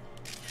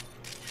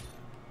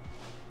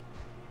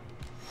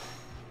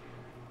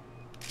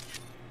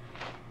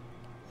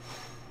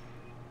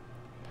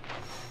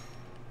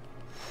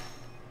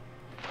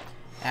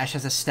 Ash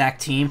has a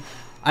stacked team.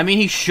 I mean,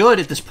 he should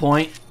at this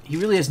point. He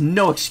really has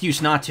no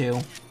excuse not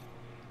to.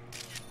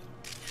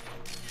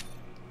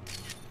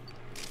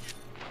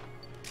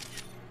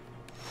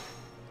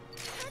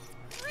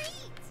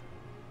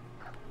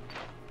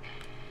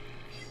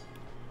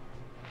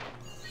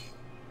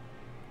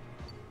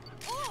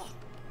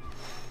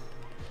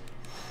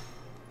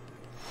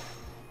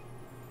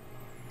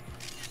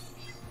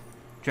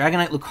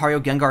 Dragonite,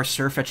 Lucario, Gengar,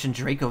 Sirfetch'd, and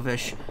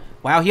Dracovish.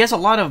 Wow, he has a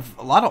lot of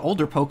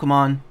older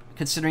Pokemon,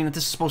 considering that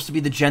this is supposed to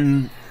be the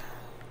Gen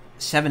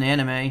 7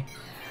 anime.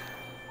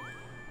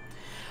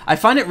 I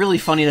find it really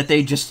funny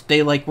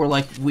that were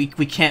like, we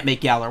can't make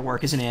Galar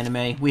work as an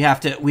anime. We have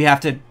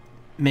to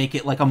make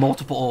it like a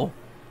multiple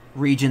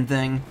region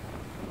thing.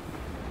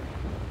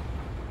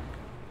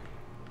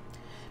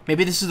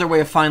 Maybe this is their way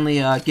of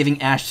finally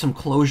giving Ash some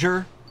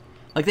closure.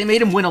 Like, they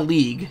made him win a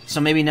league, so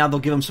maybe now they'll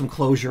give him some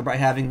closure by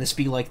having this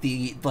be,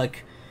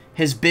 like,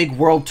 his big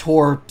World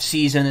Tour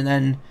season, and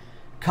then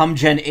come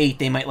Gen 8,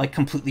 they might, like,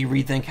 completely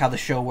rethink how the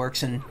show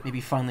works and maybe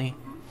finally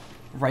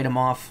write him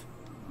off.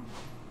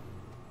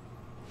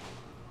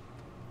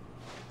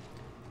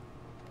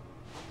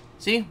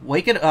 See?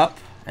 Wake it up,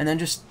 and then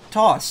just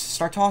toss.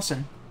 Start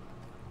tossing.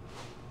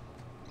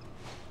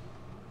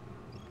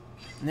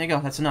 And there you go,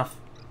 that's enough.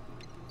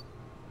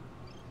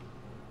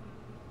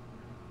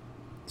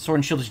 Sword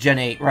and Shield is Gen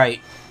 8,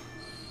 right.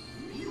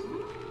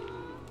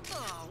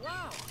 Oh,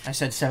 wow. I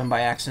said 7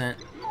 by accident.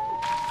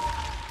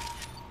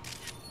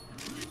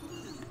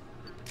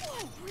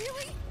 Whoa,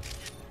 really?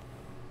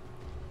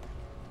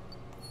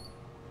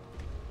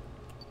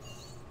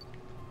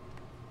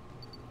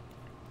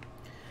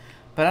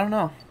 But I don't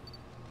know.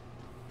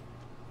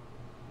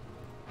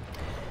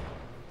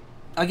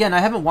 Again, I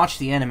haven't watched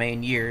the anime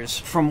in years.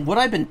 From what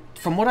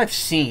I've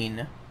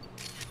seen,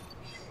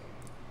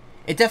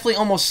 it definitely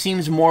almost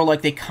seems more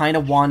like they kind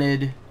of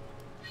wanted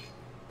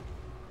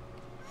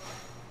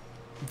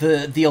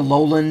the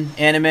Alolan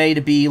anime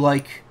to be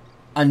like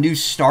a new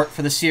start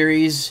for the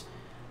series,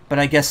 but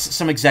I guess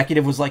some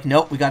executive was like,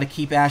 nope, we got to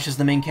keep Ash as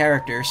the main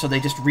character, so they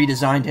just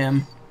redesigned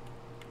him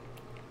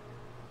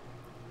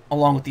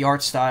along with the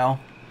art style.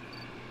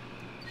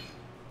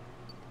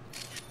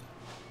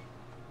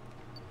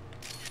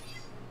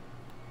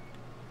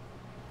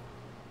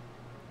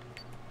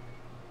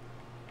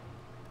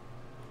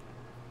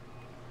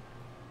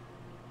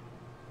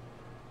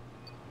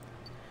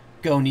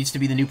 Go needs to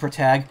be the new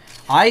protag.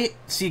 I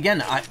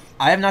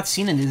have not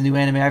seen any of the new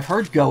anime. I've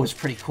heard Go is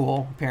pretty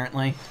cool,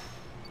 apparently.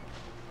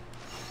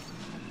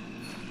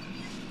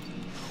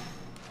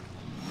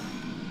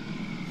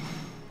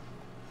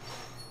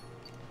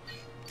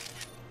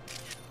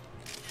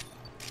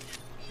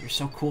 You're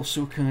so cool,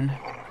 Suicune.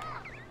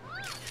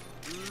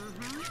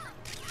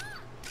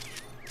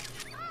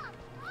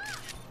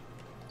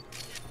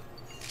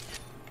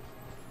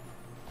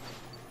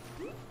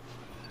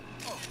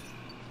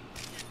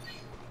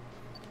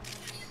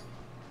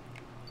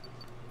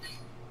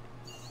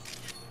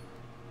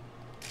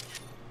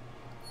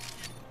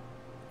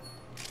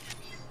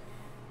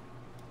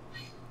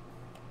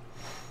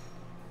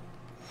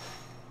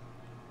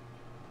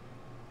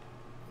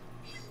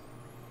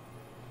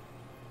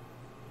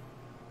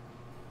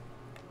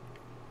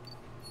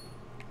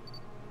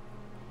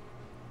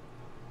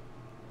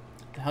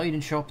 The hell, you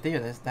didn't show up there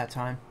that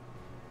time.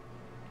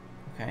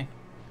 Okay.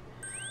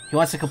 He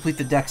wants to complete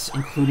the decks,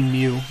 including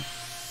Mew.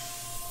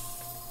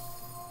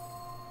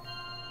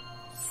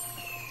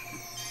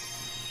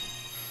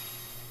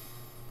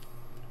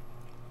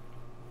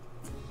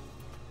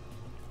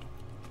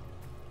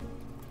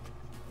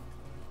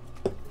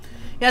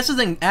 Yeah, that's the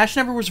thing. Ash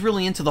never was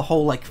really into the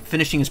whole, like,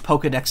 finishing his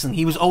Pokedex thing.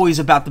 He was always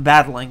about the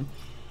battling.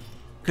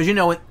 Because, you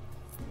know,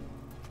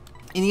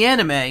 In the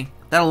anime,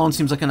 that alone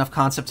seems like enough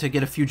concept to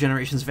get a few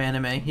generations of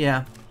anime,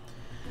 yeah.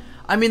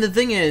 I mean, the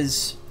thing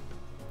is...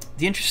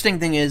 The interesting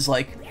thing is,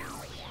 like,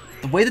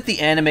 the way that the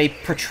anime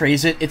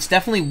portrays it, it's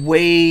definitely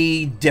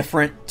way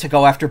different to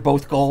go after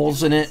both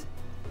goals in it.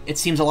 It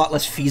seems a lot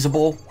less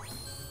feasible.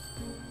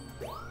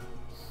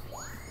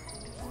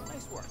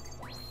 Nice work.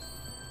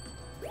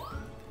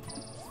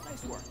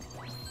 Nice work.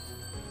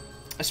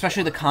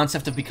 Especially the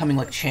concept of becoming,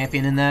 like,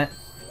 champion in that.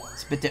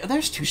 It's a bit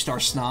there's 2-star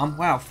Snom.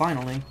 Wow,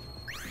 finally.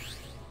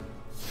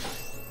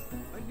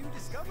 A new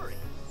discovery.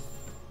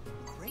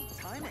 Great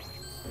timing.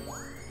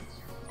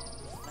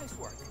 Nice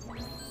work.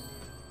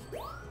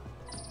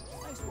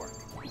 Nice work.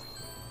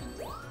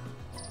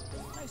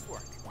 Nice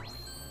work.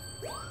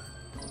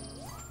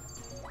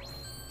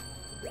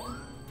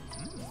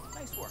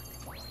 Nice work.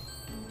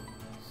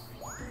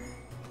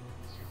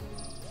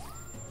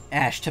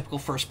 Ash, typical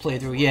first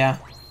playthrough, yeah.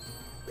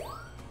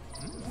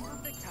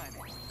 Perfect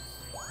timing.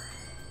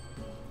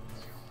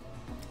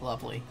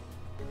 Lovely.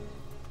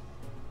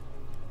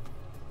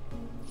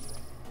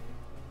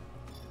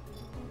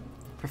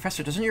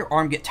 Professor, doesn't your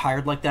arm get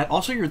tired like that?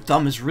 Also, your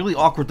thumb is really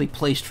awkwardly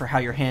placed for how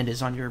your hand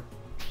is on your,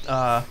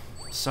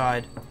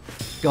 side.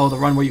 Go, the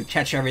run where you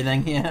catch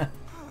everything, yeah.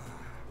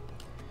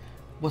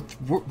 What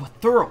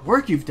thorough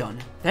work you've done.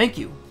 Thank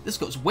you. This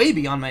goes way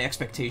beyond my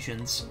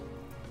expectations.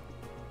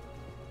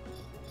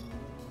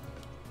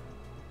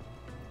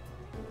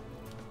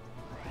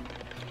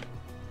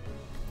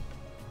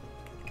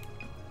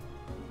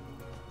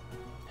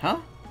 Huh?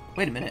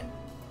 Wait a minute.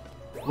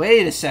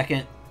 Wait a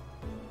second.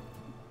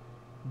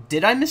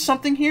 Did I miss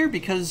something here?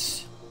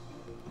 Because...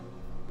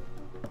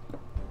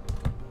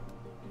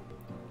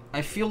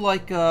 I feel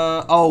like,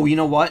 oh, you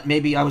know what?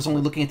 Maybe I was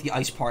only looking at the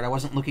ice part. I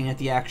wasn't looking at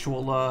the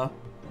actual,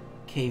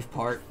 cave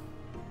part.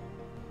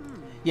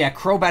 Yeah,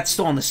 Crobat's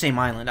still on the same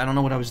island. I don't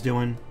know what I was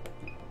doing.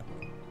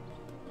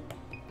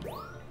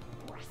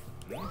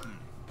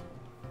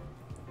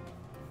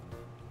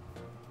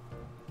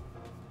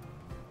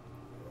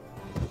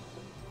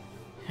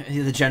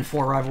 The Gen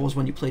 4 rival was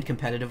when you played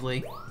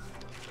competitively.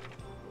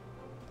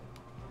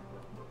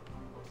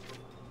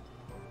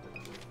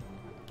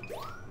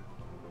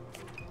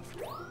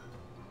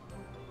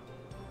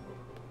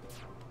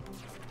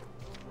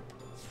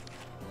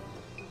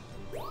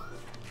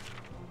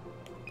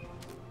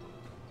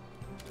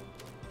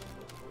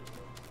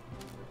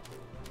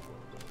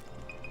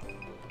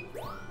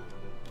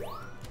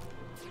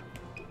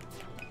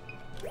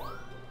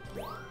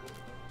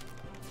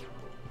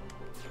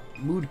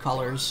 Mood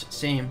colors,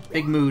 same.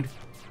 Big mood.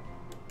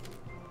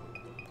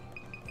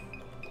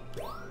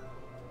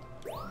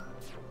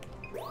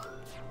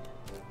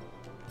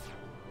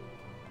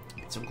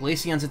 So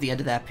Glaceon's at the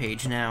end of that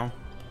page now.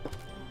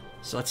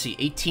 So let's see,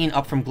 18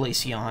 up from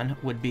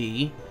Glaceon would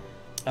be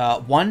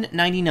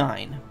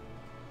 199,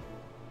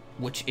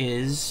 which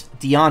is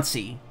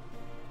Deontay,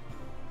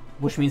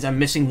 which means I'm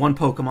missing one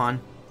Pokemon.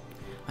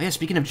 Oh yeah,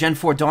 speaking of Gen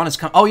 4, Dawn is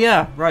coming. Oh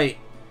yeah, right.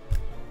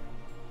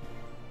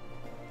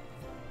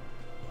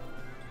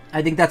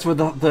 I think that's where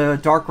the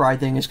Darkrai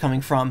thing is coming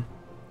from.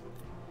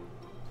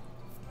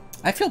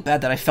 I feel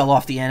bad that I fell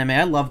off the anime.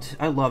 I loved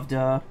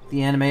the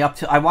anime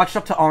I watched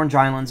up to Orange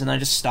Islands and I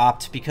just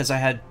stopped because I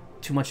had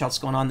too much else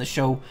going on. The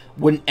show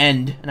wouldn't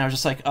end and I was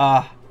just like,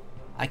 I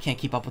can't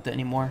keep up with it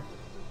anymore.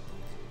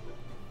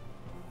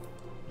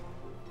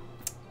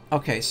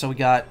 Okay, so we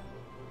got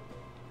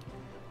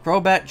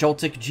Crobat,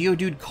 Joltik,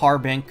 Geodude,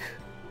 Carbink,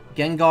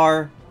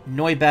 Gengar,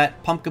 Noibat,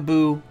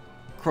 Pumpkaboo,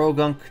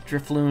 Croagunk,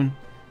 Drifloon,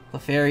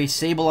 Clefairy,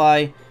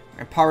 Sableye,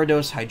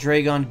 Parados,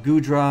 Hydreigon,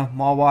 Goodra,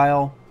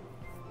 Mawile.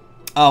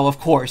 Oh, of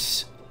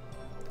course.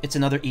 It's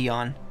another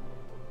Eon.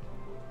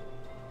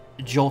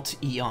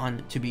 Jolt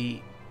Eon, to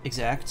be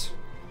exact.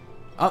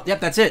 Oh,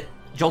 yep, that's it.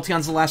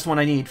 Jolteon's the last one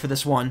I need for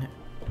this one.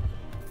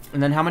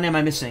 And then how many am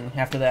I missing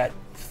after that?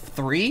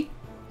 3?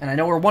 And I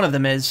know where one of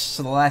them is,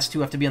 so the last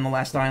 2 have to be on the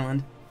last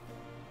island.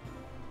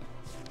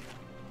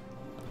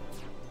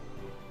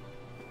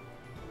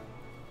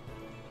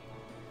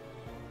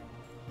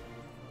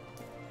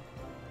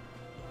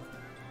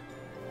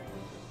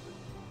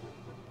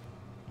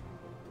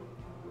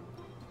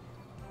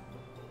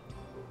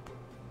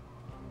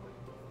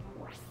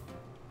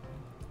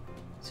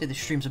 Say the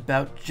stream's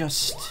about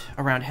just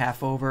around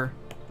half over.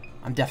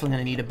 I'm definitely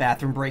going to need a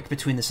bathroom break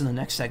between this and the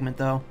next segment,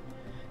 though.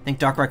 I think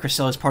Darkrai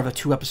Crystal is part of a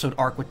 2-episode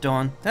arc with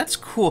Dawn. That's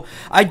cool.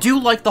 I do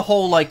like the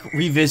whole, like,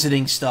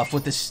 revisiting stuff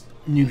with this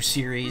new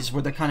series,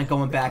 where they're kind of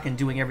going back and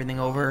doing everything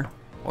over.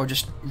 Or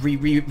just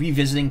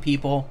revisiting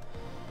people.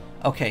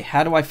 Okay,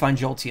 how do I find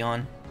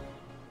Jolteon?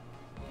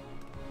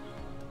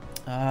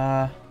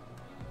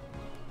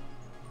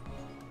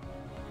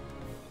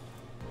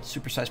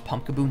 Supersized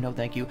Pumpkaboo? No,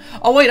 thank you.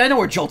 Oh, wait, I know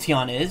where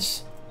Jolteon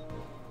is.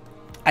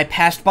 I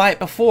passed by it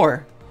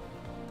before.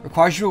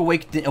 Requires you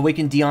to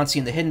awaken Deontay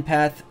in the hidden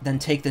path, then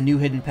take the new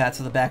hidden path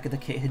to the back of the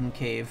hidden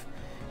cave.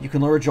 You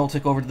can lure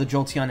Joltik over to the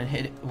Jolteon and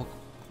hit it,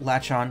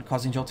 latch on,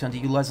 causing Jolteon to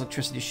utilize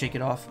electricity to shake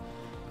it off,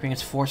 creating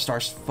its 4-star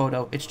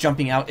photo. Its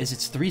jumping out is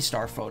its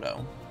 3-star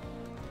photo.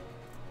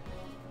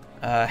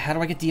 How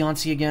do I get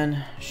Deontay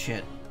again?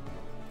 Shit.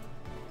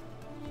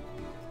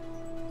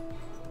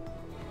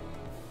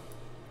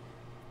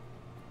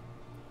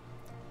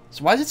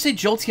 So why does it say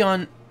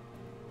Jolteon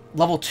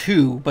level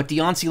 2, but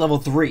Deontay level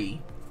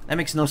 3? That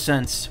makes no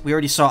sense. We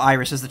already saw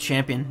Iris as the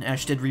champion.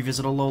 Ash did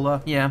revisit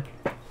Alola. Yeah.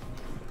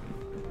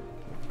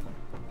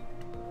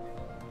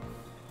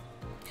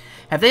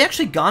 Have they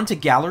actually gone to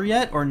Galar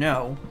yet, or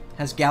no?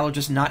 Has Galar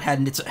just not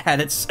had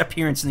its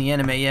appearance in the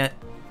anime yet?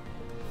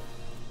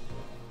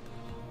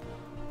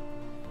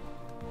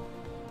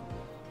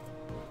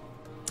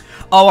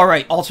 Oh,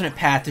 alright. Alternate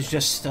path is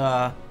just,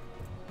 Oh,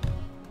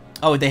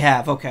 they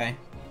have. Okay.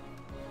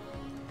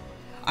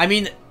 I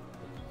mean,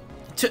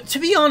 to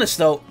be honest,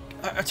 though,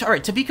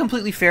 alright, to be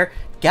completely fair,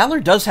 Galar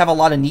does have a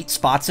lot of neat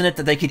spots in it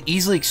that they could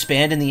easily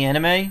expand in the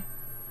anime.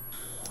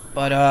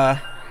 But,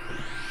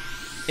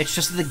 it's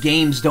just that the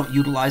games don't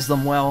utilize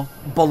them well.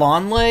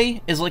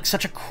 Balanle is, like,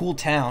 such a cool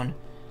town.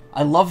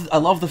 I love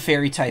the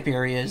fairy-type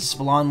areas.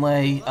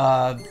 Balanle,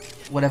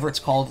 whatever it's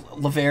called,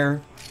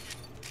 Laver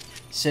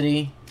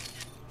City.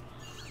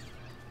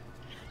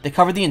 They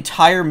covered the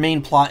entire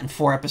main plot in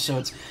 4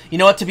 episodes. You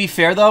know what, to be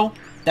fair, though,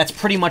 that's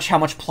pretty much how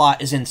much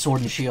plot is in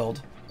Sword and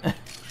Shield.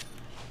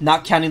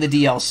 Not counting the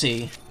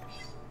DLC.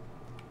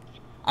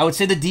 I would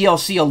say the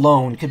DLC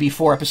alone could be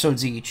 4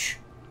 episodes each.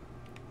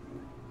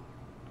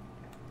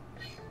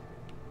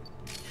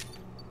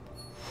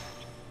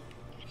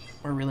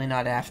 We're really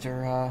not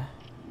after, In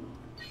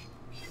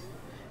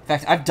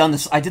fact, I've done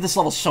this. I did this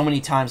level so many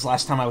times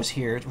last time I was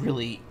here. It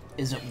really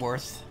isn't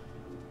worth.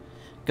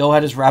 Go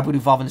ahead as Raboot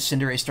evolve into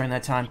Cinderace during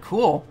that time.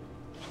 Cool.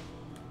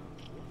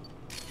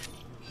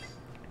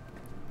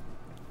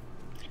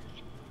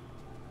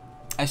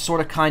 I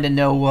sort of kind of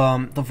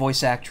know the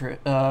voice actor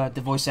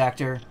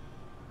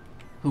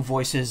who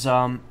voices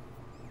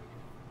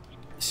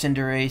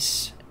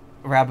Cinderace,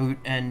 Raboot,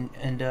 and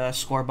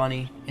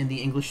Scorbunny in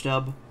the English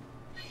dub.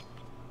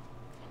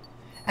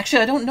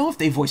 Actually, I don't know if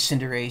they voice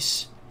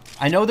Cinderace.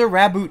 I know they're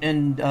Raboot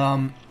and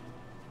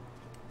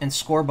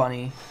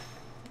Scorbunny.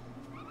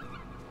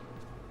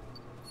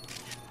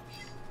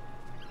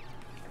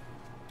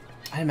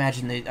 I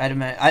imagine they.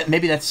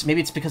 Maybe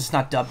it's because it's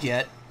not dubbed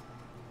yet.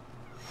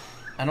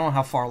 I don't know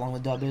how far along the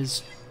dub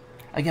is.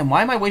 Again,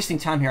 why am I wasting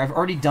time here? I've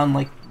already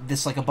done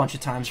this a bunch of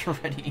times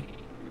already.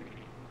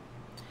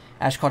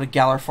 Ash called it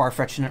Galar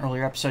Farfetch'd in an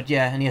earlier episode.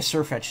 Yeah, and he has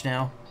Surfetch'd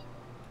now.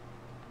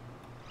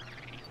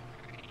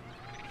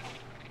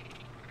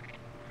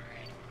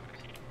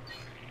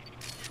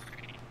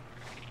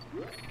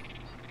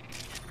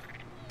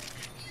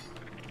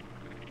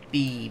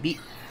 Beep.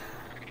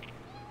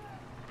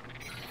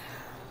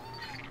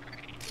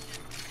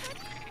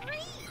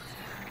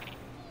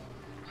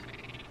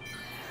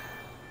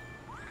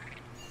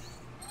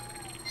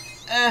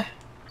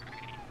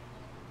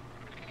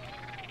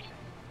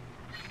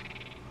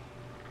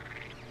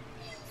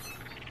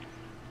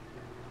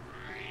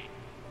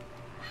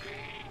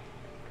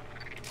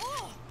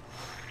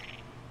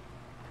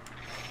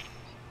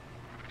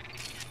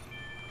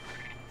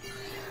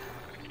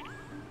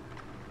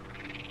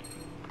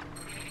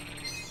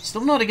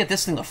 Still don't know how to get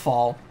this thing to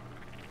fall.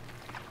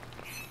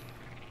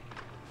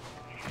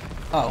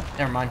 Oh,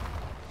 never mind.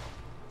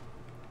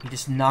 You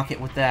just knock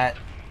it with that.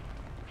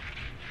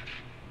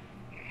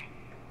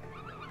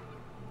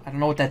 I don't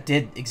know what that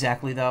did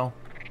exactly, though.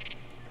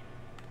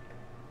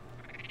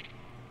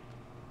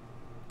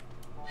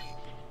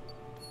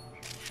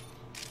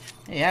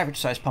 Hey, average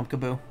size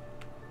Pumpkaboo.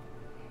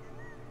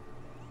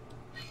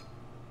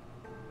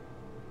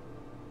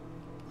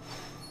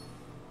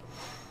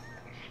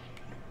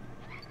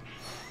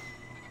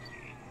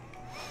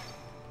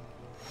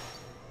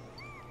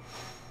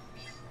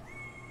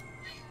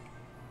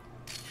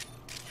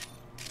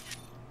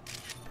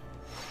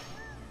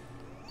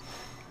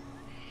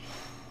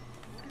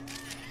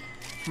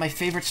 My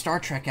favorite Star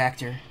Trek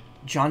actor,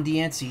 John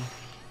DeAncey.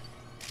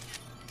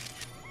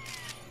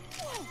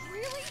 Oh,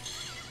 really?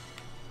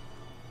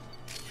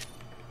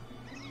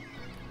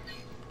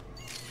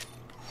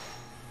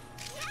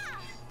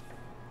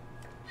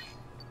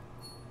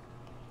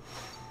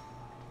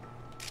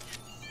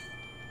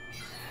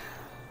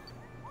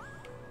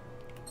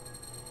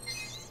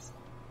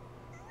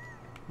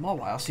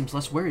 Mawile seems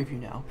less wary of you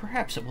now.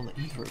 Perhaps it will let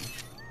you through.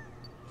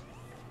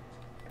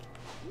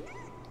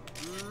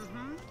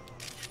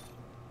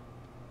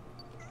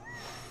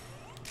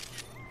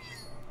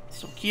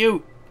 So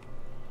cute.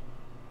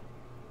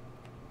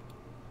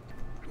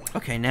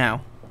 Okay,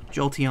 now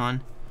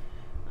Jolteon.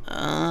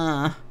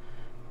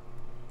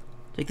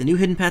 Take the new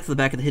hidden path to the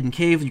back of the hidden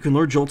cave. You can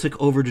lure Joltik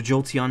over to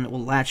Jolteon. It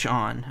will latch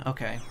on.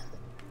 Okay.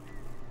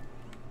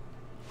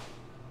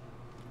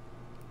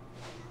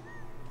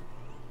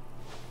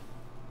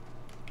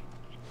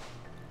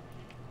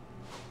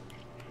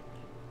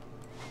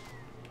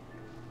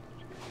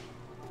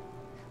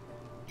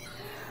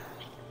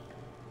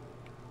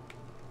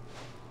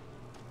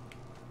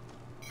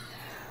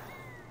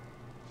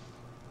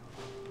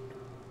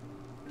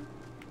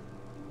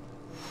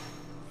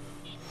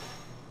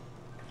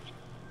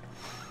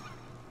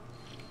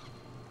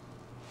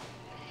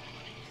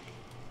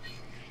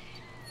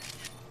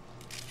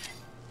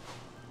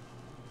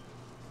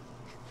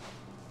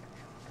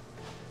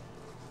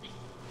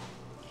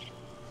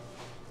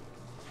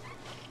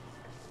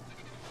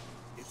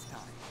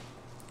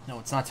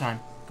 it's not time.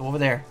 Go over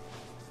there.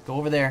 Go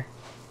over there.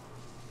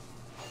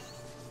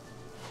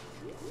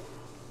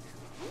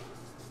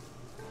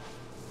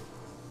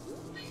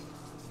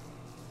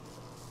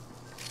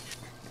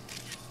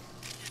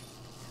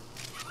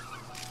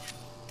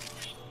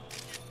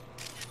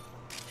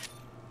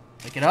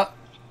 Wake it up.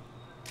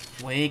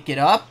 Wake it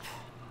up.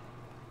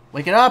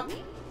 Wake it up.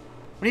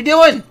 What are you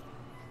doing?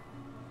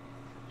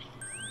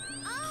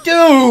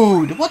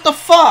 Dude, what the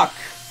fuck?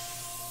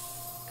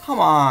 Come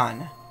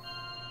on.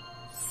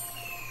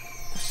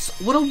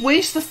 What a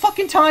waste of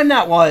fucking time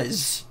that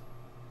was.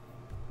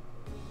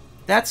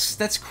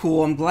 That's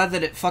cool. I'm glad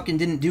that it fucking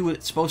didn't do what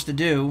it's supposed to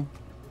do.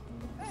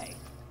 Hey.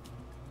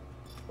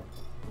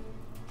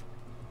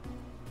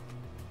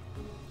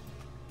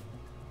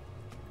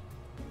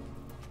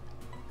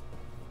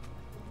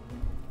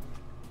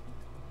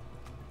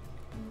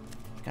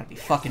 Gotta be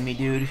fucking me,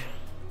 dude.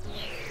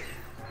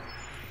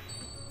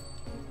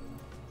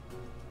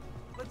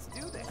 Let's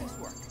do this. Nice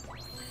work.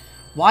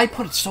 Why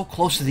put it so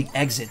close to the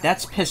exit?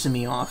 That's pissing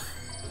me off.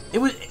 It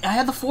was. I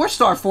had the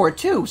 4-star for it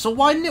too, so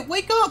why didn't it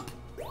wake up?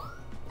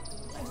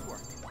 Nice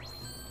work.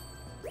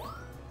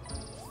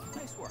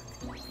 Nice work.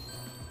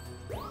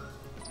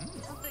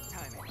 Perfect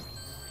timing.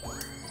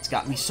 It's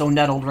got me so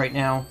nettled right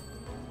now.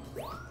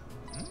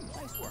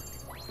 Nice work.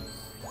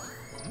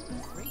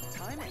 Great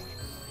timing.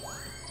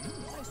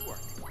 Nice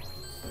work.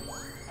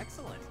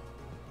 Excellent.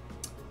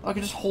 I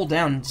can just hold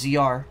down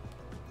ZR.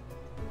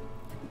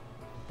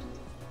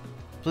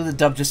 I believe the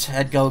dub just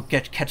had Go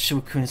catch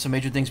Suicune, so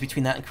major things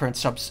between that and current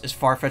subs is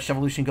Far-Fetched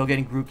Evolution, Go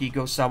getting Grookey,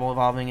 Go Sabo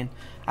evolving, and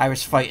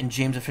Iris fight, and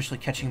James officially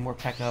catching more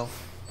Pecco.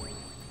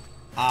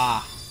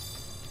 Ah.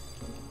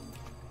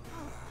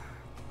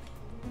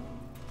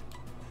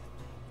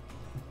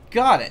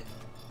 Got it.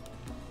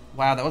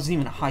 Wow, that wasn't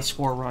even a high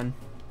score run.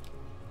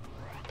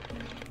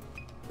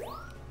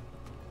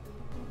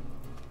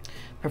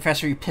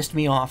 Professor, you pissed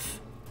me off.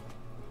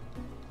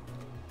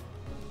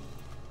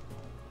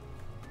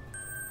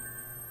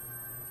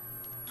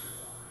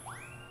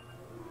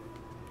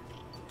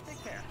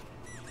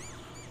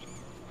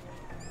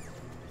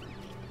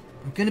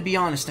 I'm gonna be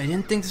honest, I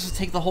didn't think this would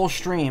take the whole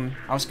stream.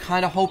 I was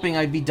kind of hoping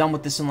I'd be done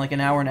with this in like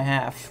an hour and a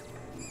half.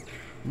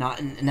 Now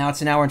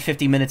it's an hour and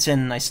 50 minutes in,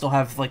 and I still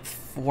have like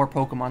 4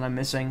 Pokemon I'm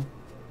missing.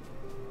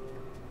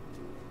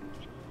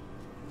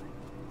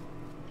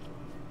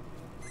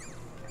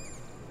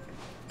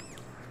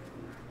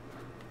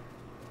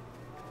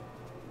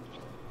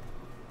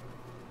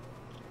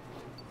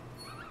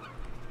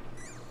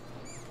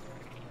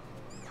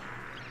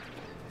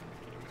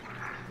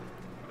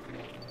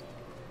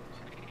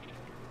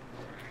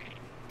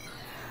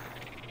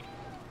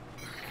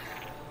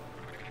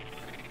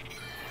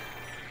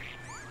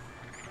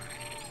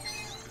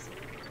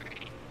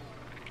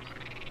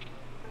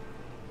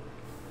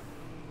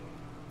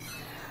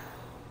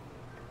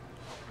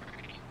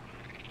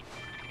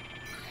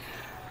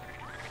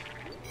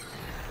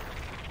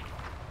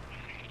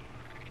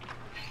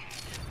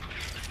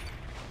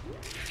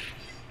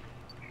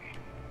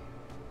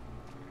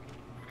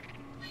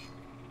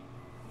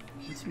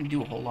 Doesn't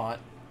do a whole lot.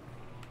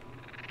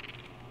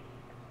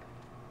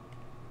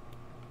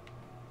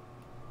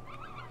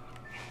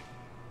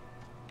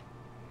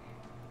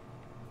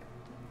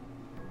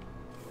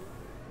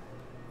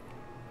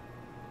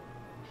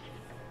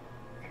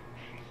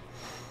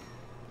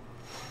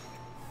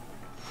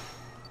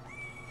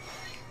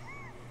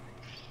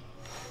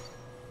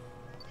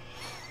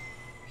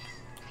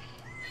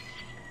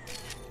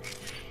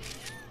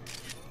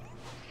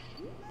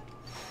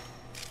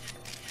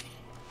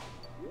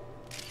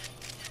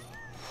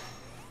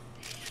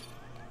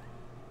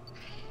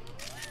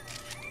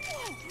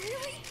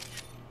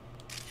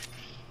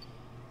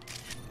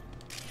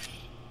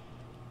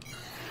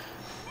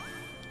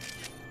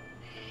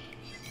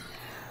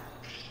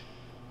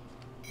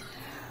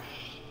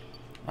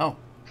 Oh,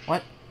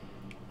 what?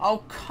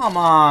 Oh, come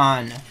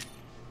on!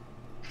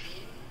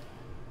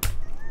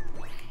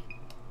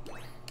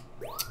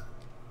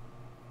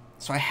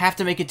 So I have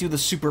to make it do the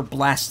super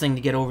blast thing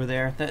to get over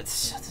there.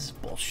 This is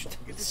bullshit.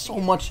 So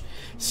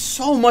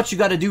much you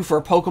gotta do for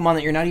a Pokemon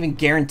that you're not even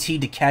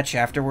guaranteed to catch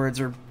afterwards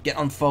or get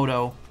on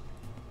photo.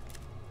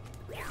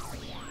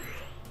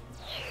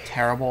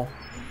 Terrible.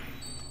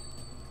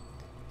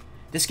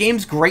 This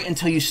game's great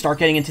until you start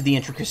getting into the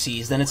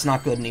intricacies, then it's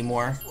not good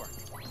anymore.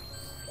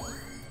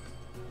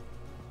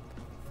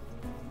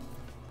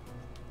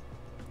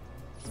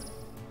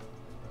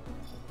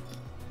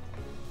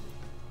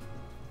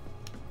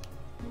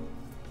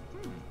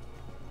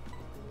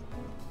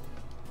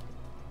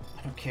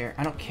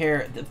 I don't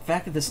care. The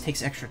fact that this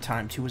takes extra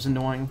time, too, is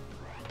annoying.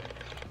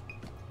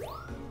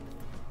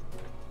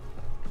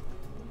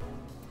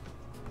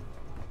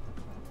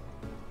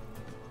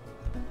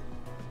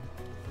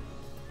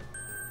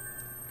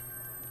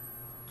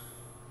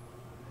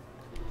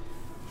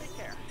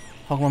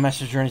 Pokemon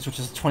Master Journeys, which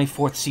is the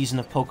 24th season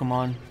of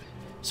Pokemon.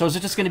 So is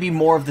it just going to be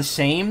more of the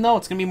same, though?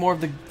 It's going to be more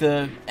of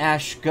the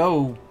Ash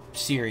Go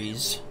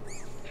series.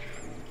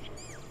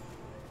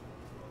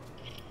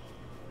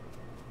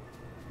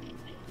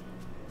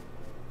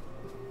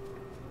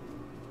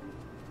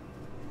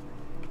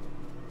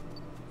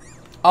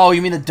 Oh,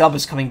 you mean the dub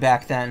is coming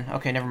back then?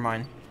 Okay, never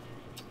mind.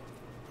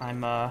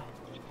 I'm,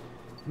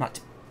 not...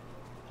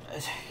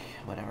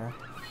 whatever.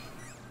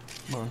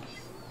 Moon.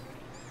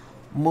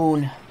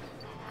 Moon.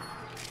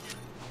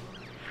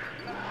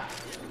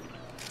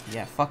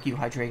 Yeah, fuck you,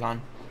 Hydreigon.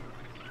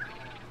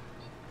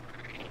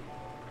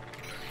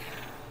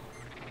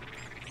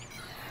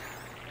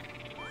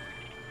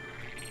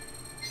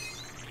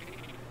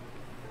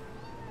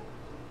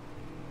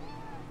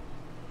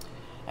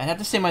 I'd have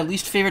to say my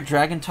least favorite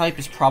dragon type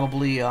is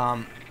probably,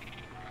 yeah,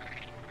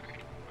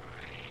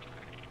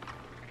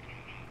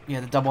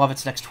 the double of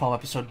its next 12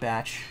 episode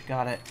batch.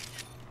 Got it.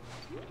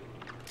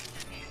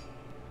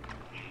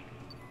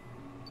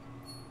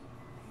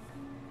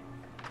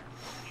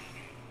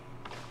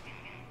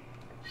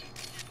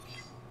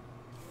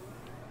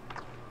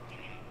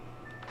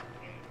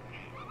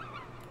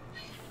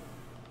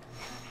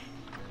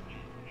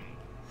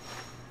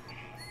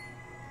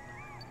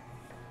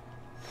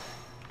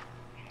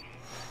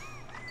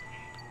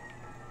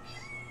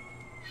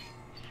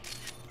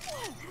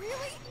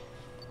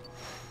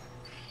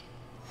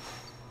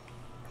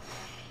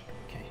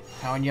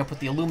 Powering you up with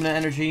the Illumina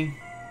energy.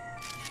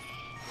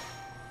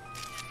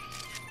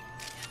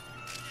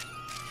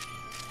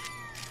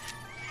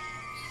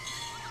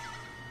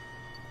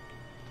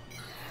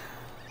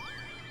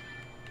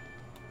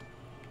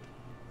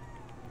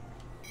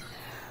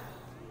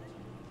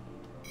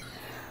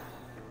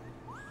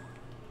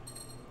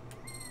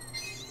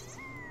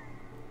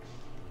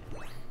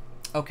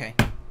 Okay.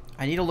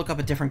 I need to look up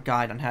a different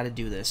guide on how to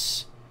do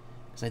this,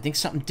 because I think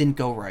something didn't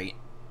go right.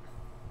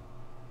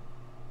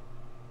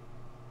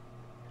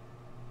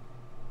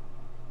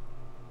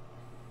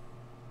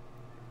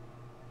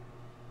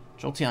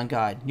 Jolteon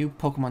Guide. New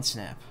Pokemon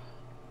Snap.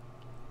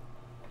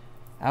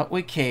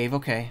 Outway Cave.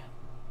 Okay.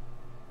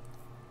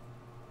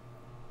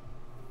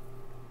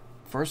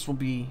 First will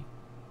be...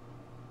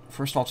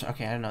 First alter...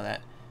 Okay, I didn't know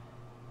that.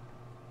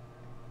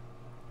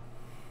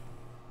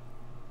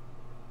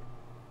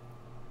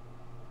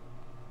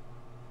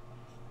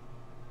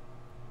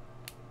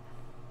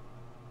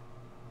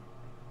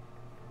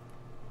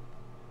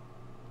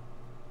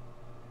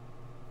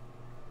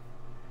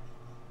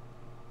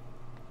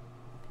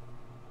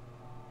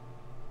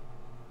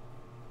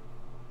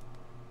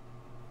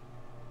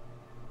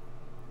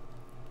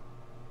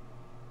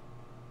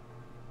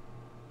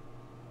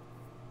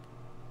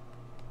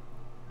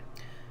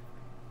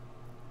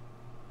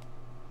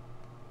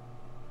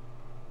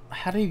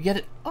 How do you get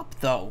it up,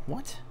 though?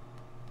 What?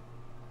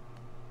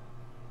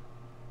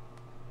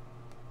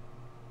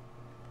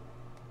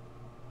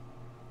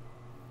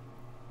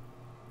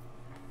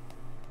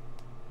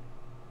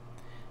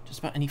 Just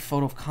about any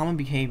photo of common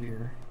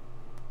behavior.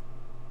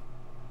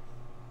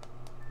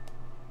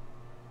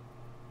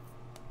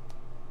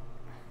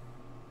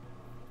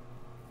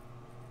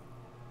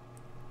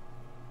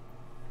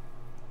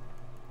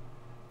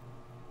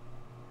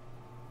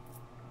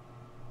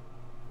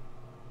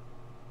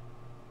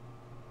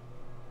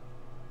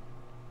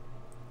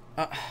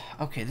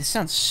 Okay, this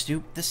sounds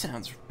stupid. This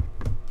sounds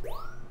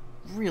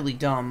really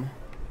dumb.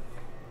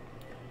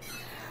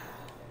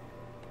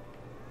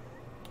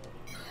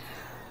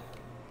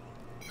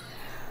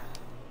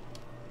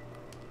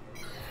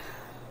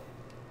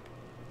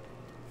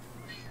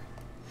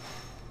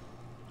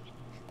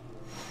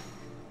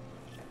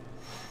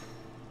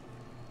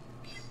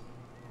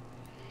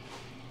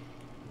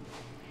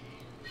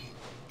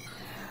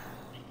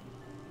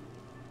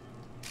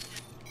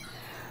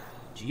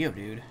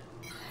 Geodude.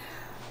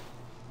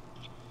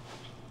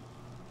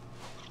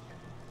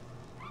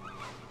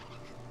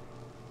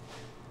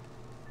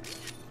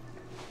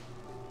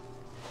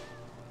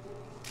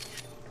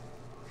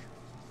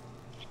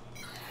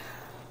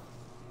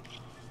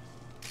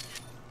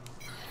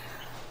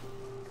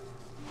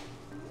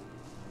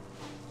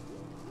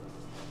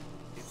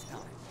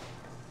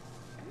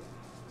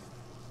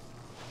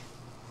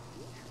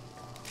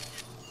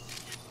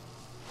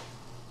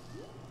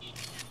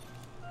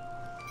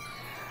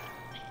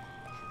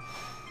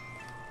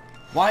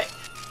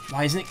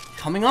 Why isn't it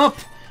coming up?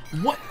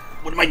 What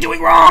am I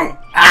doing wrong?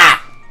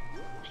 Ah!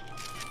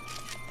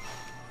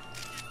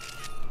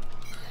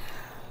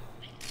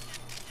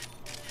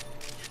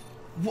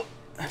 What?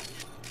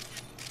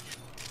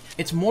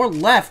 It's more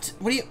left.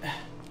 What do you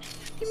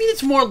mean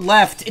it's more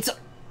left? It's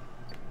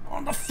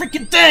on the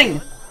freaking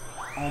thing!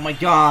 Oh my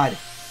god.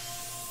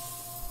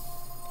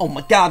 Oh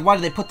my god, why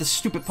did they put this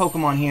stupid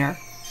Pokemon here?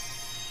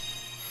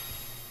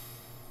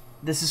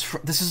 This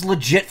is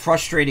legit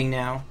frustrating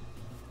now.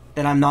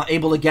 That I'm not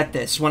able to get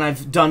this when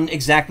I've done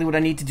exactly what I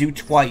need to do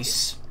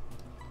twice.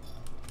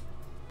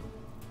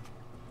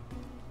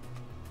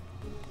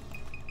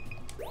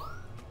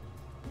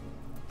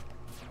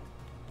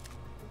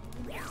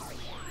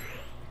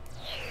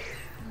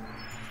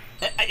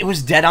 It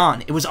was dead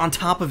on. It was on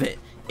top of it.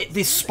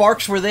 The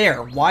sparks were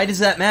there. Why does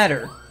that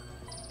matter?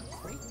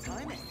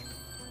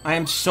 I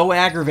am so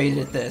aggravated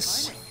at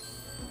this.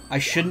 I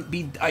shouldn't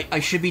be... I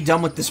should be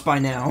done with this by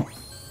now.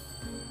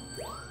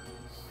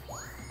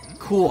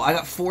 Cool, I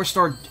got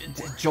 4-star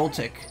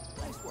Joltik.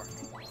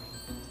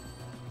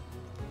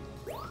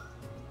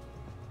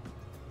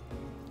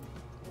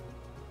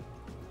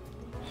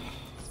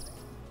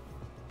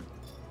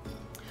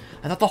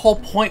 I thought the whole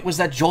point was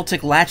that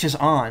Joltik latches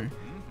on.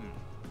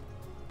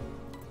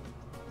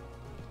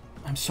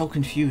 I'm so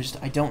confused.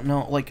 I don't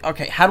know. Like,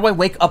 okay, how do I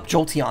wake up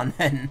Jolteon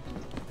then?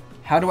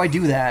 How do I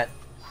do that?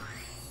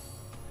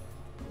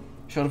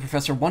 Show the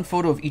professor one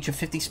photo of each of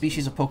 50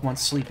 species of Pokemon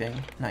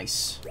sleeping.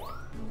 Nice.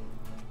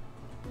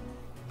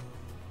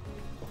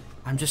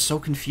 I'm just so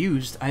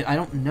confused. I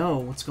don't know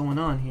what's going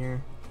on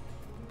here.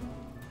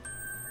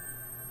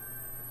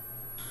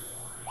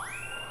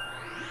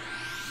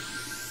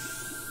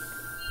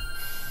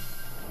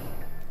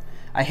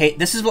 I hate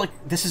this. Is like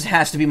this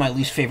has to be my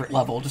least favorite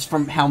level, just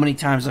from how many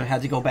times I've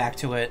had to go back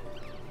to it.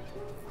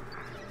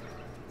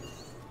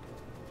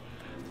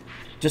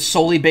 Just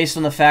solely based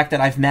on the fact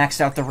that I've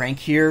maxed out the rank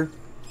here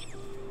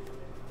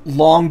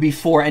long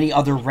before any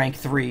other rank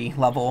 3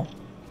 level.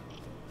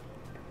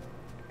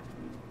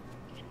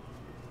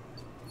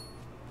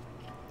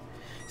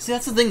 See,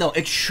 that's the thing though,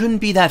 it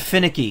shouldn't be that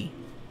finicky.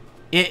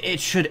 It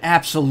should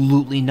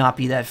absolutely not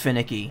be that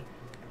finicky.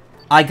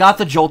 I got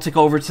the Joltik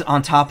over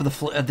on top of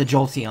the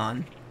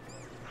Jolteon.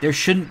 There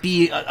shouldn't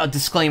be a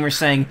disclaimer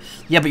saying,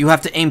 yeah, but you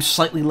have to aim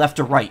slightly left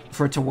or right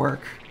for it to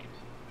work.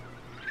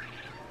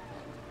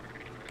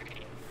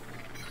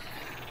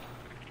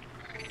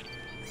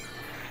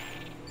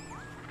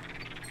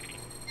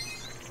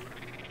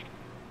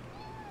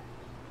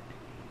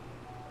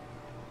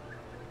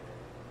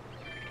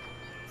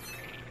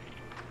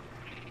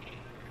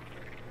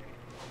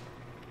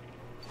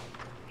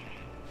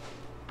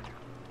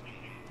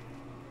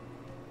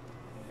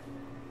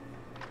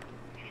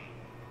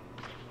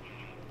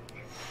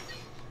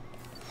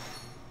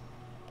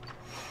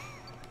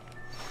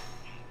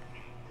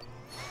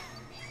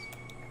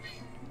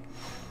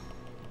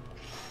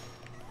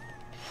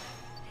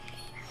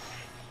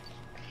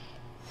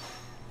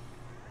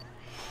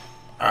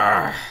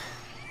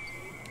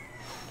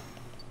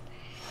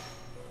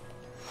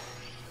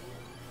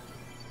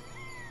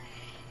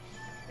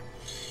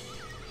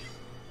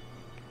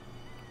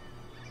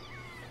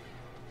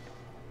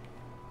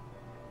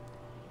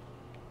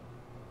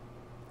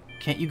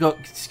 Can't you go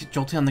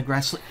Jolteon on the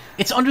grass?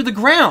 It's under the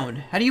ground!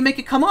 How do you make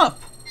it come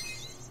up?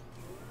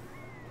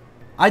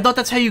 I thought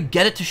that's how you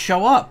get it to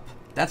show up.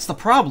 That's the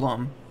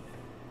problem.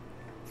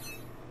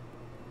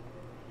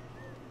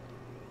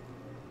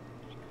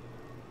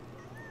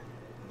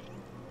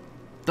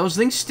 Those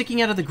things sticking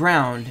out of the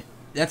ground,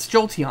 that's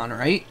Jolteon,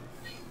 right?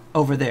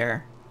 Over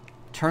there.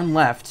 Turn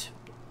left.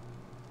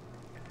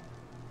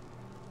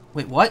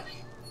 Wait, what?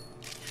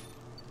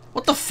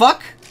 What the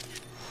fuck?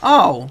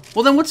 Oh,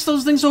 well then what's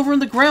those things over in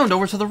the ground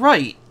over to the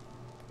right?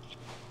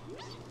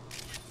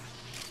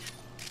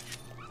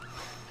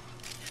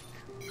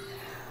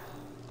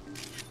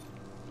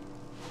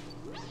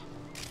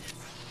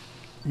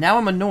 Now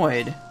I'm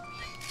annoyed.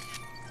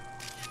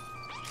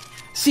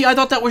 See, I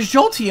thought that was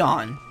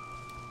Jolteon!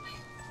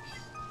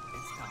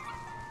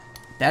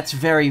 That's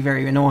very,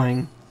 very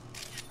annoying.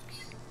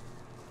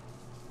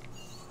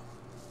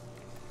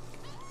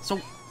 So,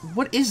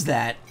 what is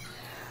that?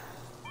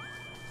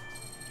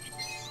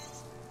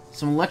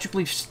 Some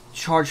electrically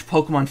charged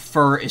Pokemon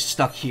fur is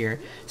stuck here.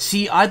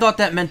 See, I thought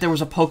that meant there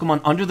was a Pokemon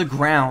under the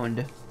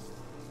ground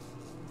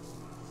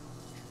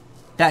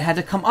that had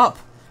to come up.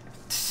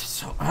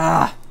 So,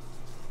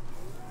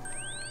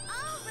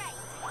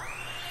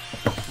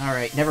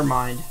 Alright, never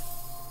mind.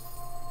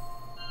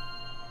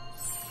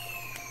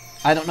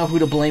 I don't know who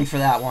to blame for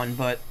that one,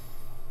 but...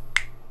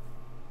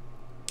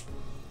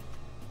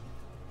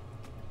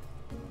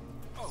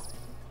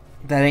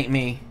 that ain't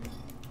me.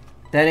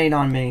 That ain't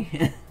on me.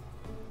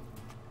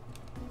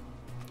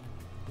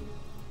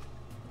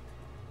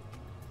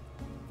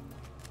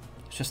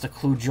 It's just a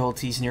clue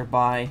Joltee's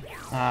nearby.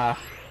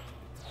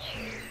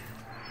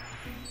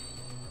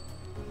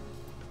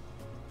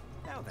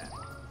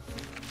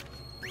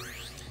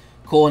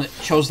 Cool, and it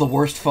chose the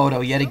worst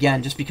photo yet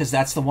again, just because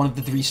that's the one of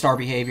the 3-star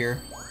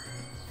behavior.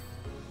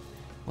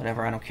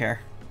 Whatever, I don't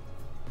care.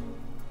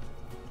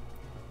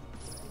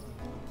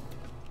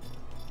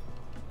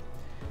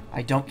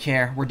 I don't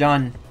care. We're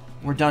done.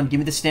 We're done. Give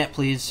me the stamp,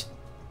 please.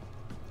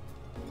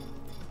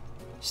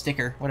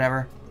 Sticker,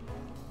 whatever.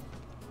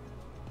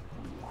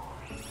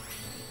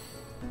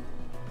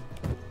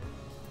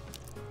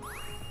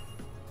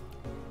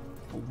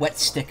 A wet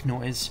stick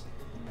noise.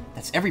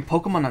 That's every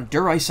Pokemon on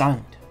Dur-Ice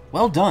Island.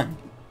 Well done.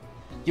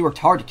 You worked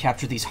hard to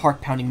capture these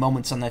heart-pounding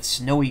moments on that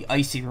snowy,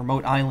 icy,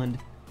 remote island.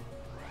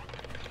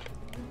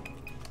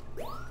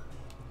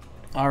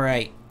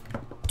 Alright.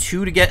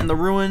 2 to get in the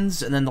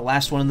ruins, and then the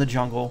last one in the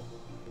jungle.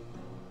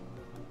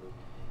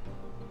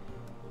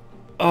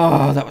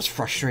 Oh, that was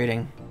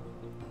frustrating.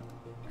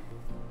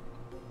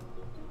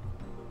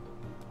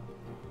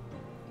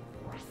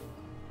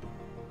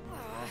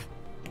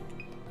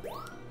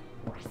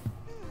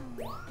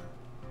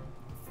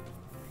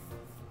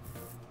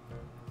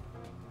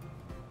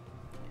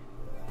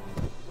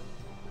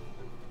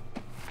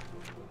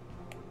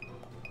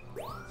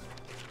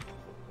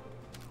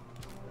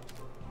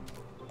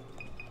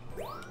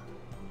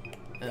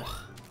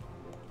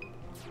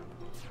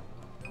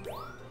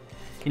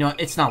 You know,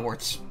 it's not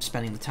worth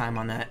spending the time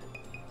on that.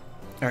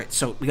 Alright,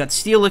 so we got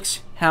Steelix,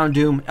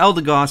 Houndoom,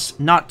 Eldegoss,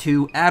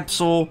 Natu,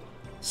 Absol,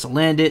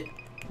 Salandit,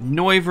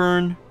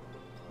 Noivern.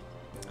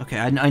 Okay,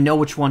 I know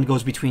which one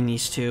goes between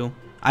these two.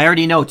 I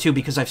already know, too,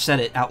 because I've said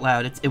it out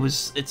loud. It's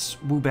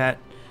Woobat.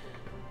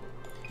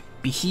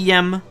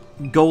 Behem,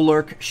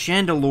 Golurk,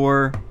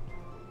 Chandelure,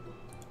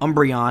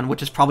 Umbreon,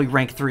 which is probably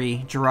rank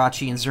 3,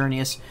 Jirachi, and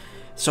Xerneas.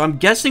 So I'm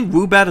guessing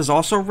Woobat is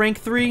also rank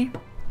 3,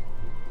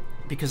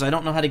 because I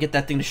don't know how to get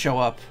that thing to show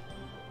up.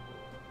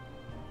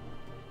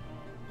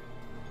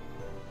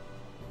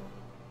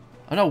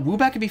 Oh no,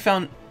 Woobat can be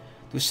found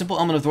through a simple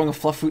element of throwing a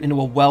fluff fruit into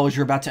a well as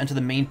you're about to enter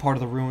the main part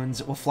of the ruins.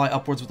 It will fly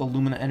upwards with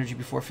Illumina energy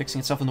before fixing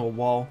itself into a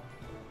wall.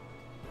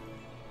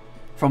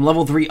 From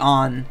level 3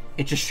 on,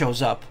 it just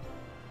shows up.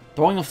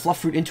 Throwing a fluff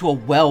fruit into a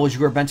well as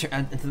you are about to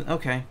enter...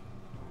 Okay.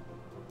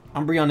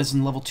 Umbreon is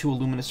in level 2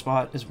 Illumina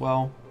spot as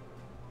well.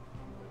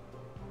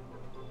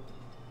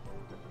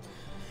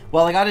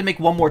 Well, I gotta make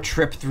one more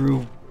trip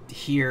through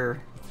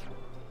here.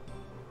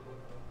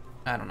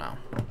 I don't know.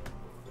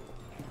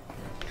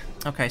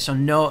 Okay, so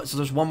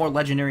there's one more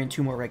legendary and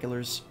 2 more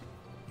regulars.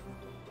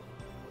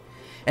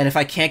 And if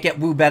I can't get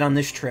Woobat on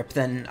this trip,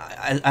 then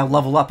I'll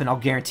level up and I'll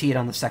guarantee it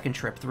on the second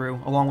trip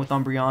through, along with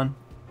Umbreon.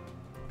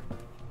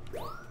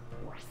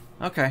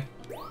 Okay.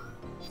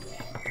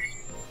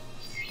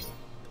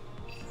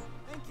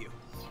 Thank you.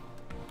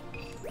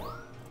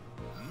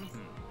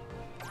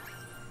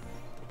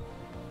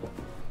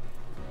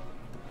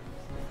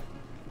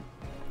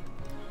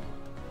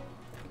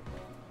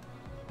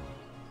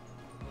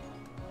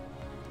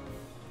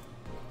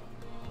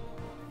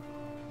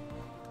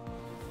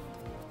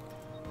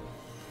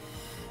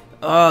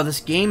 This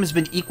game has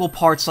been equal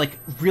parts, like,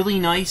 really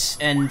nice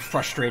and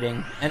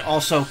frustrating, and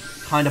also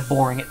kind of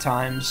boring at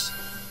times.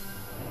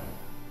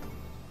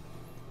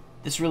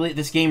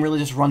 This game really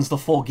just runs the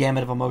full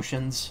gamut of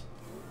emotions.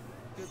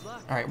 Good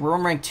luck. Alright, we're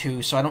on rank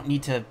 2, so I don't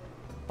need to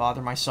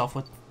bother myself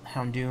with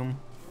Houndoom,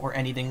 or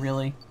anything,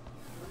 really.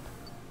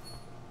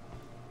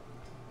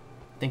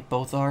 I think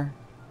both are.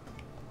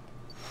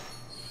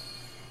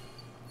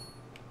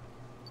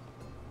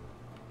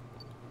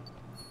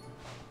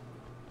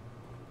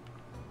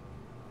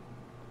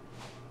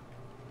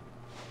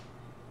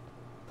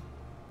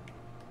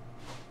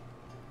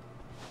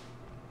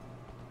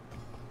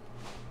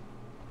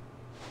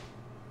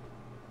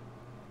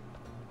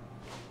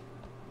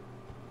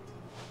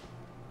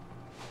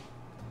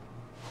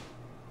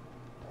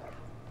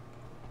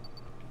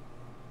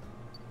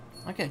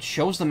 Okay, it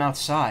shows them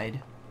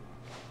outside.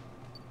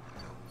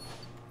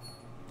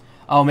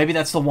 Oh, maybe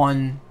that's the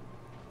one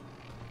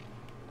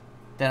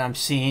that I'm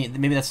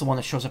seeing. Maybe that's the one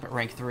that shows up at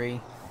rank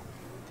 3.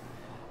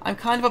 I'm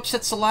kind of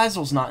upset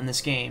Salazzle's not in this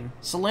game.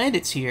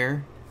 Salandit's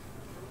here.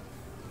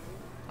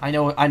 I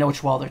know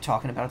which wall they're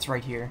talking about. It's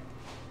right here.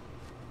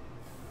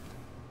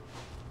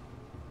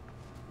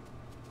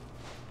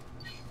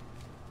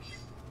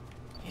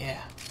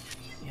 Yeah.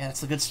 Yeah,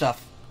 that's the good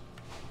stuff.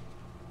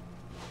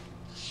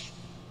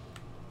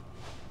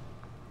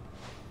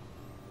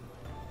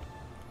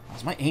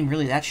 Is my aim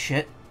really that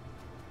shit?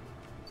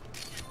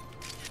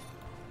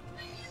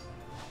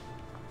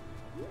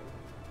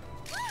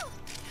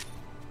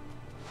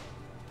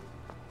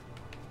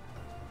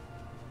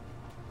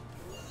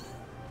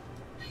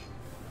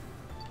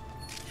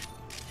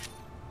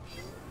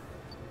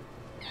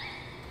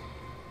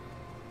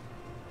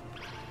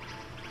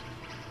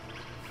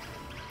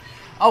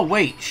 Oh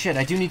wait, shit,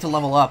 I do need to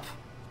level up.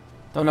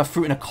 Though enough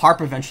fruit and a carp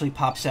eventually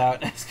pops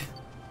out.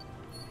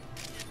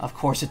 Of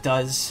course it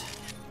does.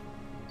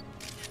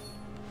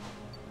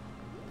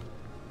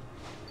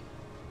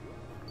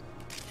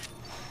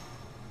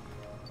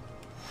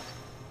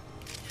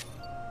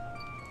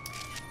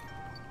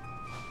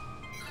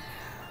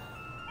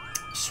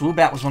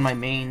 Swoobat was one of my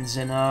mains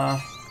in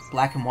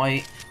Black and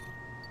White.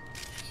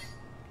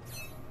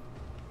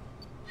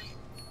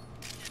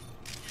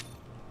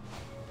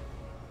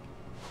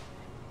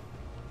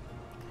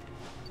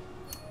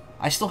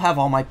 I still have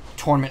all my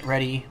tournament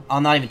ready.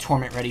 Not even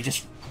tournament ready,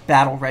 just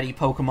battle ready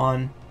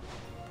Pokemon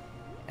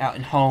out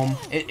in home.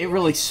 It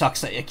really sucks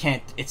that it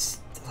can't. It's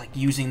like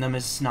using them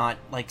is not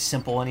like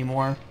simple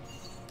anymore,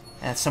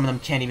 and some of them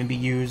can't even be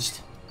used.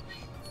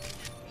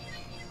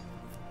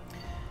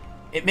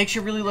 It makes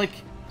you really like.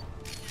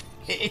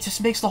 It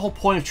just makes the whole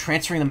point of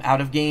transferring them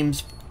out of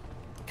games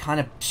kind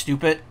of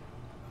stupid.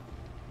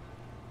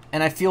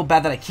 And I feel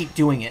bad that I keep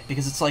doing it,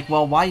 because it's like,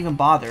 well, why even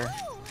bother?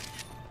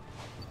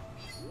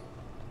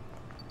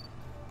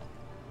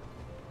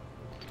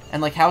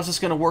 And like, how's this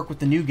gonna work with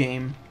the new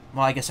game?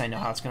 Well, I guess I know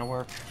how it's gonna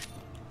work.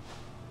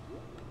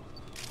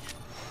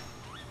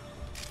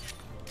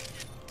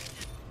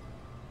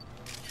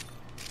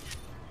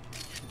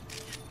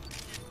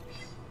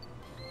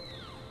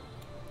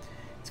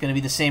 Gonna be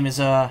the same as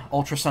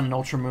Ultra Sun and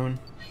Ultra Moon,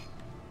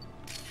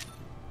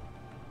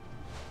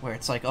 where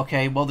it's like,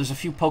 okay, well, there's a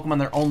few Pokemon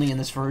that are only in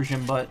this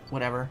version, but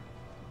whatever.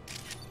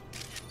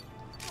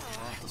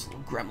 Those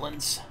little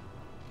gremlins.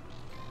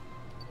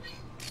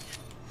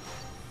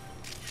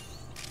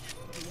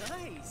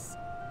 Nice.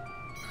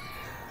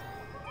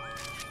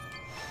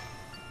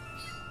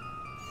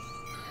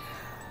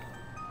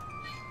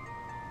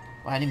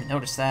 Well, I didn't even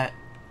notice that.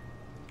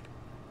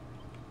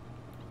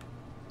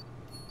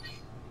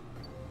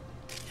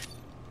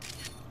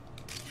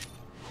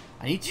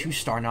 I need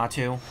 2-star not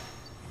to.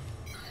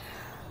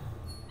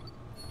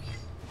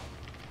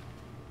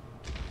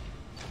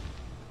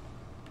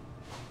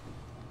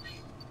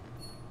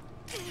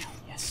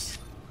 Yes.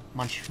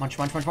 Munch, munch,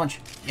 munch, munch, munch.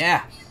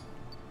 Yeah!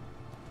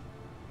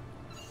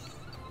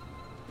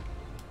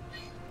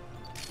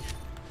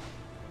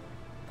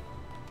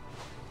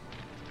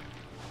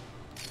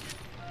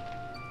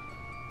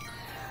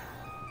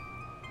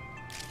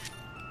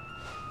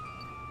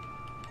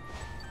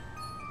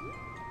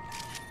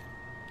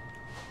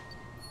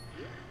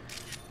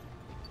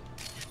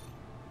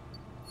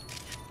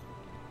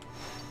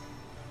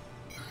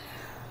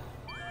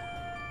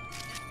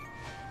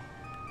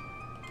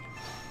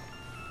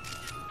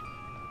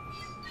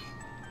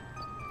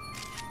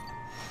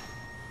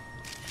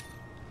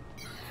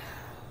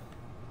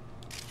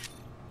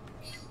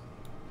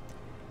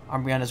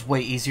 Umbreon is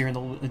way easier in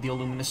the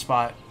Illuminous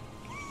spot.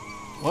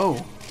 Whoa.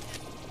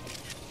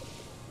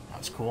 That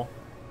was cool.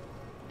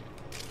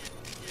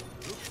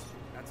 Oops,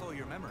 that's all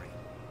your memory.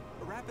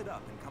 Wrap it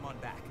up and come on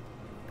back.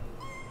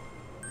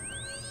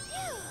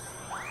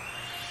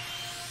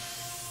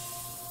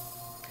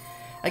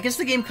 I guess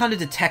the game kind of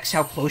detects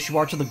how close you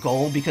are to the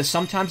goal, because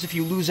sometimes if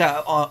you lose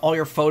out all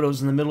your photos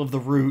in the middle of the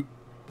route,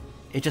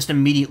 it just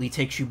immediately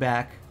takes you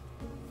back.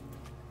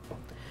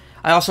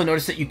 I also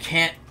noticed that you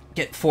can't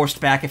get forced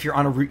back if you're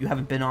on a route you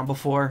haven't been on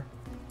before.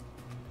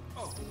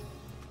 Oh.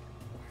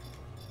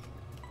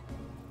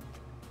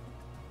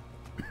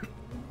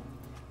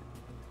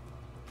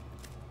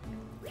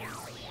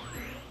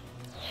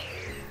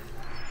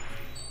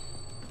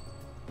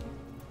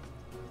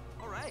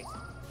 All right.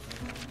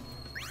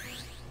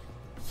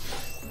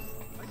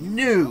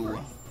 New.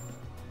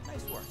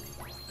 Nice work.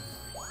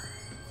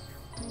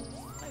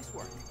 Nice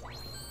work.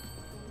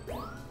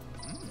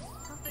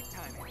 Perfect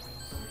timing.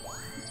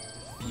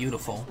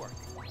 Beautiful.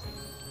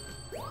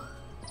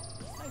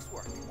 Nice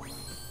work.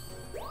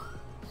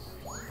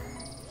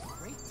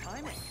 Great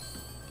timing.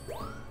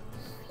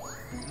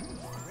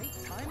 Great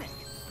timing.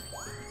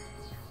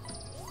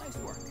 Nice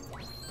work.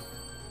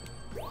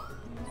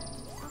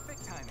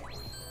 Perfect timing.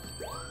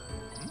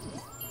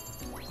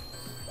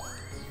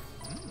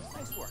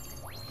 Nice work.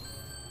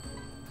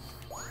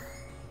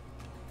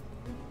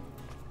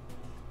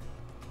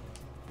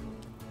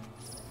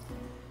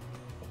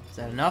 Is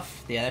that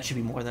enough? Yeah, that should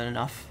be more than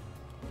enough.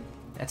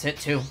 That's it,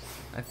 too.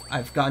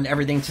 I've gotten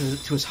everything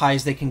to as high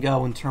as they can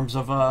go in terms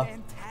of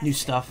new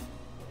stuff.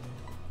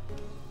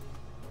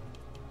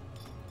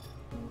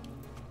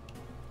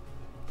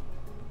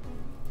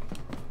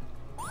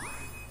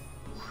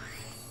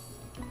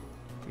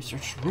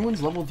 Research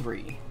Ruins level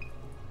 3.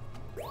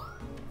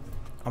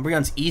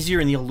 Umbreon's easier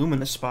in the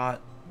Illumina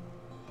spot.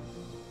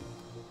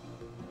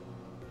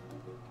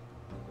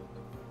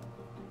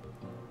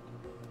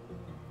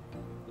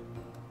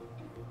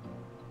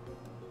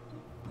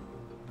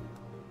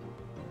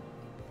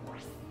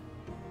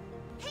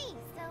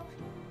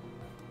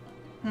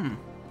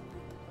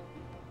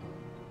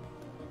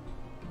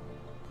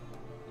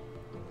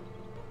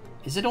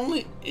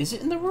 Is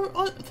it in the room?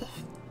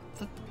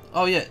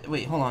 Oh yeah,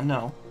 wait, hold on,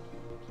 no.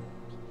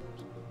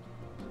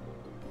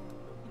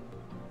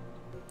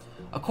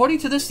 According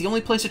to this, the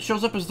only place it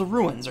shows up is the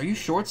ruins. Are you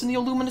sure it's in the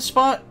Illumina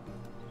spot?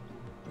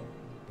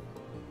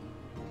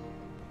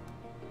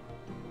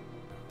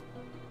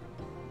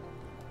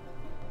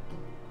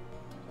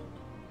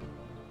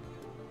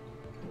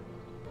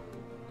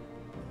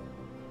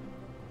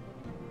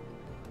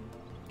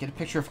 Get a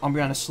picture of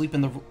Umbreon asleep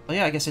in the... Oh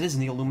yeah, I guess it is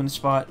in the Illumina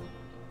spot.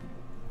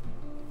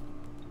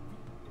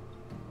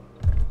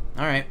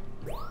 Alright.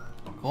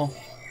 Cool.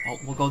 Well,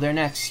 we'll go there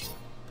next.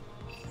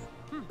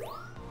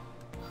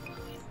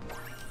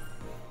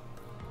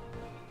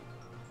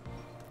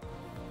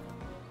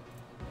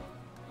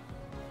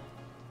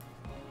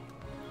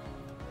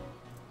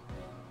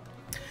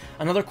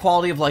 Another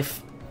quality of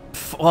life...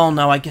 Well,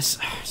 no, I guess...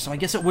 So I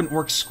guess it wouldn't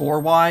work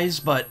score-wise,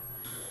 but...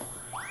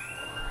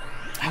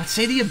 I would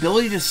say the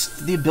ability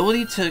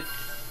to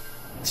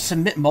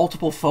submit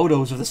multiple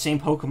photos of the same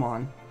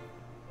Pokemon.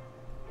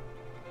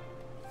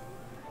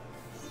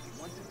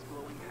 Once its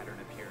glowing pattern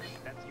appears,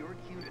 that's your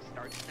cue to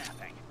start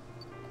snapping.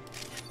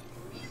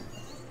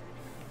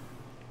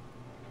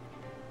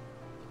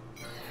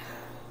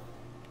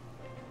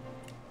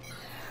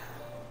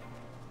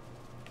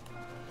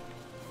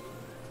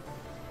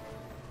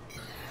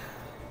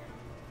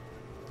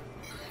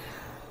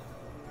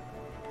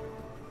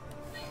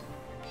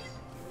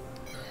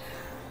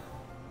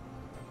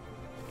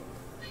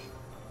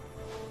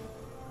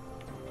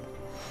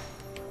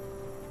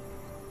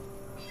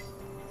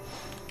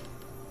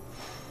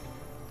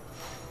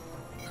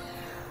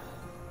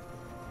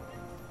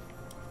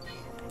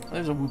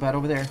 There's a Woobat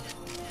over there.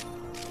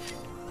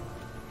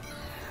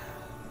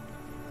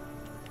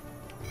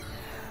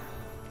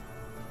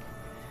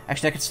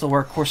 Actually, that could still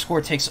work. Core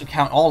Score takes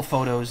account all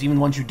photos, even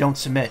ones you don't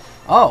submit.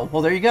 Oh,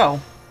 well, there you go.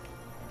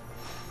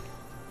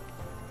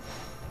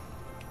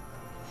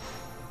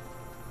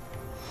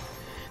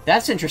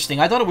 That's interesting.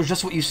 I thought it was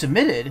just what you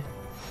submitted.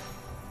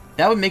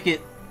 That would make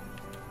it...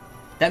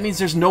 That means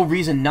there's no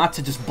reason not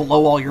to just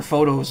blow all your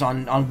photos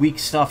on weak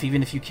stuff,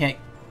 even if you can't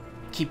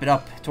keep it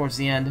up towards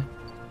the end.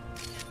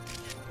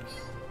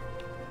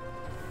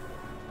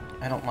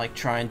 I don't like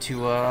trying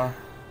to,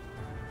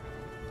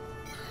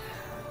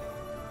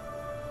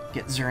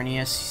 get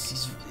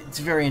Xerneas. It's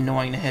very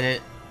annoying to hit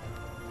it.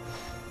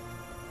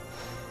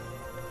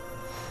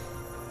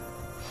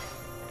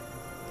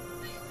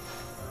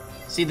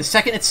 See, the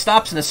second it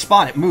stops in a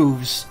spot, it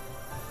moves.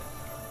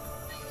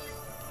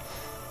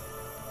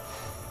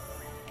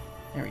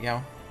 There we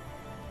go.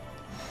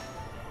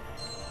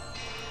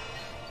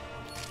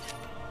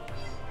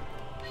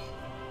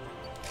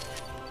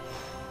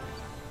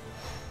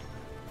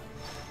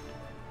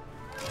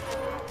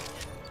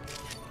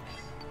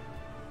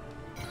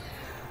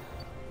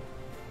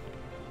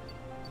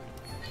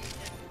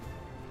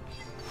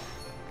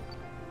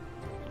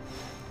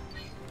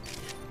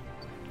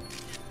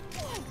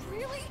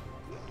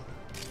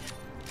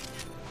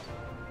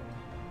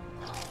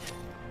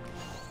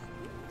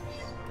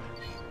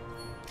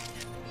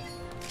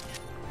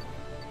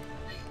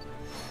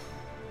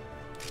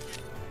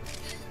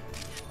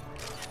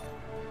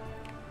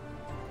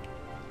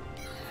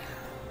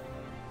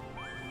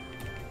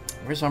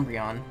 Where's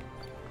Umbreon?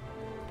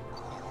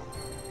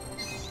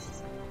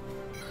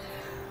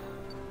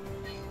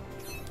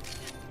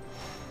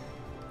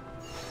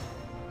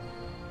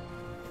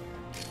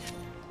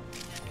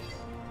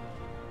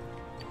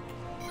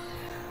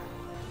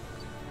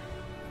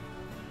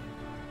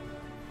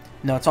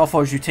 No, it's all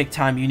photos you take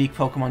time, unique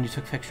Pokemon you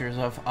took pictures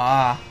of.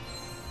 Ah.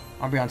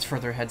 Umbreon's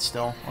further ahead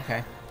still.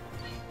 Okay.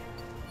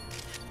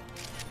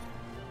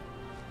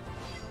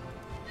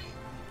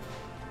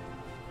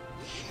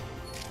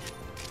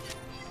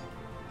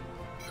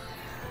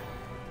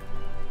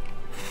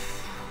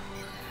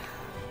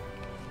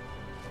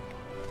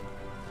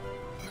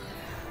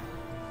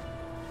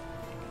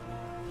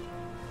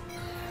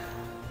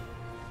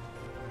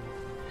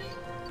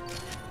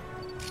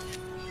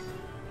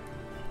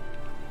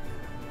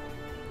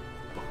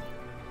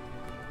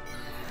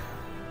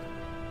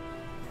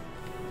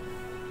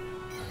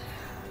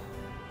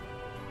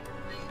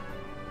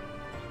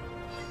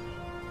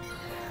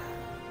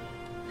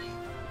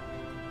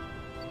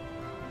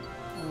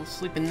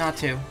 Sleeping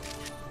Natu. I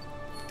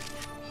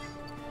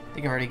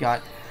think I already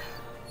got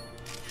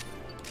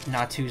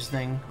Natu's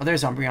thing. Oh,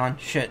 there's Umbreon.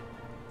 Shit.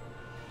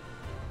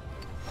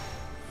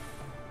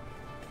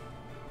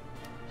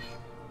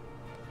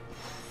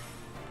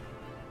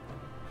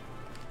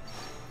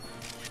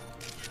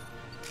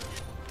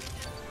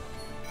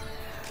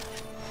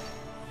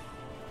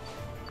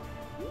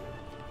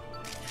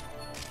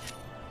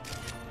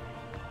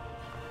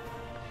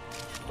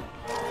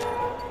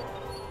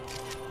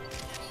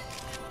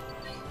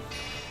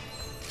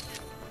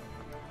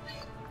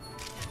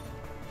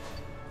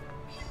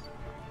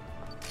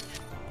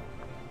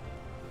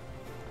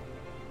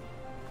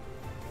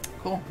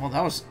 Cool. Well,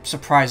 that was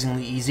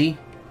surprisingly easy.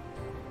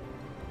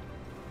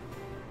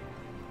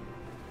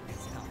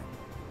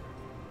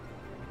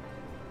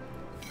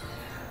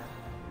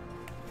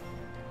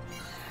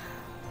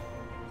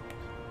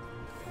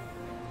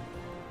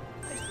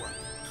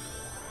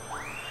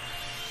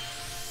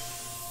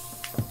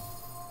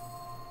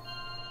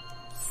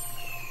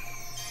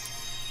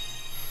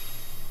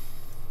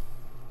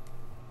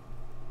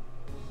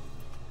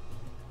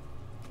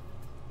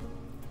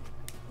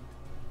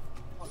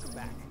 Welcome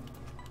back.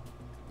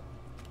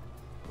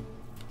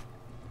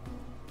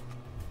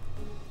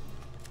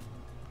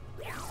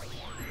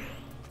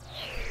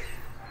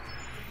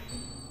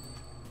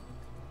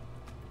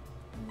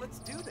 Let's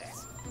do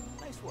this.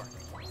 Nice work.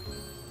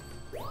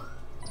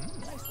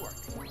 Nice work.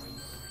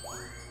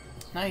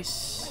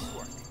 Nice. Nice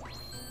work.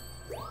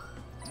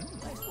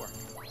 Nice work.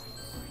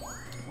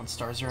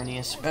 1-star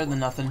Xerneas. Better than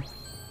nothing.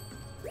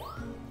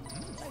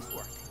 Nice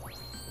work.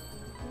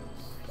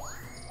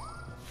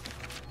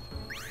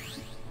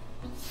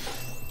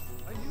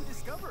 A new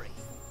discovery.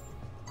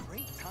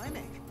 Great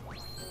timing.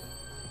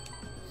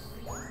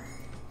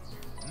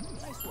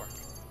 Nice work.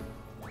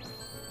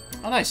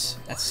 Oh, nice.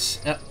 That's...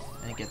 I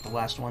didn't get the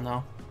last one,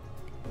 though.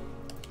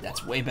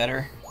 That's way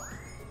better.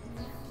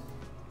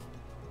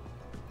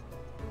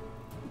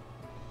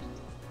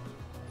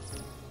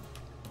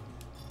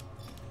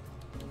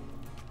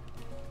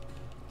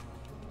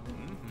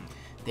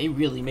 They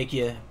really make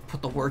you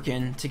put the work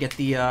in to get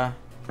the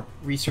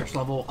research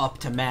level up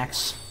to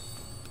max.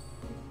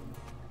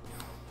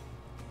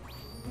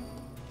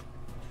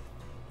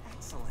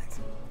 Excellent.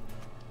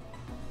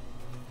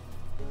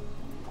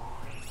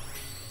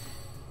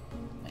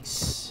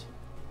 Nice.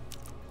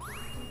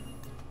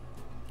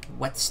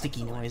 Wet,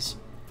 sticky noise.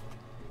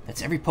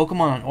 That's every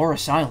Pokemon on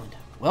Oris Island.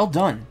 Well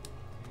done.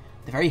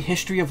 The very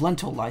history of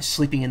Lental lies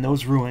sleeping in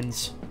those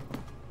ruins.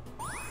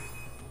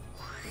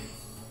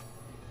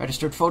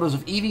 Registered photos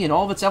of Eevee and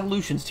all of its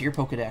evolutions to your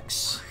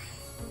Pokedex.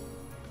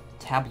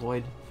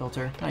 Tabloid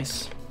filter.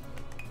 Nice.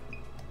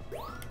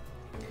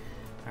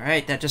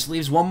 Alright, that just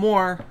leaves one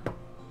more.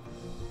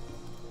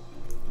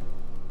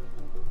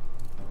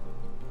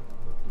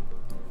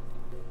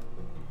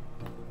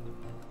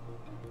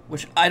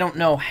 Which I don't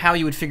know how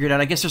you would figure it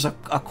out. I guess there's a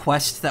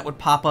quest that would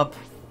pop up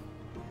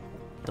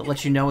that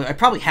lets you know. I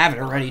probably have it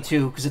already,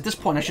 too, because at this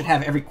point I should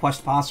have every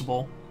quest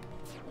possible.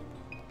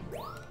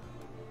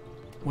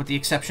 With the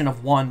exception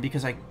of one,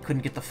 because I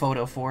couldn't get the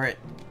photo for it.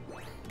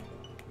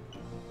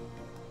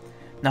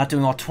 Not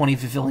doing all 20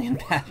 Vivillian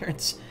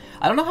patterns.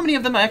 I don't know how many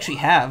of them I actually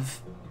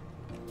have.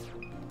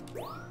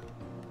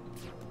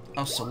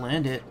 Oh, so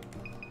land it.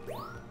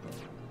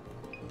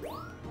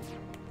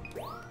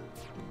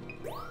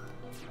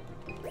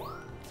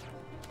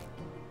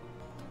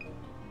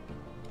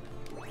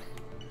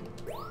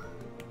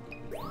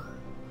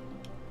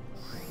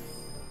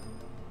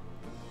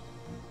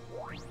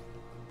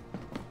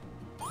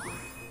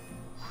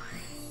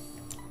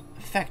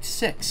 Effect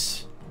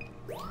 6.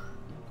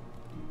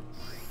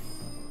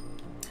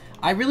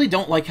 I really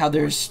don't like how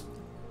there's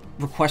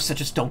requests that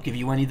just don't give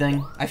you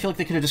anything. I feel like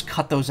they could have just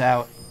cut those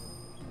out.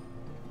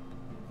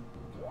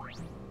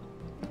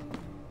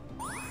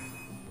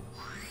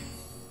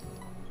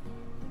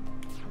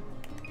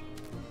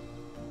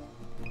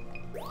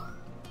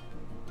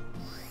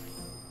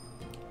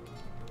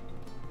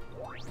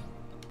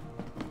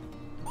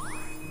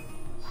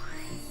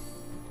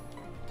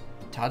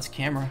 Todd's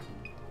camera.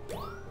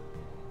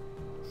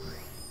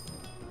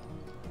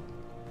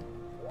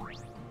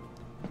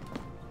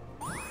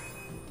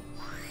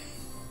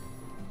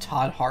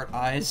 Todd Heart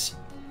Eyes.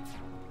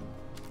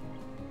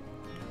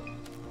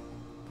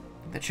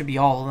 That should be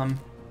all of them.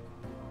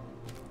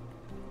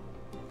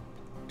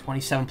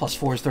 27 plus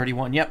 4 is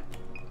 31. Yep.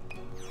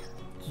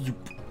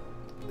 Zoop.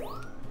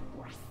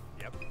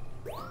 Yep.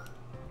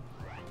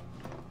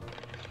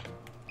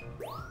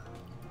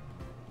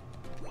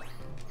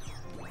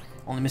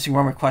 Only missing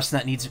one request,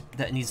 and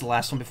that needs the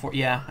last one before.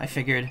 Yeah, I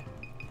figured.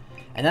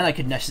 And then I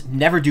could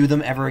never do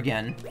them ever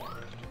again.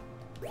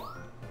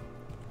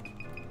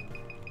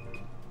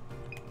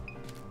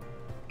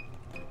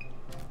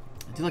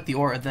 I do like the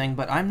aura thing,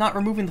 but I'm not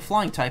removing the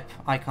flying type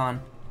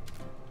icon.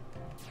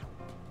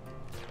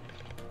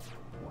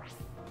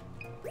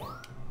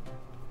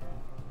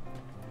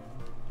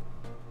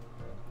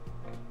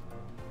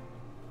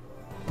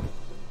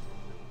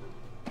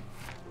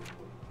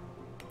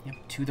 Yep,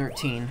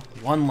 213.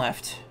 One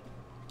left.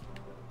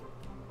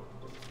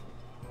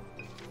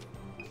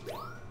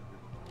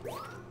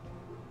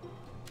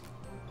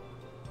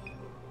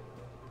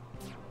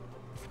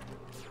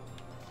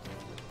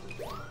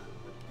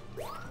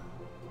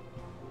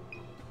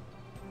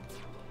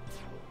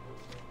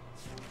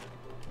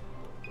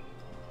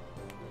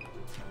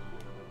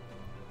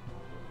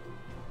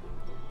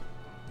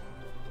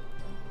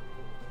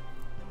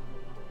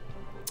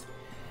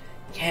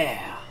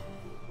 Yeah.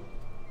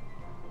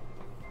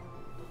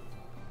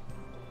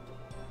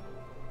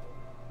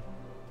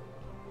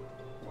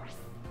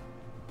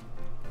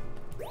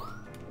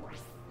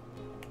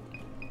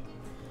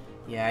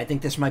 Yeah, I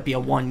think this might be a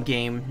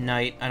one-game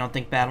night. I don't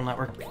think Battle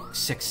Network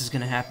 6 is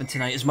going to happen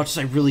tonight, as much as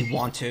I really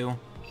want to.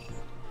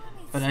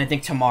 But I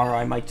think tomorrow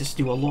I might just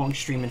do a long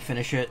stream and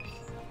finish it.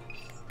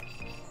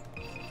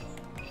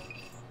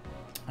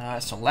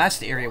 So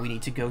last area we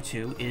need to go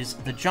to is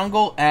the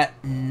jungle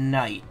at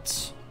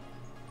night.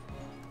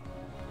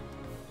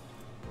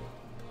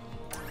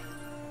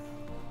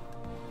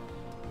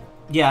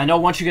 Yeah, I know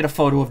once you get a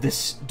photo of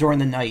this during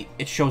the night,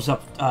 it shows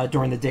up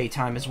during the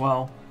daytime as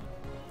well.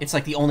 It's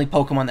like the only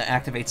Pokemon that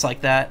activates like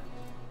that.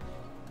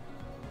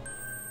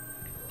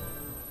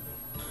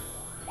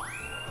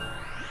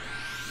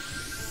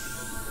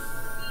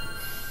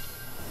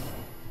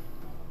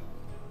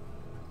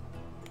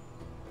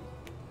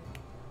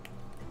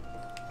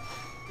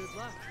 Good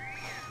luck.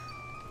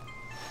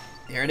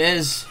 There it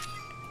is.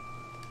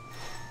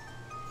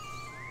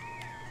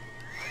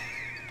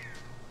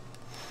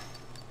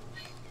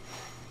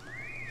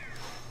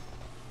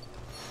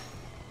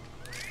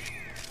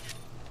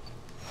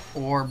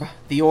 Orb.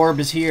 The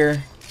orb is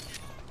here.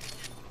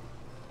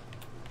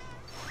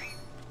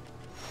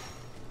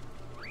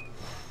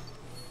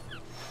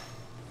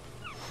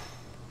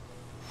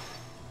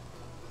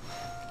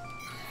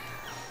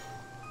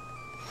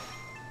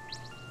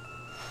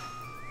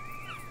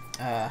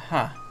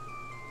 Huh.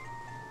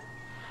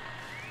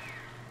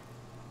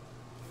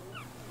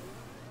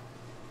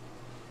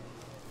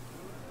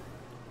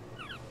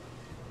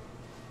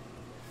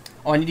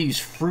 Oh, I need to use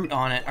fruit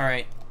on it.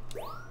 Alright.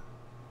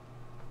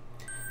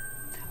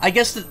 I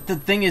guess the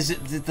thing is,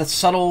 the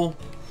subtle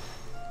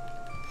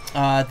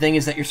thing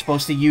is that you're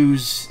supposed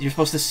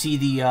to see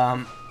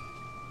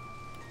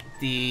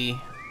the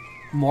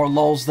more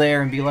lulls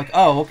there and be like,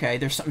 oh, okay,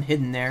 there's something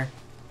hidden there.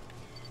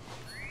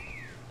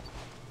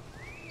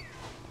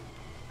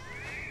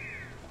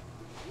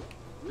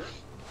 It's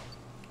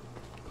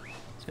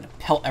gonna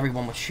pelt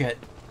everyone with shit.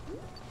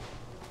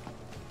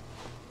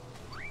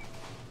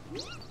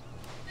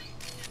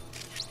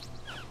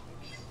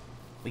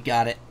 We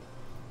got it.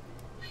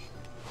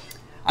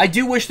 I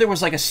do wish there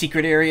was, like, a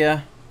secret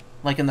area,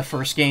 like in the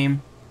first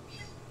game,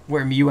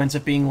 where Mew ends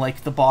up being,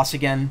 like, the boss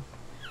again.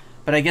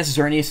 But I guess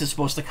Xerneas is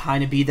supposed to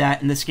kind of be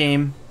that in this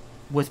game,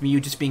 with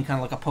Mew just being kind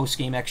of like a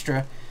post-game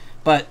extra.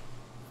 But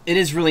It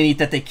is really neat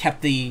that they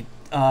kept the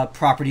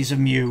properties of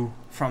Mew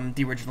from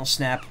the original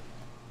Snap.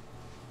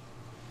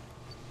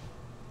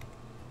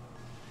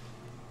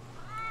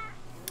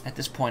 At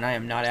this point, I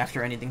am not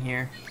after anything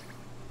here.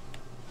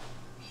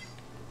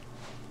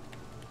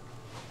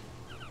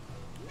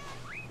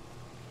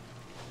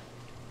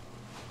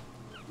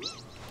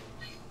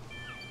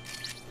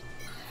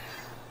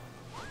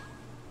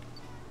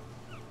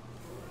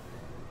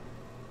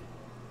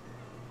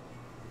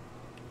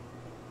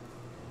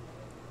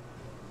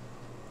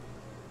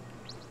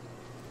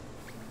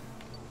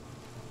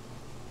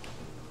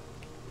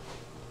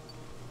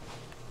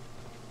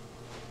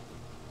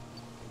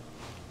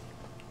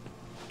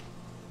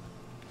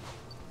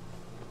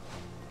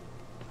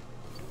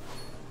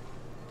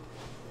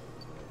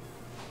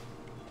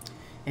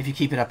 If you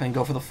keep it up and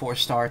go for the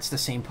 4-star, it's the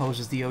same pose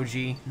as the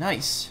OG.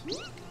 Nice.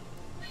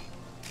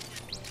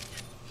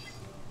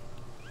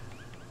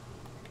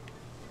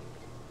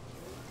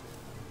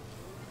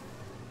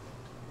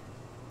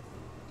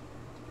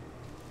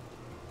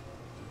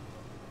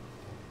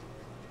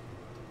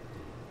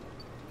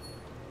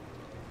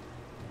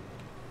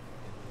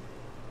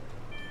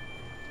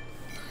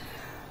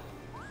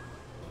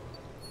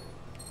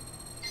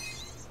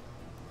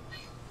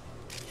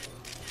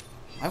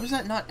 Why was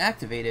that not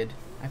activated?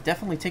 I've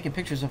definitely taken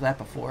pictures of that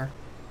before.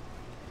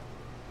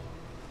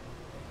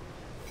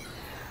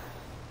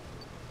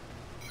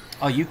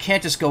 Oh, you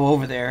can't just go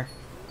over there.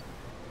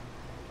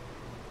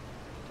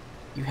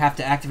 You have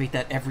to activate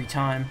that every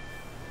time.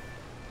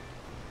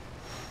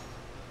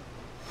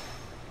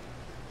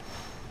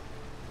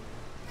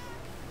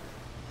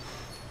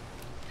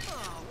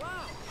 Oh,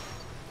 wow.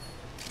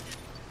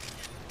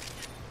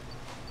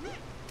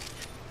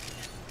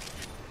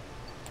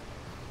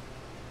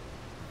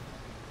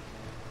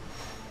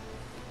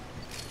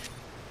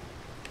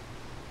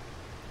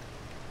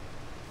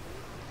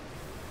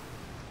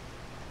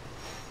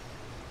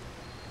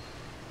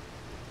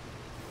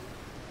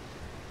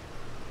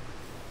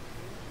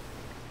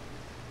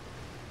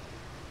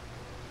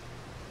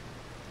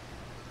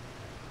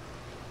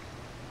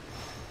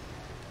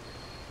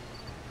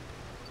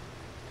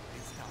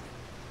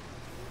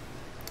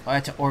 Oh, I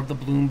had to orb the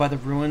bloom by the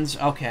ruins?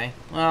 Okay.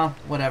 Well,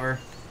 whatever.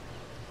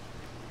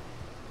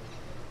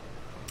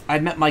 I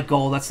met my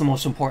goal. That's the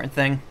most important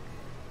thing.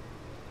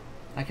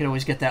 I could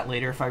always get that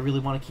later if I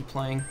really want to keep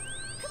playing.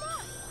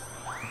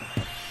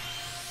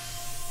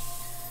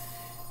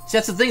 See,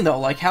 that's the thing, though.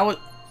 Like, how it...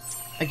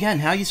 Again,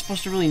 how are you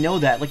supposed to really know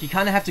that? Like, you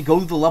kind of have to go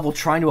through the level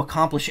trying to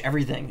accomplish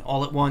everything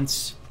all at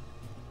once.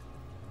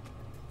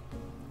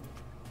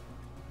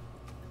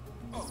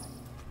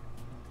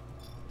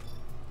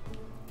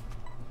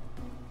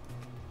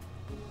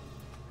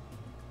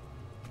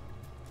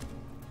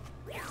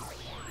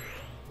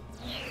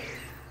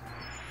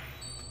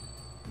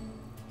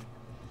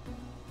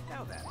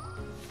 Now then.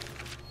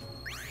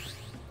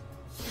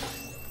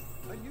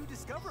 A new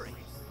discovery.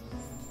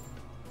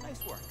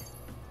 Nice work.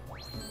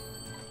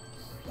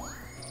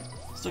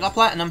 Still got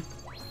platinum.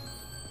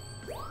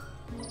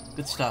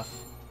 Good stuff.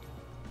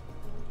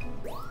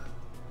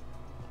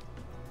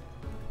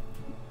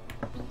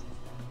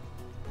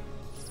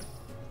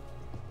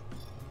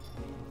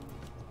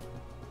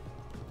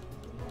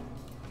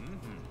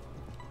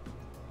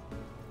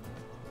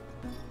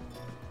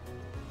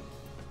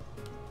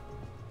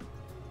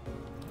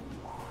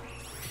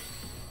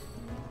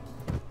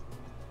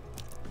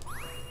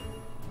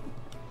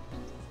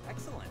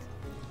 Excellent.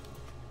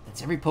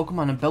 That's every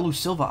Pokemon on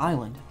Belusilva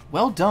Island.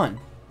 Well done.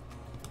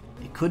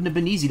 It couldn't have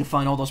been easy to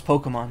find all those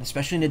Pokemon,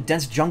 especially in a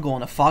dense jungle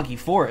and a foggy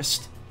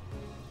forest.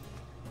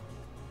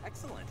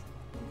 Excellent.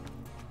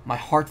 My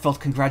heartfelt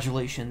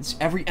congratulations.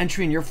 Every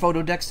entry in your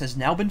photo decks has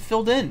now been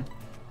filled in.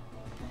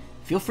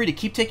 Feel free to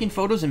keep taking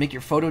photos and make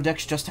your photo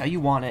decks just how you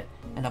want it.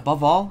 And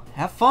above all,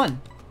 have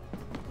fun.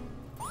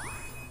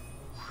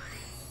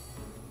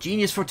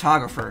 Genius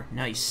photographer.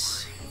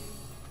 Nice.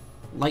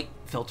 Light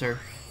filter.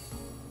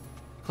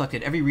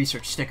 Collected every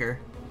research sticker.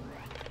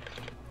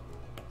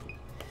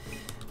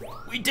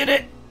 We did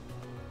it!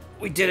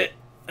 We did it.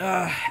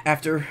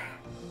 After...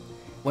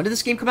 When did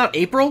this game come out?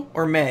 April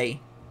or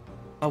May?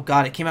 Oh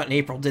god, it came out in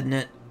April, didn't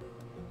it?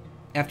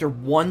 After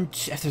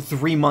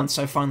 3 months,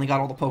 I finally got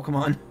all the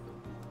Pokemon.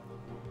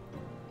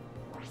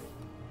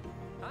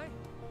 Hi.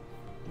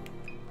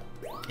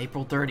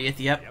 April 30th,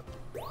 yep.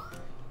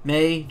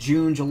 May,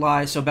 June,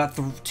 July, so about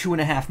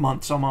 2.5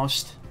 months,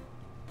 almost.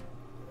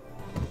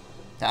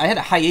 I had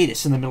a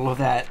hiatus in the middle of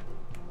that.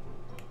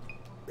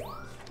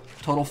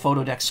 Total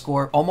photo deck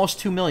score, almost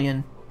 2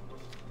 million.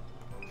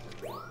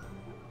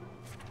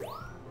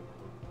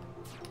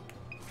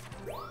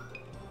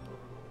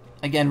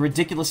 Again,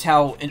 ridiculous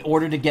how, in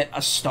order to get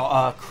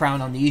a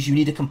crown on these, you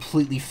need to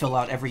completely fill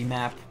out every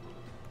map.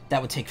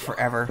 That would take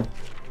forever.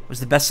 It was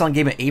the best-selling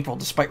game of April,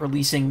 despite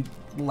releasing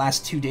the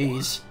last 2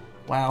 days.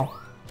 Wow.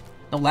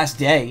 No, last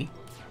day.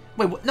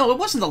 Wait, no, it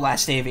wasn't the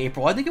last day of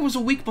April. I think it was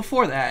a week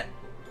before that.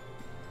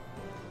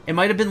 It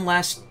might have been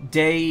last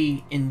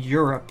day in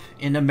Europe.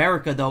 In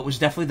America, though, it was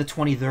definitely the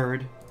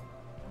 23rd.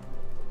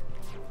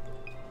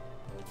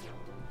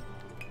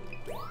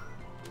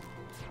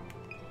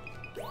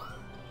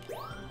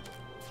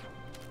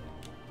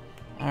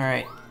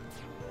 Alright.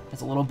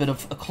 There's a little bit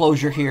of a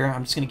closure here.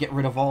 I'm just gonna get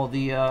rid of all of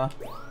the,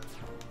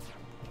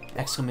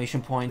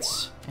 exclamation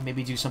points and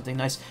maybe do something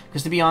nice.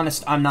 Because to be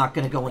honest, I'm not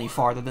gonna go any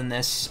farther than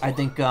this. I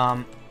think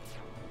I'm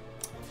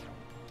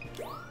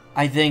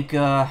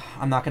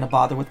not gonna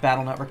bother with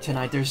Battle Network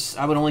tonight.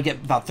 I would only get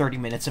about 30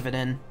 minutes of it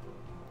in.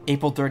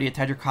 April 30th,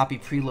 had your copy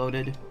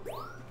preloaded.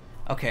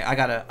 Okay, I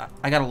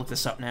gotta look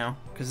this up now,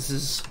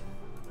 because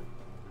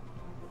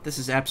this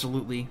is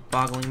absolutely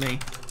boggling me.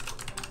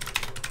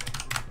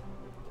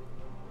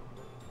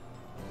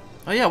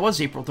 Oh yeah, it was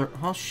April 3rd.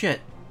 Oh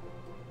shit.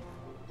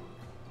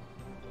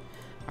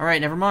 Alright,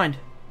 never mind.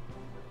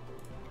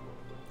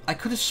 I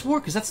could have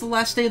swore, because that's the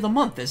last day of the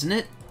month, isn't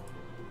it?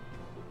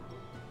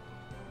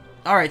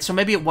 Alright, so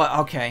maybe it was...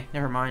 Okay,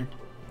 never mind.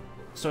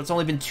 So it's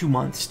only been 2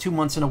 months. 2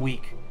 months and a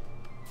week.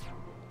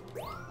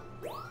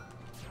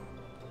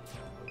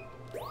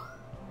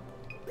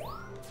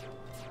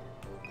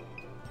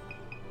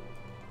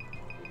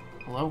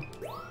 Hello?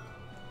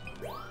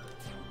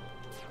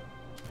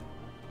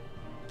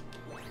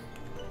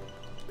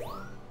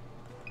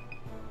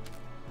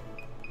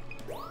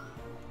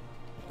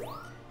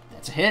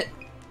 That's a hit.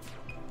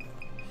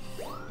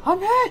 I'm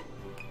hit!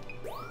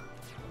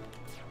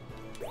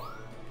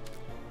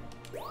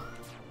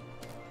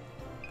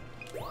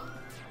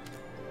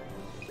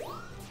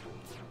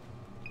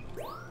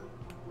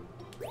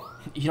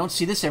 You don't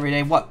see this every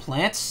day. What,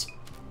 plants?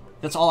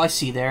 That's all I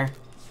see there.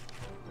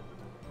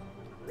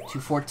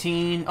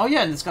 214. Oh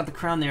yeah, and it's got the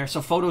crown there.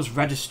 So photos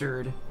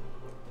registered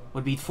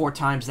would be 4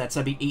 times that, so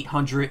that'd be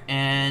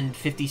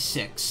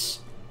 856.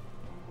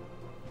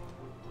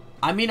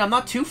 I mean, I'm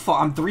not too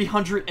far. I'm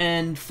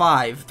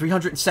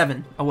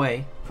 307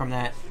 away from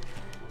that.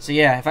 So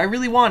yeah, if I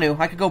really want to,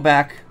 I could go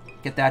back,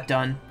 get that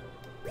done.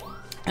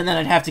 And then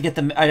I'd have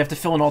to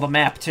fill in all the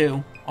map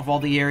too of all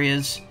the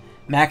areas,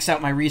 max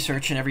out my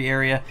research in every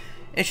area.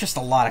 It's just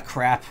a lot of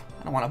crap.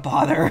 I don't want to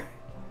bother.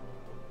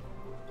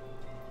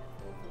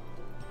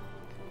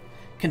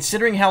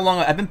 Considering how long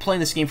I've been playing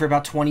this game for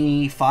about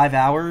 25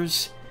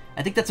 hours,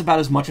 I think that's about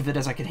as much of it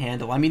as I could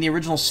handle. I mean, the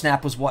original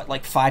Snap was what,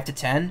 like 5 to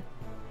 10?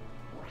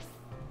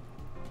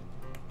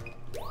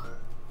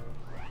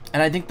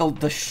 And I think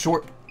the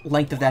short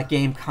length of that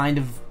game kind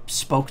of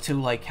spoke to,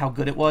 like, how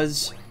good it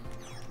was.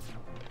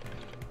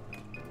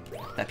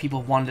 That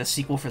people wanted a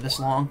sequel for this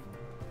long.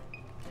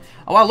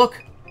 Oh, wow,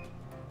 look!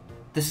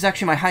 This is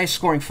actually my highest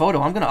scoring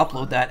photo. I'm gonna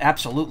upload that.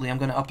 Absolutely, I'm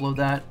gonna upload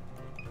that.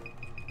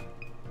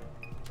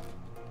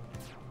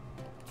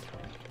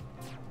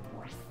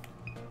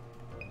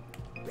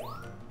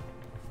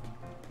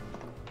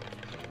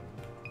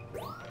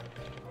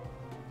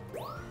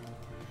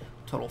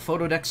 Total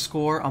photo deck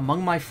score.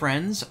 Among my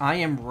friends, I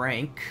am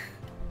rank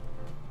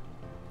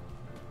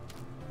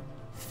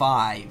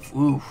 5.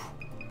 Ooh.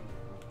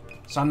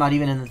 So I'm not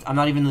even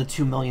in the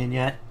 2 million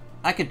yet.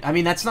 I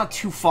mean, that's not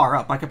too far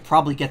up. I could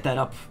probably get that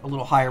up a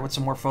little higher with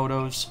some more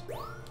photos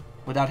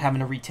without having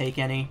to retake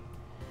any.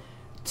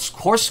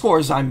 Course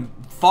scores, I'm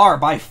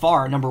by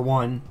far number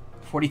 1.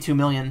 42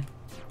 million.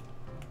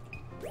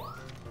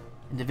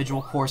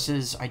 Individual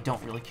courses, I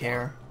don't really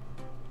care.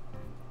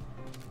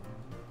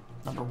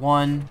 Number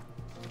 1.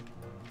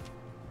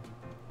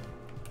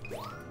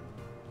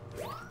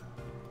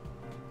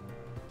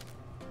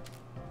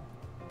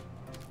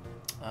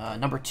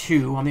 Number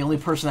 2. I'm the only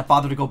person that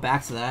bothered to go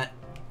back to that.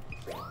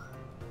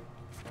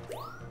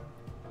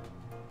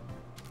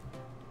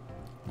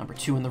 Number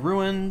 2 in the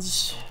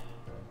ruins.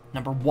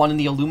 Number 1 in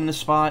the Illumina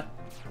spot.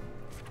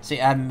 Say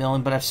add a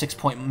million, but I have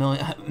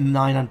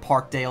 6.9 on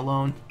Park Day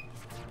alone.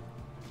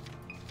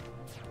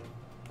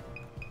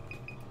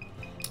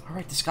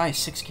 Alright, Disgaea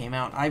 6 came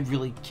out. I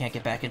really can't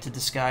get back into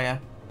Disgaea.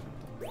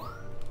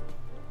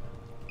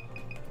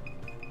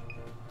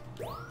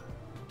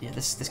 Yeah,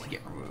 this could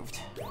get removed.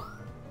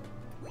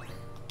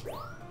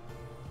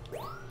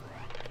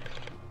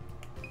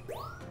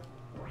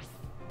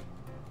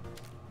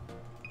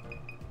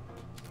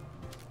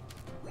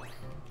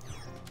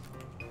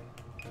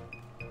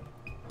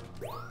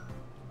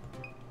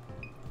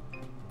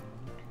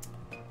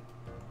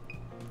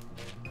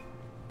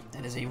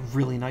 That is a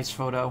really nice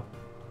photo.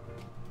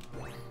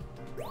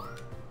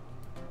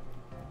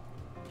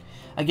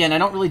 Again, I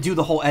don't really do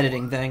the whole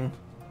editing thing.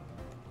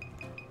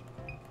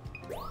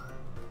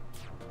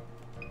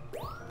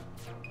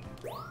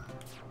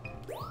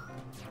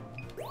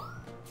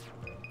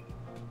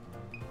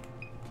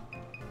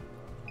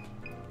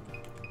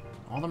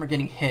 All of them are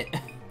getting hit.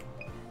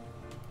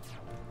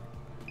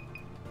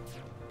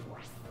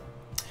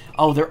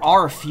 Oh, there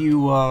are a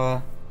few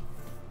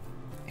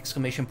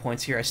exclamation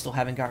points here I still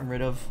haven't gotten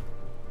rid of.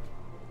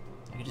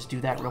 I can just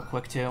do that real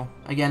quick too.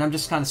 Again, I'm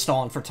just kind of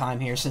stalling for time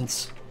here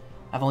since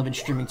I've only been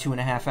streaming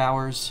 2.5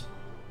 hours.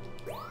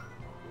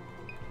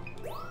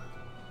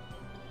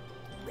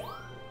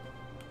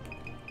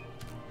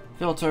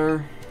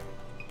 Filter.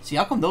 See,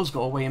 how come those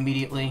go away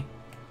immediately?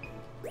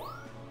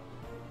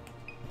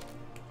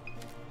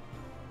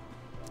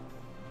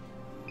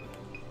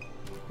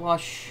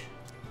 Flush.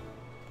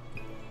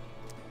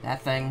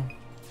 That thing.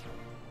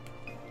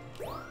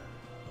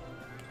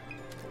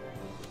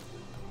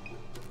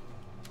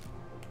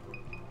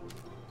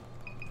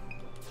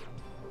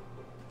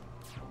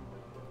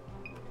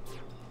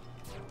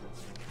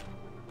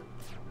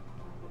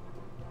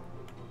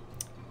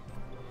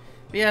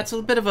 But yeah, it's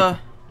a bit of a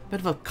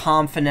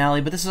calm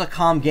finale, but this is a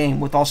calm game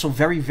with also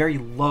very, very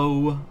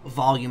low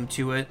volume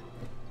to it.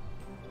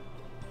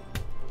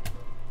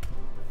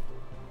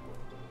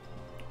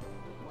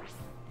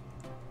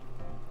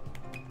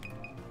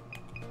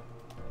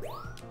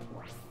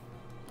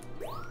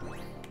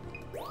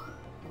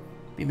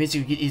 Be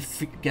amazing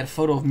if you get a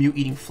photo of Mew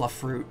eating fluff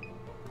fruit.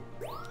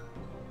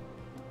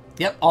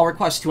 Yep, all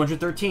requests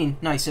 213.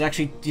 Nice. It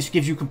actually just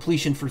gives you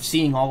completion for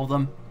seeing all of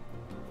them.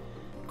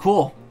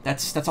 Cool.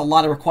 That's a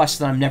lot of requests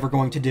that I'm never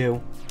going to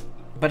do.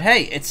 But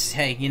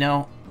hey, you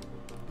know,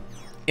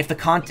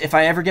 if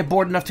I ever get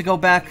bored enough to go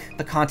back,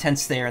 the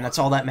content's there, and that's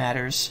all that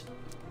matters.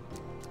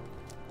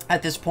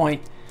 At this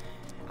point,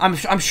 I'm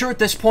sure at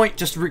this point,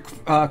 just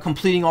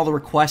completing all the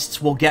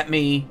requests will get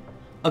me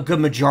a good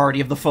majority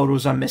of the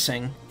photos I'm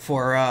missing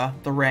for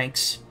the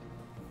ranks.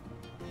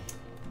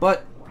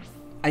 But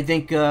I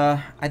think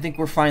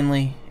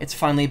it's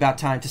finally about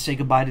time to say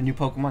goodbye to New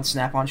Pokemon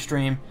Snap on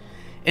stream.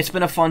 It's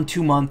been a fun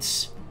 2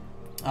 months.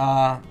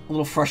 A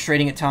little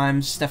frustrating at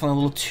times. Definitely a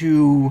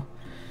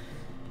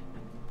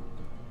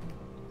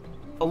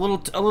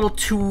little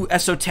too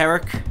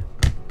esoteric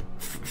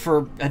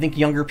for I think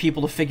younger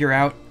people to figure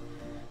out.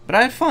 But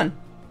I had fun.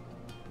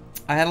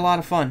 I had a lot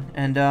of fun,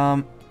 and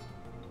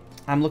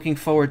I'm looking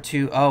forward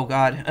to. Oh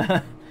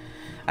God,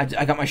 I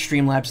got my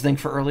Streamlabs thing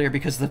for earlier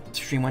because the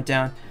stream went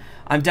down.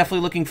 I'm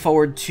definitely looking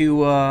forward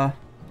to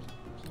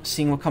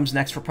seeing what comes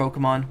next for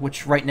Pokemon,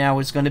 which right now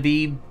is going to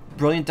be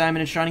Brilliant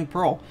Diamond and Shining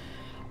Pearl.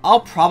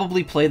 I'll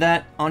probably play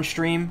that on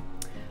stream.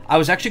 I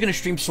was actually going to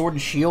stream Sword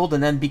and Shield,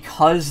 and then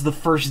because the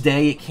first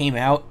day it came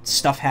out,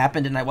 stuff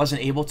happened and I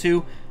wasn't able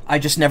to, I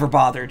just never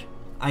bothered.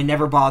 I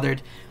never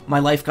bothered. My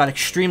life got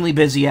extremely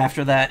busy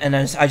after that, and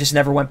I just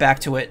never went back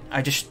to it.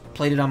 I just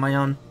played it on my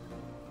own.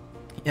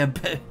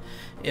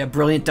 Yeah,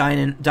 Brilliant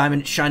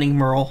Diamond, Shining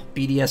Merle,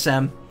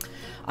 BDSM.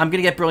 I'm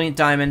going to get Brilliant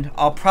Diamond.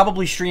 I'll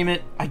probably stream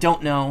it. I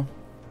don't know.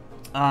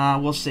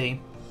 We'll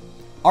see.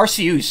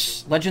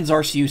 Arceus. Legends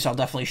Arceus I'll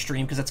definitely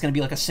stream, because that's going to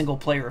be like a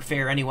single-player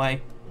affair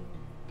anyway.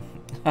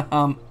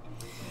 So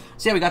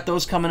yeah, we got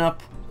those coming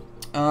up.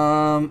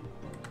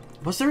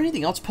 Was there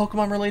anything else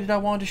Pokemon-related I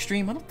wanted to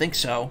stream? I don't think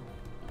so.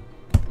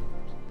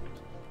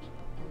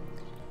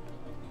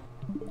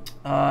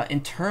 In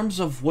terms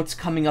of what's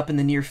coming up in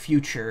the near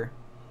future,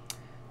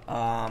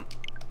 I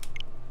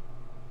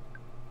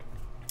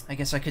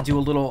guess I could do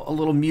a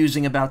little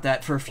musing about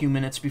that for a few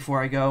minutes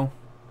before I go.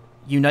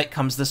 Unite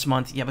comes this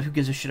month. Yeah, but who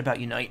gives a shit about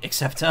Unite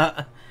except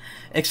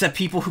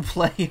people who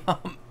play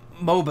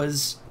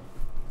MOBAs.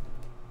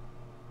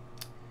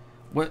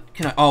 What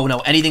can I? Oh no,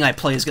 anything I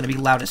play is going to be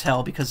loud as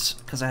hell because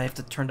I have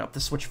to turn up the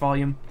Switch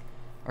volume,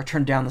 or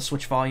turn down the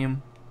Switch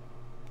volume,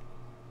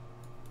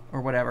 or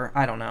whatever.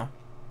 I don't know.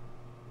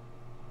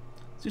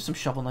 Let's do some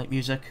Shovel Knight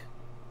music.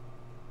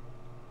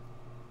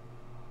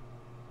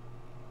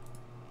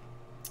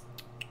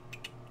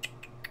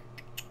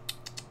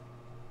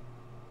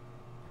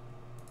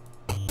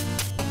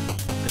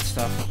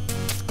 Stuff.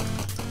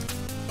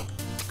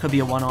 Could be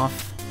a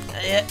one-off.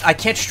 I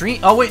can't stream.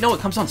 Oh wait, no,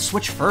 it comes on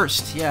Switch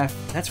first. Yeah,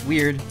 that's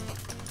weird.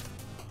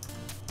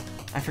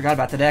 I forgot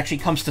about that. It actually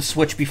comes to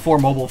Switch before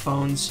mobile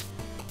phones.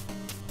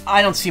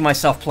 I don't see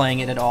myself playing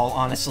it at all,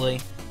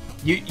 honestly.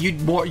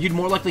 You'd more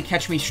likely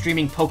catch me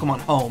streaming Pokemon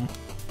Home.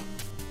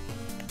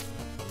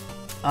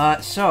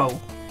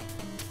 So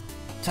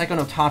Taiko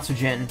no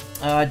Tatsujin.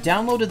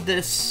 Downloaded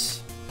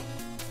this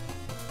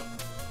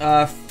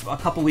a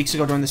couple weeks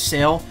ago during the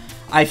sale.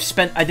 I've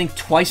spent, I think,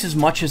 twice as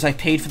much as I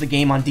paid for the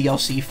game on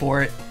DLC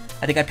for it.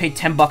 I think I paid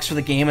 $10 for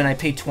the game, and I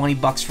paid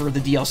 $20 for the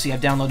DLC I've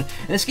downloaded.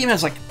 And this game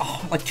has like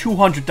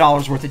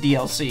 $200 worth of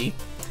DLC.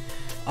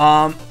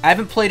 I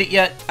haven't played it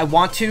yet. I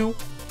want to.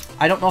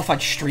 I don't know if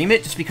I'd stream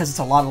it, just because it's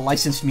a lot of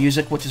licensed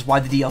music, which is why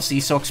the DLC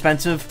is so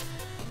expensive.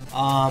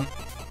 That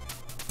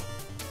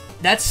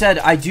said,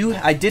 I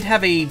did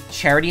have a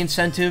charity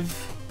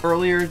incentive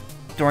earlier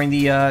during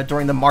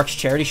the March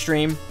charity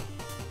stream.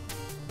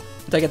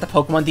 Did I get the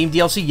Pokemon themed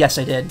DLC? Yes,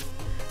 I did.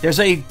 There's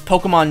a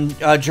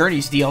Pokemon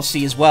Journeys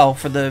DLC as well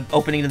for the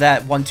opening to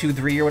that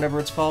 123 or whatever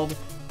it's called.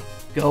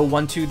 Go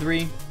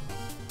 123.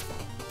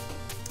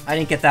 I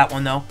didn't get that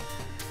one though.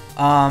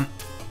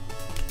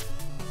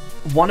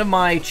 One of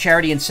my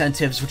charity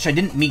incentives, which I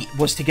didn't meet,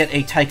 was to get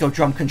a Taiko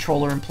drum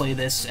controller and play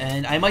this,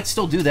 and I might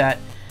still do that.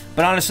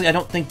 But honestly, I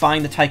don't think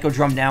buying the Taiko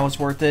drum now is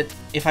worth it.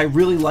 If I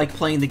really like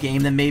playing the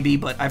game, then maybe,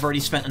 but I've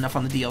already spent enough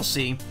on the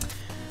DLC.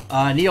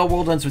 Neo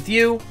World Ends With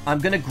You. I'm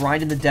going to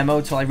grind in the demo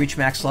till I reach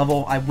max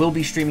level. I will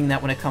be streaming that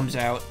when it comes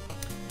out.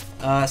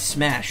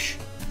 Smash.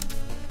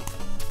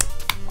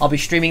 I'll be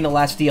streaming the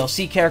last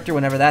DLC character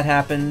whenever that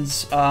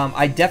happens.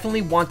 I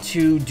definitely want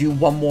to do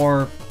one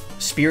more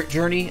Spirit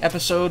Journey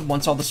episode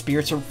once all the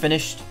spirits are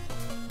finished.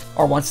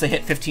 Or once they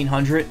hit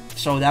 1500.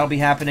 So that'll be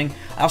happening.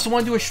 I also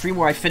want to do a stream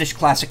where I finish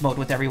Classic Mode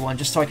with everyone,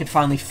 just so I can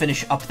finally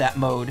finish up that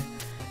mode.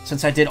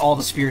 Since I did all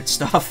the Spirit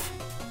stuff.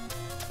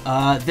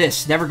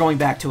 Never going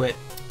back to it.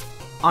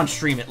 On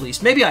stream, at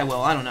least. Maybe I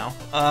will, I don't know.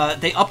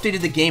 They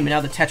updated the game, and now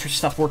the Tetris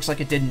stuff works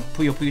like it did in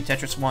Puyo Puyo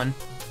Tetris 1.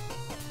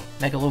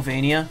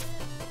 Megalovania.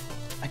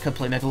 could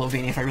play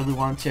Megalovania if I really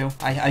wanted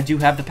to. I do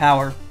have the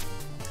power.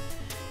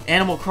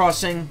 Animal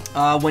Crossing,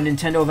 when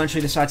Nintendo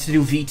eventually decides to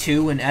do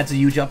V2 and adds a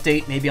huge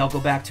update, maybe I'll go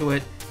back to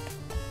it.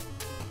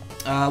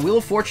 Wheel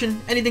of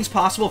Fortune, anything's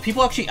possible.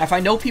 People actually, if I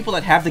know people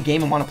that have the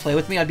game and want to play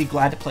with me, I'd be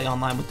glad to play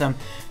online with them.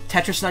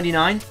 Tetris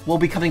 99 will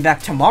be coming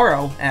back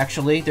tomorrow,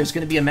 actually. There's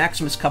going to be a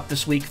Maximus Cup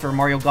this week for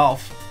Mario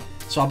Golf.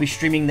 So I'll be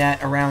streaming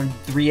that around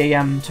 3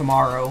 a.m.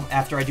 tomorrow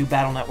after I do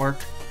Battle Network.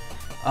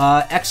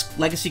 X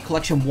Legacy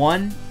Collection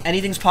 1,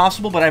 anything's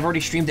possible, but I've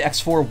already streamed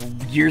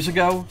X4 years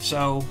ago,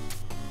 so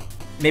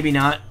maybe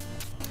not.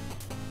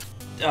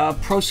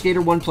 Pro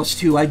Skater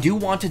 1+2, I do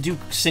want to do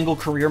single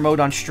career mode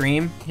on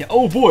stream. Yeah,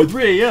 oh boy,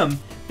 3 a.m.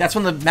 That's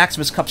when the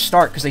Maximus Cups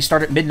start, because they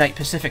start at midnight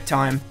Pacific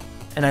time,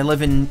 and I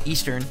live in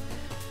Eastern.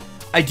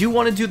 I do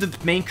want to do the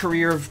main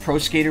career of Pro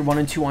Skater 1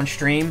 and 2 on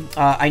stream.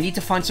 I need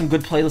to find some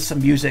good playlists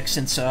of music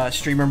since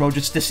streamer mode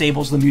just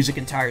disables the music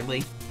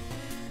entirely.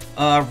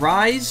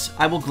 Rise,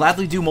 I will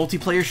gladly do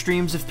multiplayer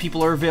streams if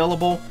people are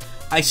available.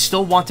 I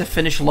still want to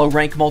finish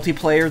low-rank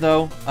multiplayer,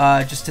 though,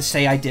 just to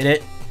say I did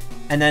it.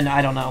 And then,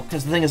 I don't know,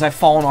 because the thing is I've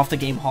fallen off the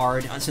game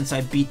hard since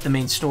I beat the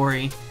main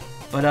story.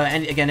 But,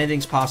 and again,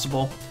 anything's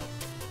possible.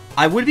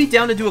 I would be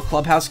down to do a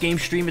Clubhouse game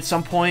stream at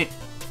some point.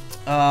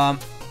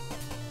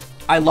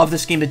 I love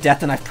this game to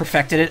death, and I've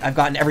perfected it. I've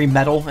gotten every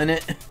medal in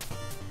it.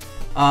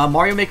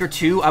 Mario Maker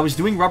 2, I was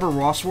doing Rubber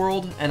Ross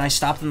World, and I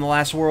stopped in the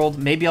last world.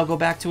 Maybe I'll go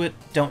back to it.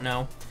 Don't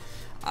know.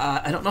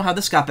 I don't know how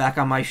this got back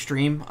on my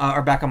stream,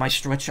 or back on my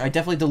Switch. I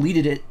definitely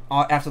deleted it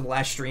after the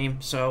last stream,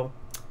 so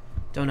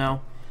don't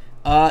know.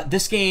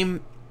 This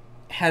game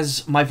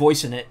has my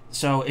voice in it,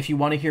 so if you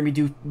want to hear me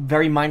do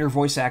very minor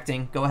voice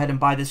acting, go ahead and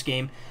buy this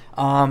game.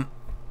 I've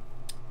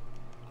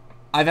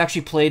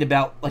actually played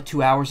about like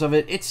 2 hours of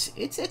it.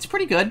 It's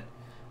pretty good.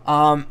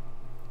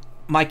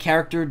 My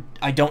character,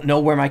 I don't know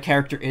where my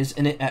character is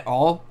in it at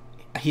all.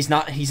 He's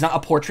not a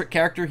portrait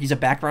character. He's a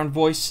background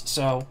voice.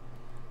 So,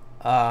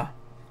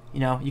 you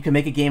know, you can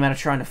make a game out of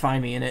trying to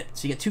find me in it.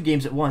 So you get 2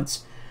 games at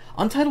once.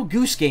 Untitled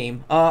Goose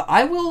Game.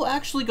 I will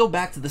actually go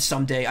back to this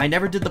someday. I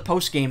never did the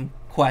post-game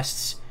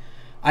quests.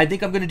 I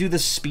think I'm going to do the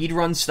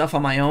speedrun stuff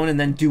on my own and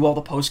then do all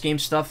the post-game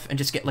stuff and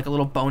just get like a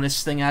little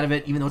bonus thing out of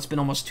it, even though it's been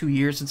almost 2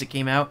 years since it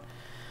came out.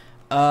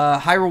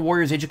 Hyrule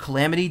Warriors Age of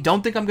Calamity.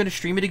 Don't think I'm going to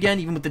stream it again,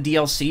 even with the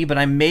DLC, but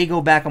I may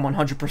go back and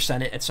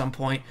 100% it at some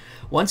point.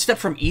 One Step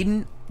from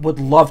Eden, would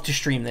love to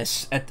stream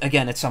this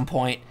again at some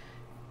point.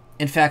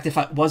 In fact, if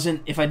I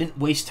didn't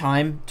waste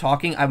time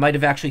talking, I might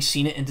have actually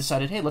seen it and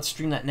decided, hey, let's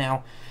stream that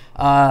now.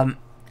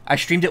 I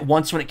streamed it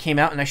once when it came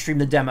out, and I streamed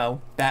the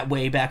demo that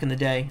way back in the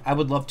day. I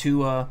would love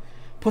to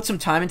put some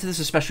time into this,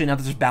 especially now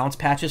that there's balance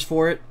patches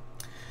for it.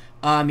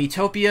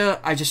 Miitopia,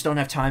 I just don't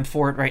have time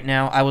for it right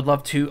now. I would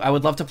love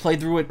to play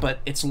through it, but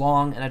it's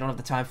long and I don't have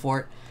the time for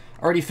it.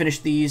 Already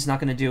finished these, not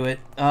going to do it.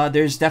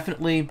 There's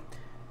definitely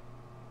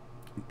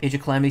Age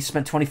of Calamity,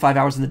 spent 25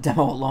 hours in the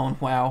demo alone.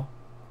 Wow.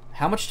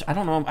 How much? I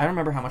don't know. I don't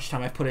remember how much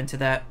time I put into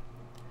that.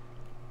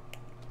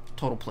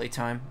 Total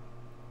playtime.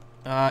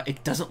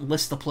 It doesn't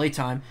list the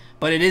playtime,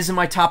 but it is in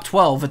my top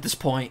 12 at this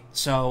point,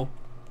 so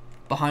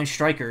behind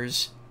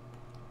Strikers.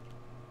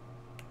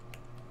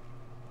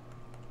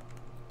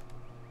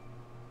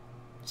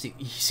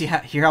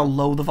 Hear how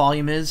low the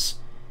volume is?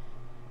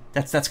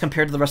 That's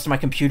compared to the rest of my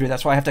computer.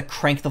 That's why I have to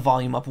crank the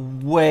volume up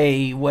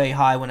way, way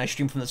high when I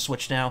stream from the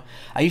Switch now.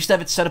 I used to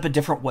have it set up a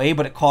different way,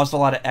 but it caused a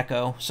lot of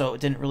echo, so it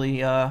didn't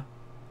really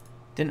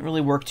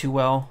work too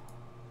well.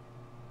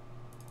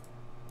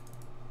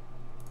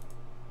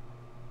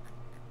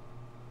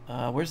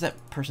 Where's that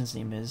person's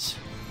name is?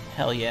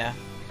 Hell yeah.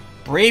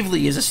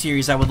 Bravely is a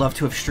series I would love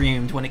to have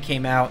streamed when it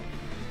came out.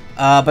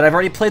 But I've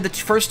already played the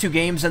first 2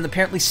 games, and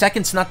apparently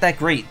second's not that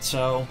great,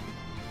 so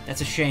that's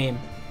a shame.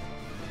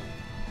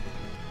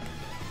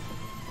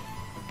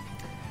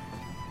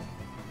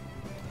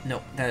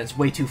 Nope, that is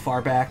way too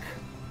far back.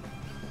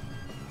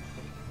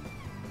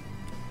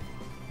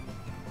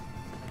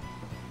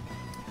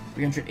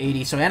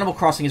 $380, so Animal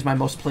Crossing is my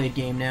most played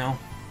game now.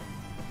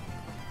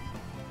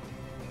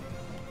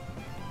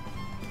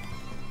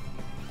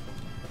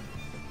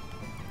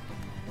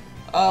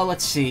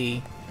 Let's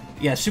see.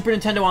 Yeah, Super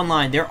Nintendo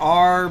Online. There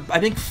are, I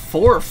think,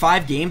 4 or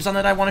 5 games on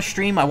that I want to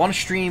stream. I want to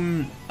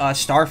stream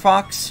Star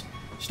Fox,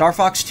 Star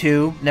Fox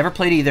 2, never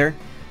played either,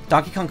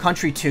 Donkey Kong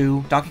Country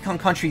 2, Donkey Kong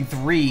Country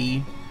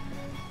 3,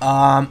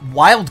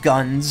 Wild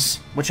Guns,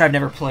 which I've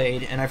never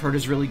played, and I've heard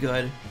is really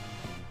good.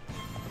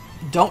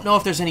 Don't know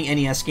if there's any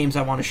NES games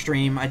I want to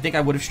stream. I think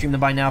I would have streamed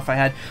them by now if I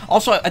had.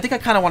 Also, I think I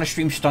kind of want to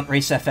stream Stunt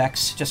Race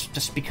FX,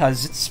 just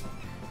because it's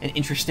an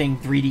interesting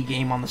 3D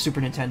game on the Super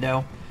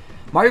Nintendo.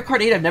 Mario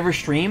Kart 8 I've never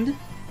streamed.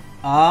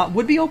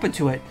 Would be open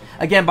to it.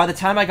 Again, by the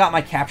time I got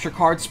my capture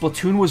card,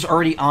 Splatoon was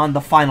already on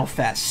the Final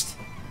Fest.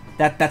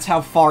 That's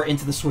how far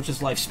into the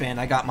Switch's lifespan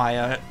I got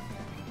my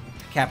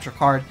capture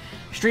card.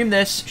 Stream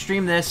this,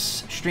 stream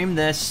this, stream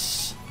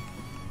this.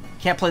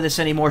 Can't play this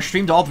anymore.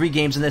 Streamed all 3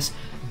 games in this.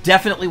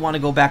 Definitely want to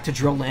go back to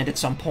Drill Land at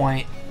some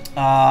point.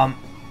 I've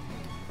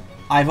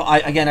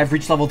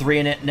reached level 3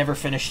 in it, never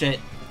finished it.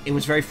 It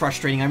was very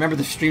frustrating. I remember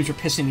the streams were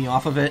pissing me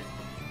off of it.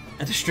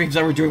 The streams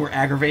that we're doing were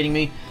aggravating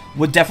me.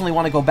 Would definitely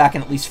want to go back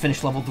and at least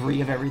finish level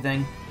 3 of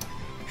everything.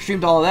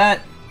 Streamed all of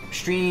that.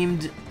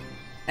 Streamed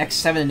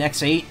X7 and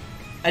X8.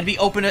 I'd be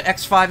open to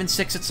X5 and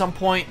 6 at some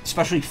point,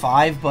 especially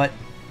 5, but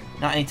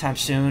not anytime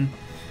soon.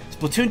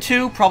 Splatoon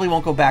 2, probably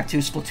won't go back to.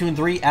 Splatoon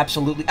 3,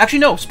 absolutely. Actually,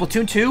 no,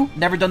 Splatoon 2,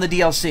 never done the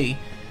DLC.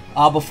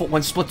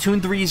 When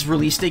Splatoon 3's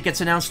release date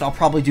gets announced, I'll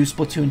probably do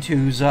Splatoon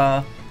 2's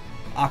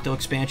Octo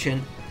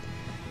expansion.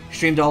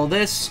 Streamed all of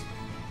this.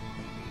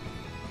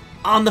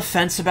 On the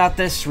fence about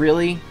this,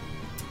 really.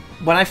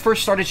 When I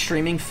first started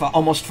streaming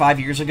almost 5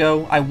 years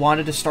ago, I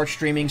wanted to start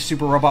streaming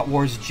Super Robot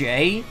Wars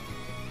J,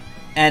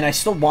 and I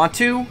still want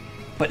to,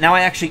 but now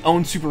I actually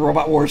own Super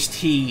Robot Wars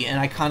T, and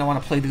I kind of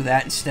want to play through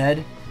that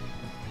instead.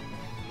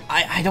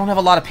 I don't have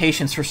a lot of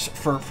patience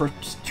for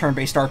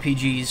turn-based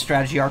RPGs,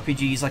 strategy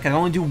RPGs. Like, I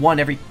only do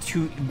one every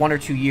 1 or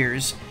 2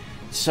 years,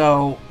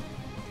 so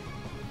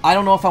I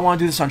don't know if I want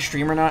to do this on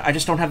stream or not. I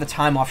just don't have the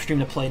time off stream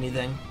to play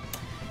anything.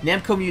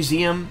 Namco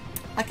Museum,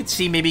 I could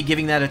see maybe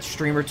giving that a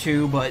stream or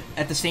 2, but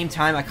at the same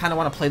time, I kind of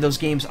want to play those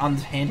games on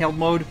the handheld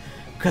mode,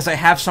 because I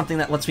have something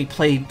that lets me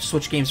play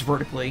Switch games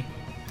vertically.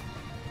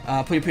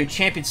 Puyo Puyo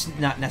Champion's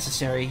not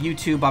necessary.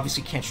 YouTube,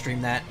 obviously can't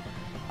stream that.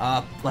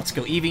 Let's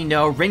Go Eevee,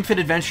 no. Ring Fit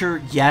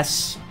Adventure,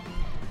 yes.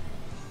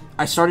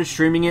 I started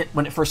streaming it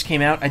when it first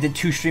came out. I did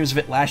 2 streams of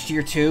it last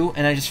year, too,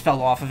 and I just fell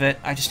off of it.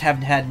 I just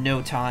haven't had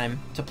no time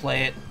to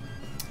play it.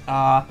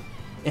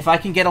 If I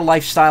can get a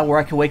lifestyle where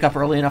I can wake up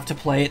early enough to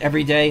play it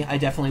every day, I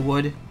definitely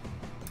would.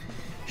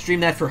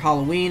 Streamed that for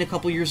Halloween a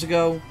couple years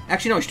ago.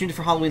 Actually, no, I streamed it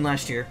for Halloween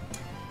last year.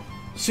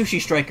 Sushi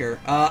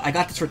Striker. I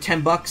got this for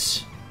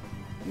 $10.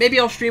 Maybe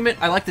I'll stream it.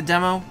 I like the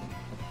demo.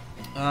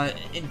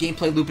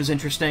 Gameplay loop is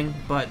interesting,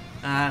 but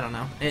I don't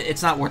know.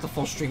 It's not worth a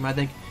full stream, I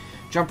think.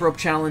 Jump Rope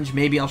Challenge.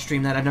 Maybe I'll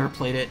stream that. I've never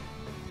played it.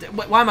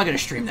 Why am I going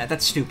to stream that?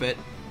 That's stupid.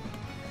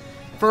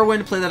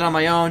 Furwind, play that on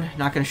my own.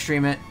 Not going to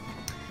stream it.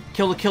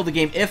 Kill the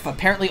Game If.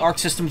 Apparently Arc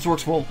Systems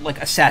Works will,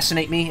 like,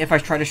 assassinate me if I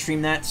try to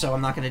stream that, so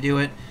I'm not going to do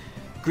it.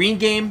 Green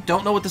Game,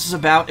 don't know what this is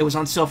about. It was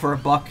on sale for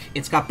 $1.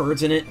 It's got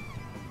birds in it.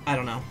 I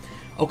don't know.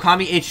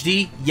 Okami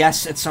HD,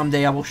 yes, at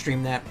someday I will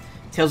stream that.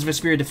 Tales of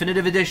Vesperia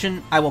Definitive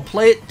Edition, I will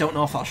play it. Don't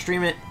know if I'll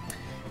stream it.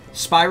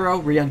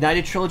 Spyro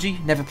Reignited Trilogy,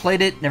 never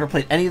played it. Never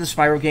played any of the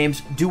Spyro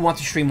games. Do want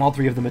to stream all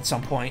 3 of them at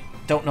some point.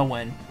 Don't know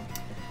when.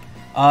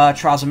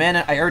 Trials of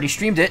Mana, I already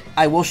streamed it.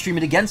 I will stream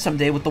it again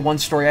someday with the one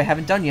story I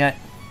haven't done yet.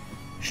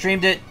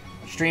 Streamed it.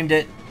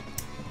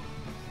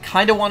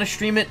 Kind of want to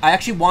stream it. I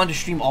actually wanted to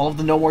stream all of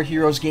the No More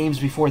Heroes games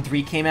before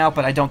 3 came out,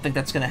 but I don't think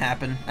that's going to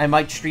happen. I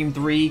might stream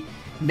 3.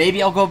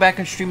 Maybe I'll go back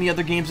and stream the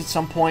other games at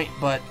some point,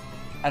 but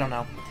I don't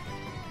know.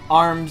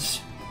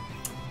 ARMS.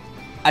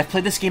 I've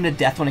played this game to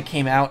death when it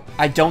came out.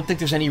 I don't think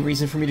there's any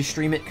reason for me to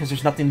stream it, because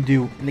there's nothing to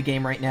do in the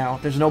game right now.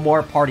 There's no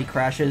more party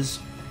crashes.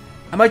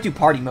 I might do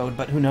party mode,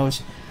 but who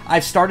knows.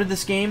 I've started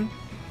this game.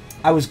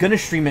 I was going to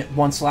stream it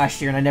once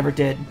last year, and I never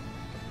did.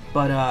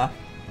 But,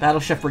 Battle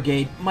Chef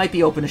Brigade, might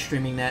be open to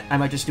streaming that. I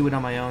might just do it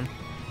on my own.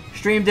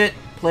 Streamed it,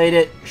 played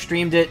it,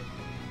 streamed it.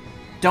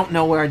 Don't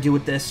know what I do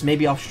with this.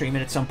 Maybe I'll stream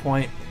it at some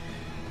point.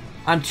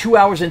 I'm 2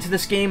 hours into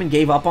this game and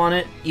gave up on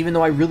it, even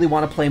though I really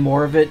want to play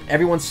more of it.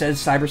 Everyone says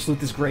Cyber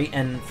Sleuth is great,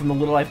 and from the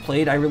little I've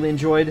played, I really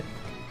enjoyed.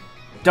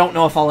 Don't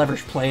know if I'll ever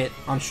play it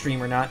on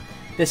stream or not.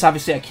 This,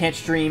 obviously, I can't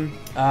stream.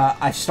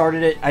 I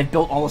started it. I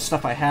built all the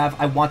stuff I have.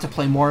 I want to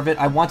play more of it.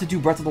 I want to do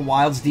Breath of the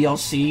Wild's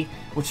DLC,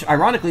 which,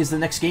 ironically, is the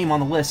next game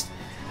on the list.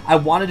 I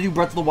wanted to do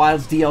Breath of the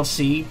Wild's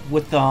DLC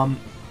with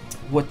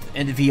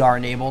VR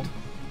enabled,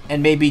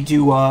 and maybe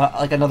do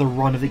like another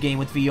run of the game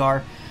with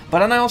VR. But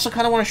then I also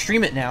kind of want to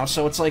stream it now,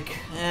 so it's like,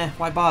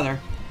 why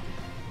bother?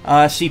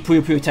 See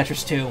Puyo Puyo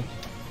Tetris 2.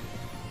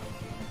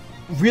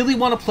 Really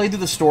want to play through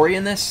the story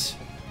in this,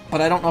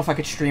 but I don't know if I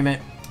could stream it.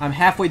 I'm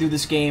halfway through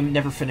this game,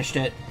 never finished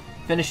it.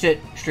 Finished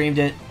it, streamed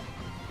it.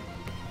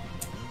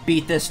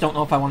 Beat this, don't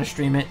know if I want to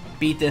stream it.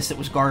 Beat this, it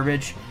was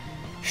garbage.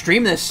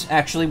 Streamed this,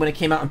 actually, when it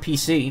came out on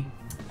PC.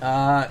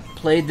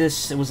 Played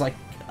this, it was a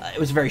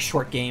very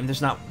short game.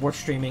 There's not worth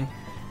streaming.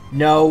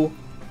 No.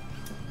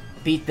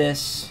 Beat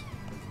this.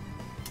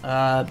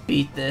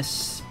 Beat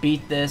this.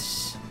 Beat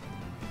this.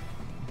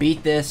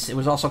 Beat this. It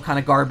was also kind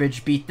of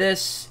garbage. Beat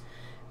this.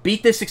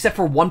 Beat this except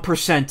for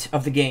 1%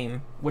 of the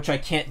game, which I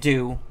can't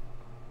do.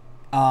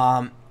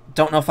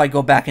 Don't know if I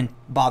go back and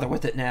bother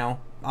with it now.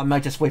 I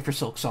might just wait for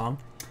Silk Song.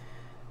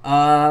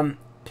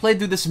 Played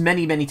through this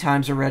many, many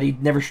times already.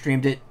 Never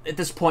streamed it. At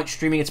this point,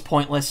 streaming it's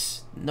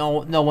pointless.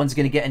 No one's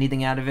going to get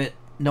anything out of it.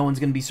 No one's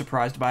going to be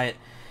surprised by it.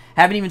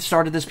 Haven't even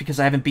started this because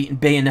I haven't beaten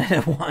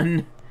Bayonetta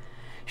 1.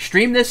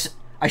 Streamed this.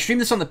 I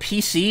streamed this on the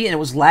PC and it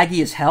was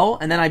laggy as hell.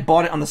 And then I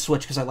bought it on the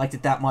Switch because I liked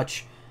it that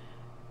much.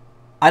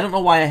 I don't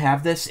know why I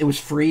have this. It was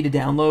free to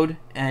download.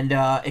 And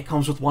it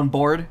comes with one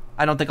board.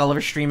 I don't think I'll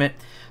ever stream it.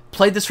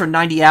 Played this for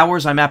 90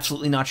 hours. I'm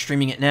absolutely not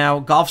streaming it now.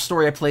 Golf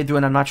Story I played through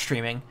and I'm not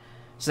streaming.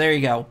 So there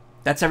you go.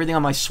 That's everything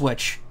on my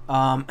Switch.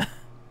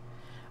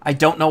 I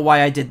don't know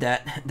why I did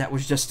that. That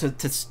was just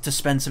to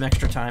spend some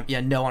extra time. Yeah,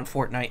 no on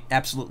Fortnite.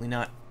 Absolutely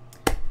not.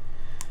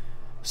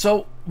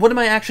 So, what am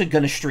I actually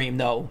going to stream,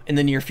 though, in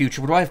the near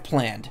future? What do I have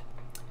planned?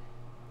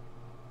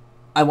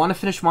 I want to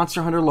finish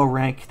Monster Hunter low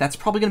rank. That's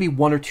probably going to be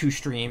 1 or 2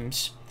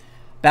 streams.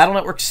 Battle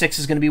Network 6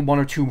 is going to be 1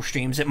 or 2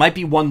 streams. It might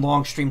be 1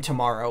 long stream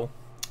tomorrow.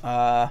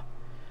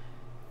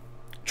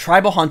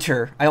 Tribal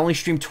Hunter, I only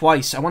streamed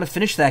twice. I want to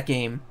finish that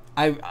game.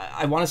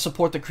 I want to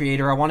support the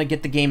creator. I want to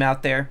get the game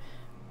out there.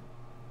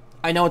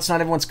 I know it's not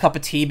everyone's cup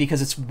of tea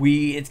because it's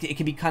it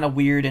can be kind of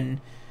weird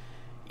and,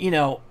 you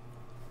know,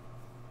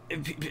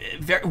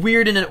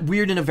 weird in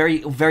a very,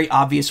 very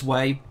obvious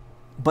way.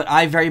 But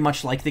I very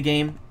much like the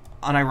game.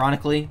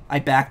 Unironically, I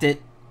backed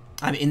it.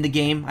 I'm in the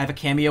game. I have a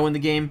cameo in the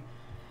game.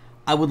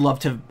 I would love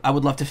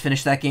to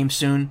finish that game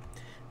soon.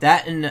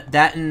 That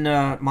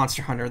and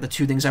Monster Hunter, the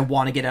 2 things I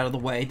want to get out of the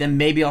way. Then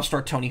maybe I'll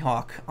start Tony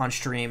Hawk on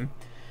stream,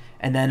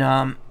 and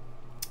then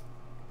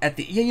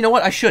you know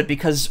what, I should,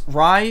 because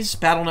Rise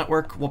Battle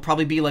Network will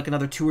probably be like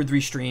another 2 or 3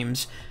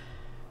 streams.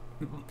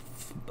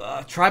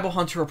 Tribal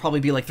Hunter will probably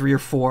be like 3 or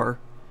 4.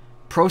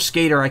 Pro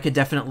Skater I could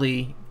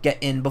definitely get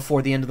in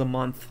before the end of the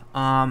month.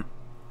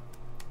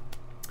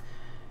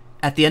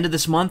 At the end of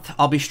this month,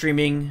 I'll be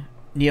streaming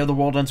Neo: The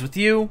World Ends With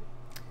You,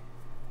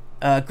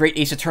 Great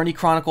Ace Attorney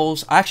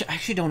Chronicles. I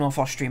actually don't know if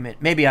I'll stream it.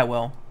 Maybe I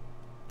will.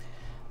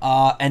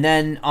 And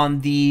then on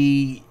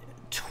the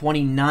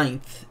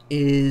 29th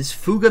is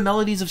Fuga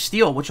Melodies of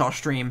Steel, which I'll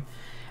stream.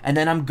 And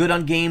then I'm good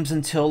on games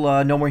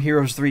until No More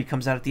Heroes 3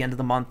 comes out at the end of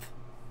the month.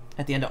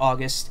 At the end of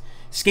August.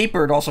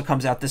 Skatebird also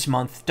comes out this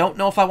month. Don't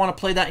know if I want to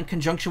play that in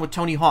conjunction with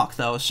Tony Hawk,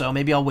 though, so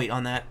maybe I'll wait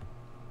on that.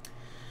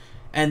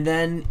 And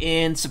then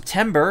in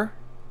September,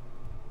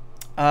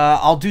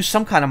 I'll do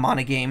some kind of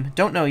Mana game.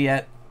 Don't know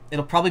yet.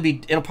 It'll probably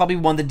be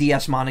one of the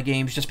DS Mana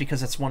games, just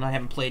because it's one I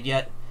haven't played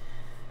yet.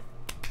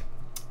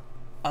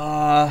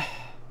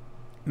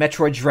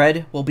 Metroid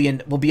Dread will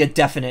be a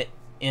definite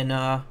in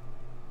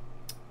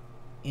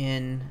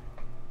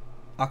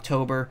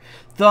October.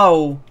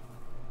 Though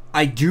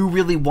I do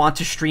really want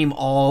to stream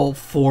all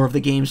 4 of the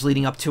games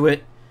leading up to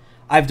it.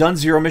 I've done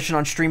Zero Mission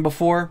on stream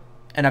before,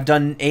 and I've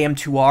done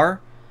AM2R.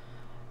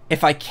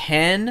 If I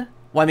can,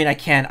 well, I mean, I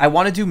can. I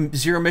want to do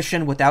Zero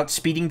Mission without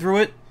speeding through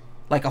it,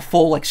 like a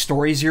full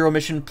story Zero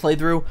Mission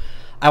playthrough.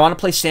 I want to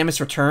play Samus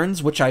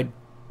Returns, which I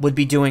would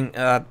be doing,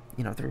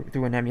 you know,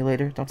 through an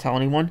emulator. Don't tell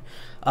anyone.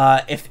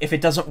 If it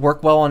doesn't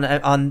work well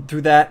on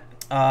through that,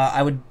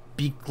 I would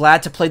be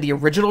glad to play the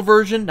original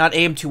version, not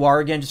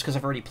AM2R again, just because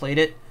I've already played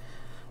it.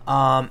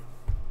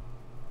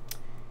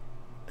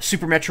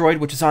 Super Metroid,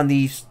 which is on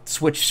the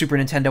Switch Super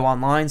Nintendo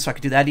Online, so I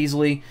could do that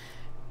easily.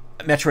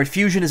 Metroid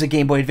Fusion is a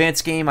Game Boy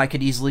Advance game. I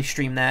could easily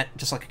stream that,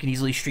 just like I could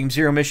easily stream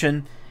Zero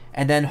Mission.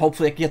 And then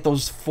hopefully I can get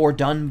those 4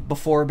 done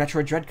before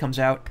Metroid Dread comes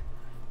out.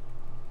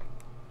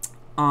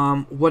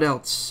 What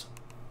else?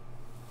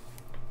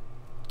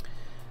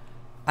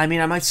 I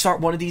mean, I might start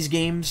one of these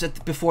games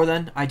before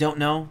then. I don't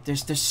know.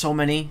 There's so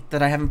many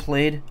that I haven't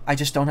played. I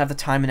just don't have the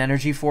time and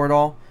energy for it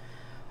all.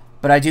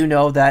 But I do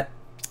know that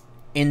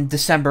in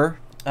December,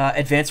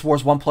 Advance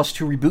Wars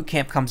 1+2 Reboot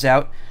Camp comes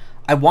out.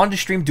 I wanted to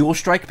stream Dual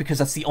Strike because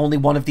that's the only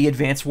one of the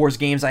Advance Wars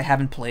games I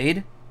haven't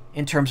played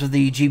in terms of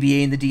the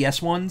GBA and the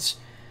DS ones.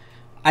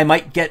 I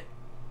might get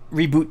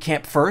Reboot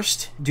Camp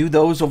first, do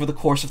those over the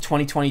course of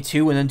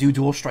 2022, and then do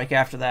Dual Strike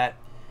after that.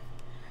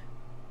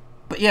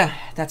 But yeah,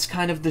 that's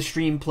kind of the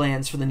stream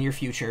plans for the near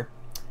future.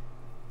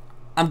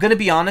 I'm going to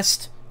be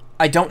honest,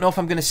 I don't know if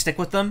I'm going to stick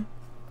with them.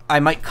 I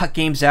might cut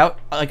games out.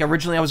 Like,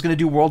 originally I was going to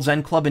do World's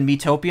End Club and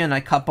Miitopia, and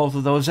I cut both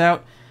of those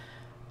out.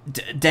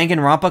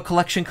 Danganronpa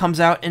Collection comes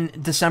out in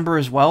December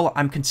as well.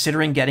 I'm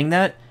considering getting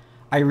that.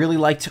 I really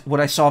liked what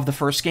I saw of the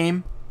first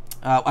game.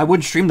 I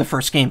wouldn't stream the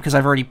first game because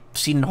I've already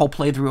seen the whole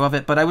playthrough of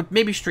it, but I would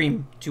maybe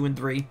stream 2 and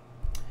 3.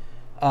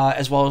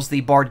 As well as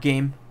the Bard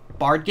game.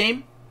 Bard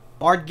game?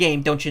 Bard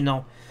game, don't you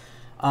know?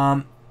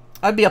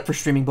 I'd be up for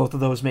streaming both of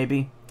those,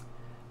 maybe.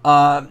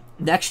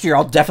 Next year,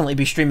 I'll definitely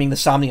be streaming the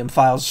Somnium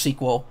Files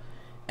sequel.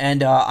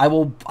 And I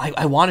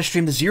want to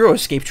stream the Zero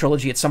Escape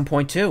trilogy at some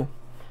point, too.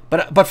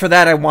 But for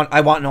that, I want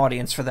an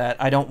audience for that.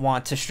 I don't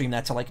want to stream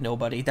that to, like,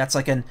 nobody. That's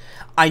like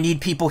I need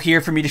people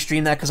here for me to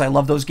stream that because I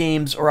love those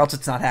games, or else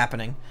it's not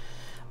happening.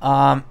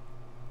 But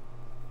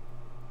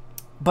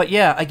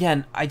yeah,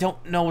 again, I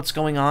don't know what's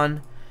going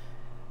on.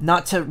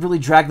 Not to really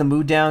drag the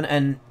mood down,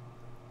 and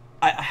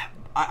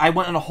I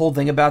went on a whole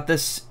thing about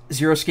this.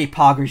 Zero Escape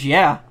Poggers,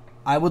 yeah.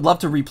 I would love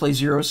to replay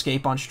Zero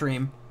Escape on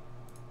stream.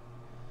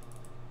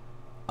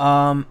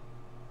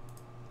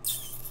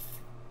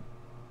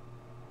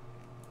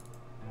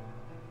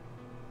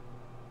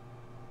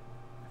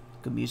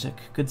 Good music.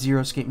 Good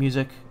Zero Escape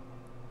music.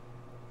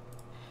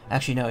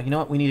 Actually, no. You know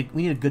what? We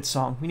need a good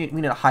song. We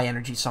need a high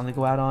energy song to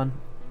go out on.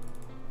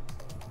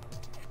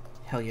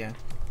 Hell yeah.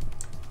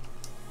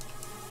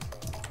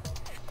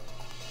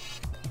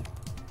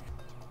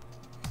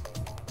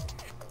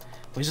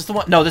 Wait, is this the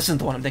one? No, this isn't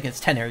the one I'm thinking.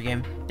 It's Ternary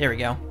game. There we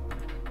go.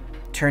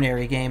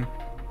 Ternary game.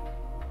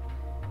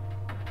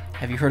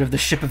 Have you heard of the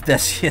Ship of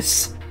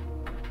Theseus?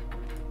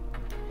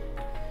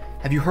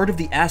 Have you heard of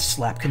the ass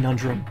slap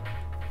conundrum?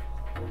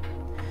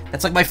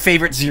 That's like my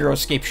favorite Zero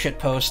Escape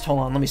shitpost. Hold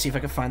on, let me see if I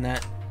can find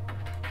that.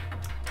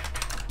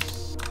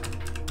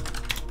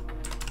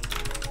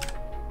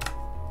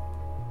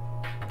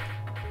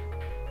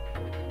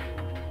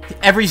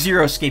 Every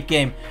Zero Escape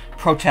game,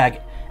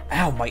 protag,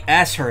 ow, my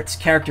ass hurts,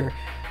 character.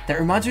 That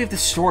reminds me of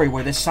this story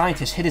where this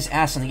scientist hit his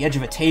ass on the edge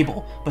of a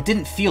table, but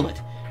didn't feel it.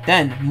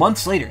 Then,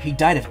 months later, he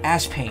died of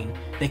ass pain.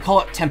 They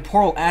call it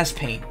temporal ass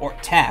pain, or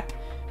TAP.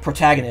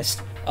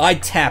 Protagonist,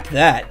 I'd tap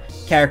that.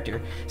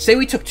 Character, say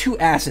we took 2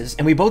 asses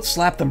and we both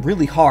slapped them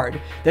really hard.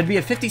 There'd be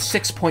a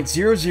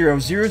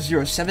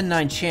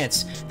 56.000079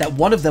 chance that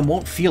one of them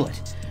won't feel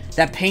it.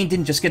 That pain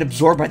didn't just get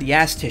absorbed by the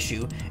ass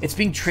tissue, it's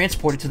being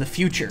transported to the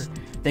future.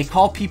 They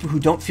call people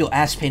who don't feel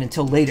ass pain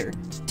until later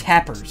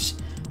tappers.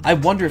 I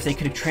wonder if they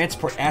could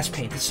transport ass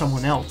pain to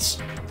someone else.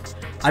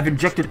 I've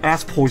injected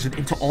ass poison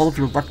into all of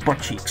your left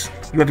butt cheeks.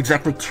 You have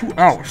exactly 2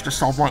 hours to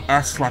solve my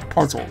ass slap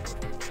puzzle.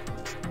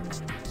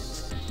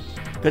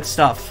 Good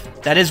stuff.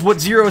 That is what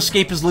Zero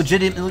Escape is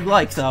legitimately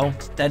like, though.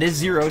 That is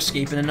Zero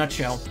Escape in a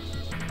nutshell.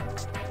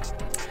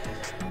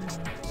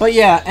 But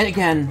yeah, and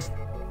again,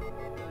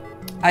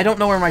 I don't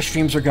know where my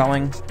streams are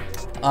going.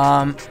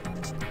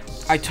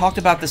 I talked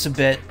about this a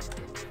bit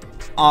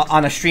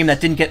on a stream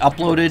that didn't get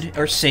uploaded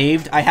or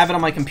saved. I have it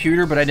on my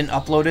computer, but I didn't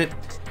upload it.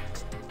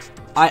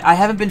 I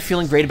haven't been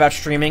feeling great about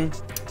streaming.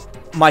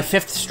 My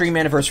 5th stream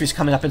anniversary is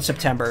coming up in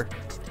September.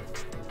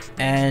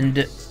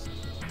 And,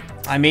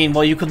 I mean,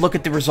 well, you could look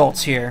at the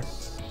results here.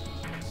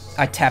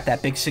 I tapped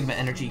that big Sigma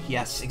energy.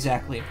 Yes,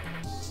 exactly.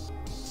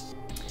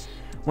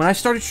 When I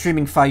started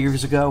streaming 5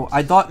 years ago,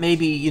 I thought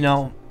maybe, you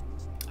know,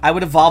 I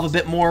would evolve a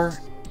bit more.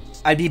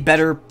 I'd be a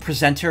better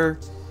presenter.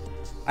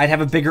 I'd have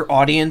a bigger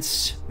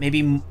audience.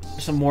 Maybe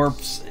some more,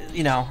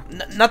 you know,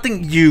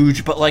 nothing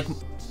huge, but like,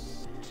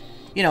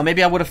 you know,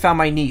 maybe I would have found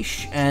my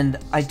niche. And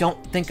I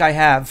don't think I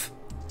have.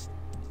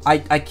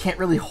 I can't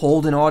really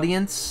hold an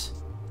audience.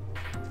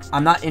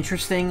 I'm not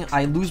interesting.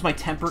 I lose my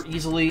temper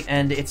easily,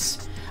 and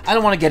it's... I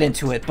don't want to get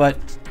into it, but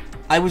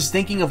I was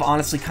thinking of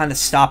honestly kind of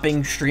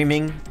stopping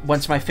streaming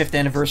once my 5th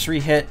anniversary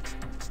hit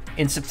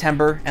in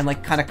September, and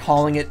like kind of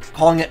calling it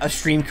a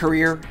stream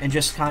career, and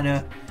just kind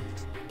of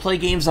play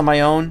games on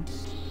my own,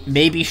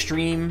 maybe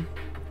stream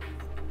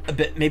a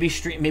bit, maybe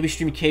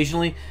stream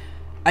occasionally.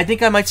 I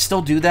think I might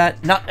still do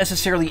that, not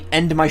necessarily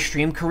end my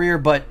stream career,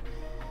 but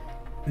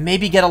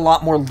maybe get a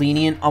lot more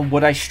lenient on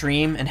what I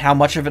stream and how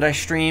much of it I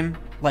stream.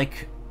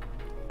 Like,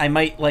 I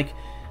might like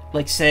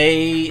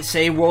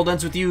say World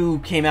Ends With You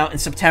came out in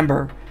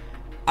September.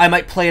 I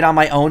might play it on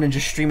my own and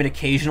just stream it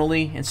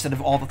occasionally instead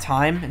of all the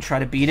time and try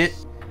to beat it,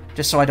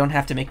 just so I don't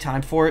have to make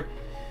time for it.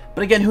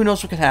 But again, who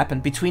knows what could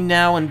happen between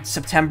now and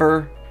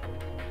September.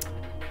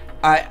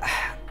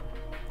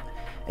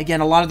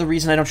 Again, a lot of the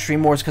reason I don't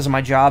stream more is because of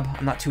my job.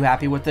 I'm not too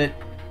happy with it.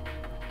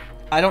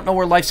 I don't know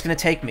where life's going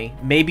to take me.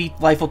 Maybe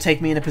life will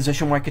take me in a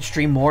position where I could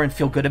stream more and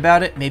feel good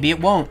about it. Maybe it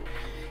won't.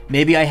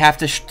 Maybe I have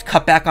to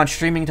cut back on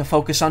streaming to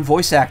focus on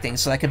voice acting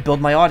so I could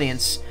build my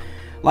audience.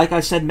 Like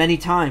I've said many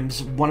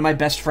times, one of my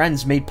best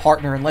friends made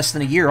partner in less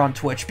than a year on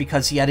Twitch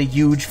because he had a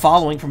huge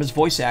following from his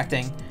voice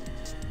acting.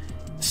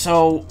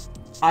 So,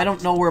 I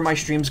don't know where my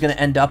stream's going to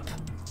end up.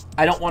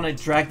 I don't want to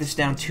drag this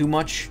down too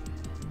much.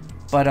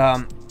 But,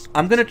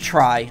 I'm going to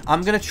try.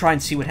 I'm going to try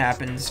and see what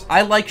happens.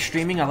 I like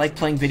streaming. I like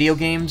playing video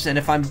games. And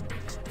if I'm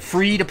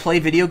free to play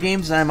video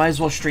games, then I might as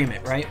well stream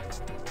it, right?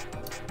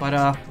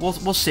 But,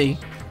 we'll see.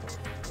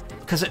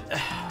 Because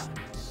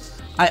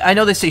I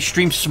know they say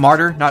stream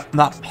smarter,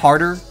 not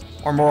harder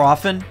or more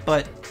often,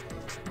 but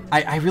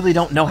I really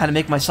don't know how to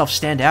make myself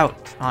stand out,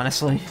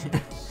 honestly.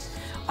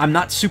 I'm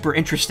not super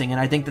interesting, and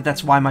I think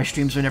that's why my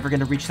streams are never going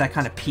to reach that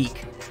kind of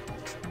peak.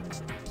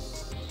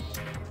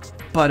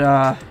 But,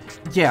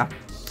 yeah.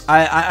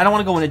 I don't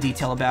want to go into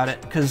detail about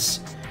it, because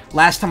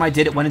last time I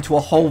did it went into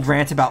a whole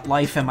rant about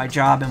life and my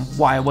job and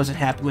why I wasn't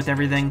happy with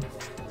everything.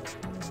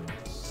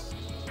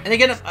 And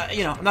again,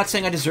 you know, I'm not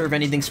saying I deserve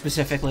anything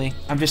specifically.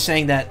 I'm just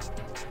saying that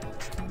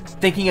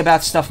thinking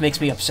about stuff makes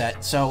me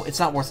upset, so it's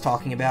not worth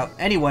talking about.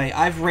 Anyway,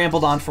 I've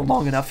rambled on for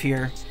long enough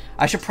here.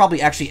 I should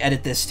probably actually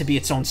edit this to be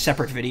its own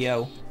separate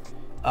video.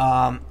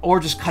 Or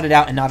just cut it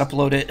out and not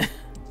upload it.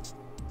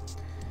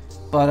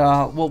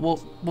 But,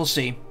 we'll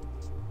see.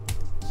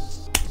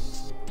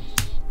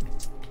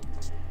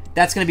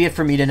 That's going to be it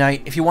for me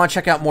tonight. If you want to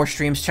check out more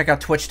streams, check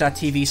out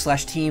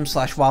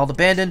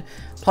twitch.tv/team/wildabandon.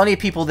 Plenty of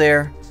people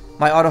there.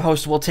 My auto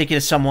host will take you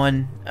to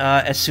someone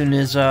as soon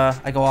as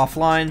I go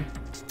offline.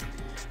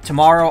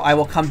 Tomorrow, I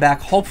will come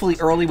back hopefully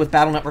early with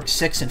Battle Network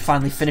 6 and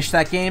finally finish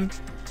that game.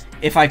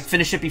 If I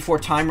finish it before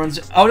time runs...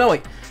 Oh, no,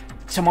 wait.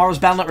 Tomorrow's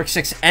Battle Network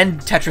 6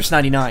 and Tetris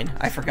 99.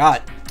 I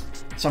forgot.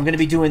 So I'm going to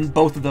be doing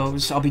both of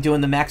those. I'll be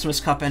doing the Maximus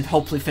Cup and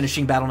hopefully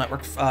finishing Battle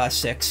Network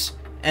 6.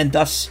 And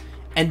thus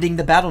ending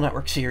the Battle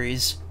Network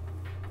series.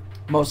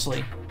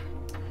 Mostly.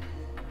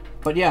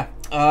 But yeah,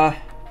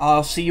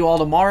 I'll see you all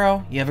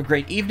tomorrow. You have a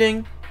great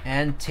evening.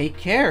 And take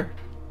care.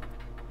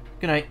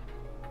 Good night.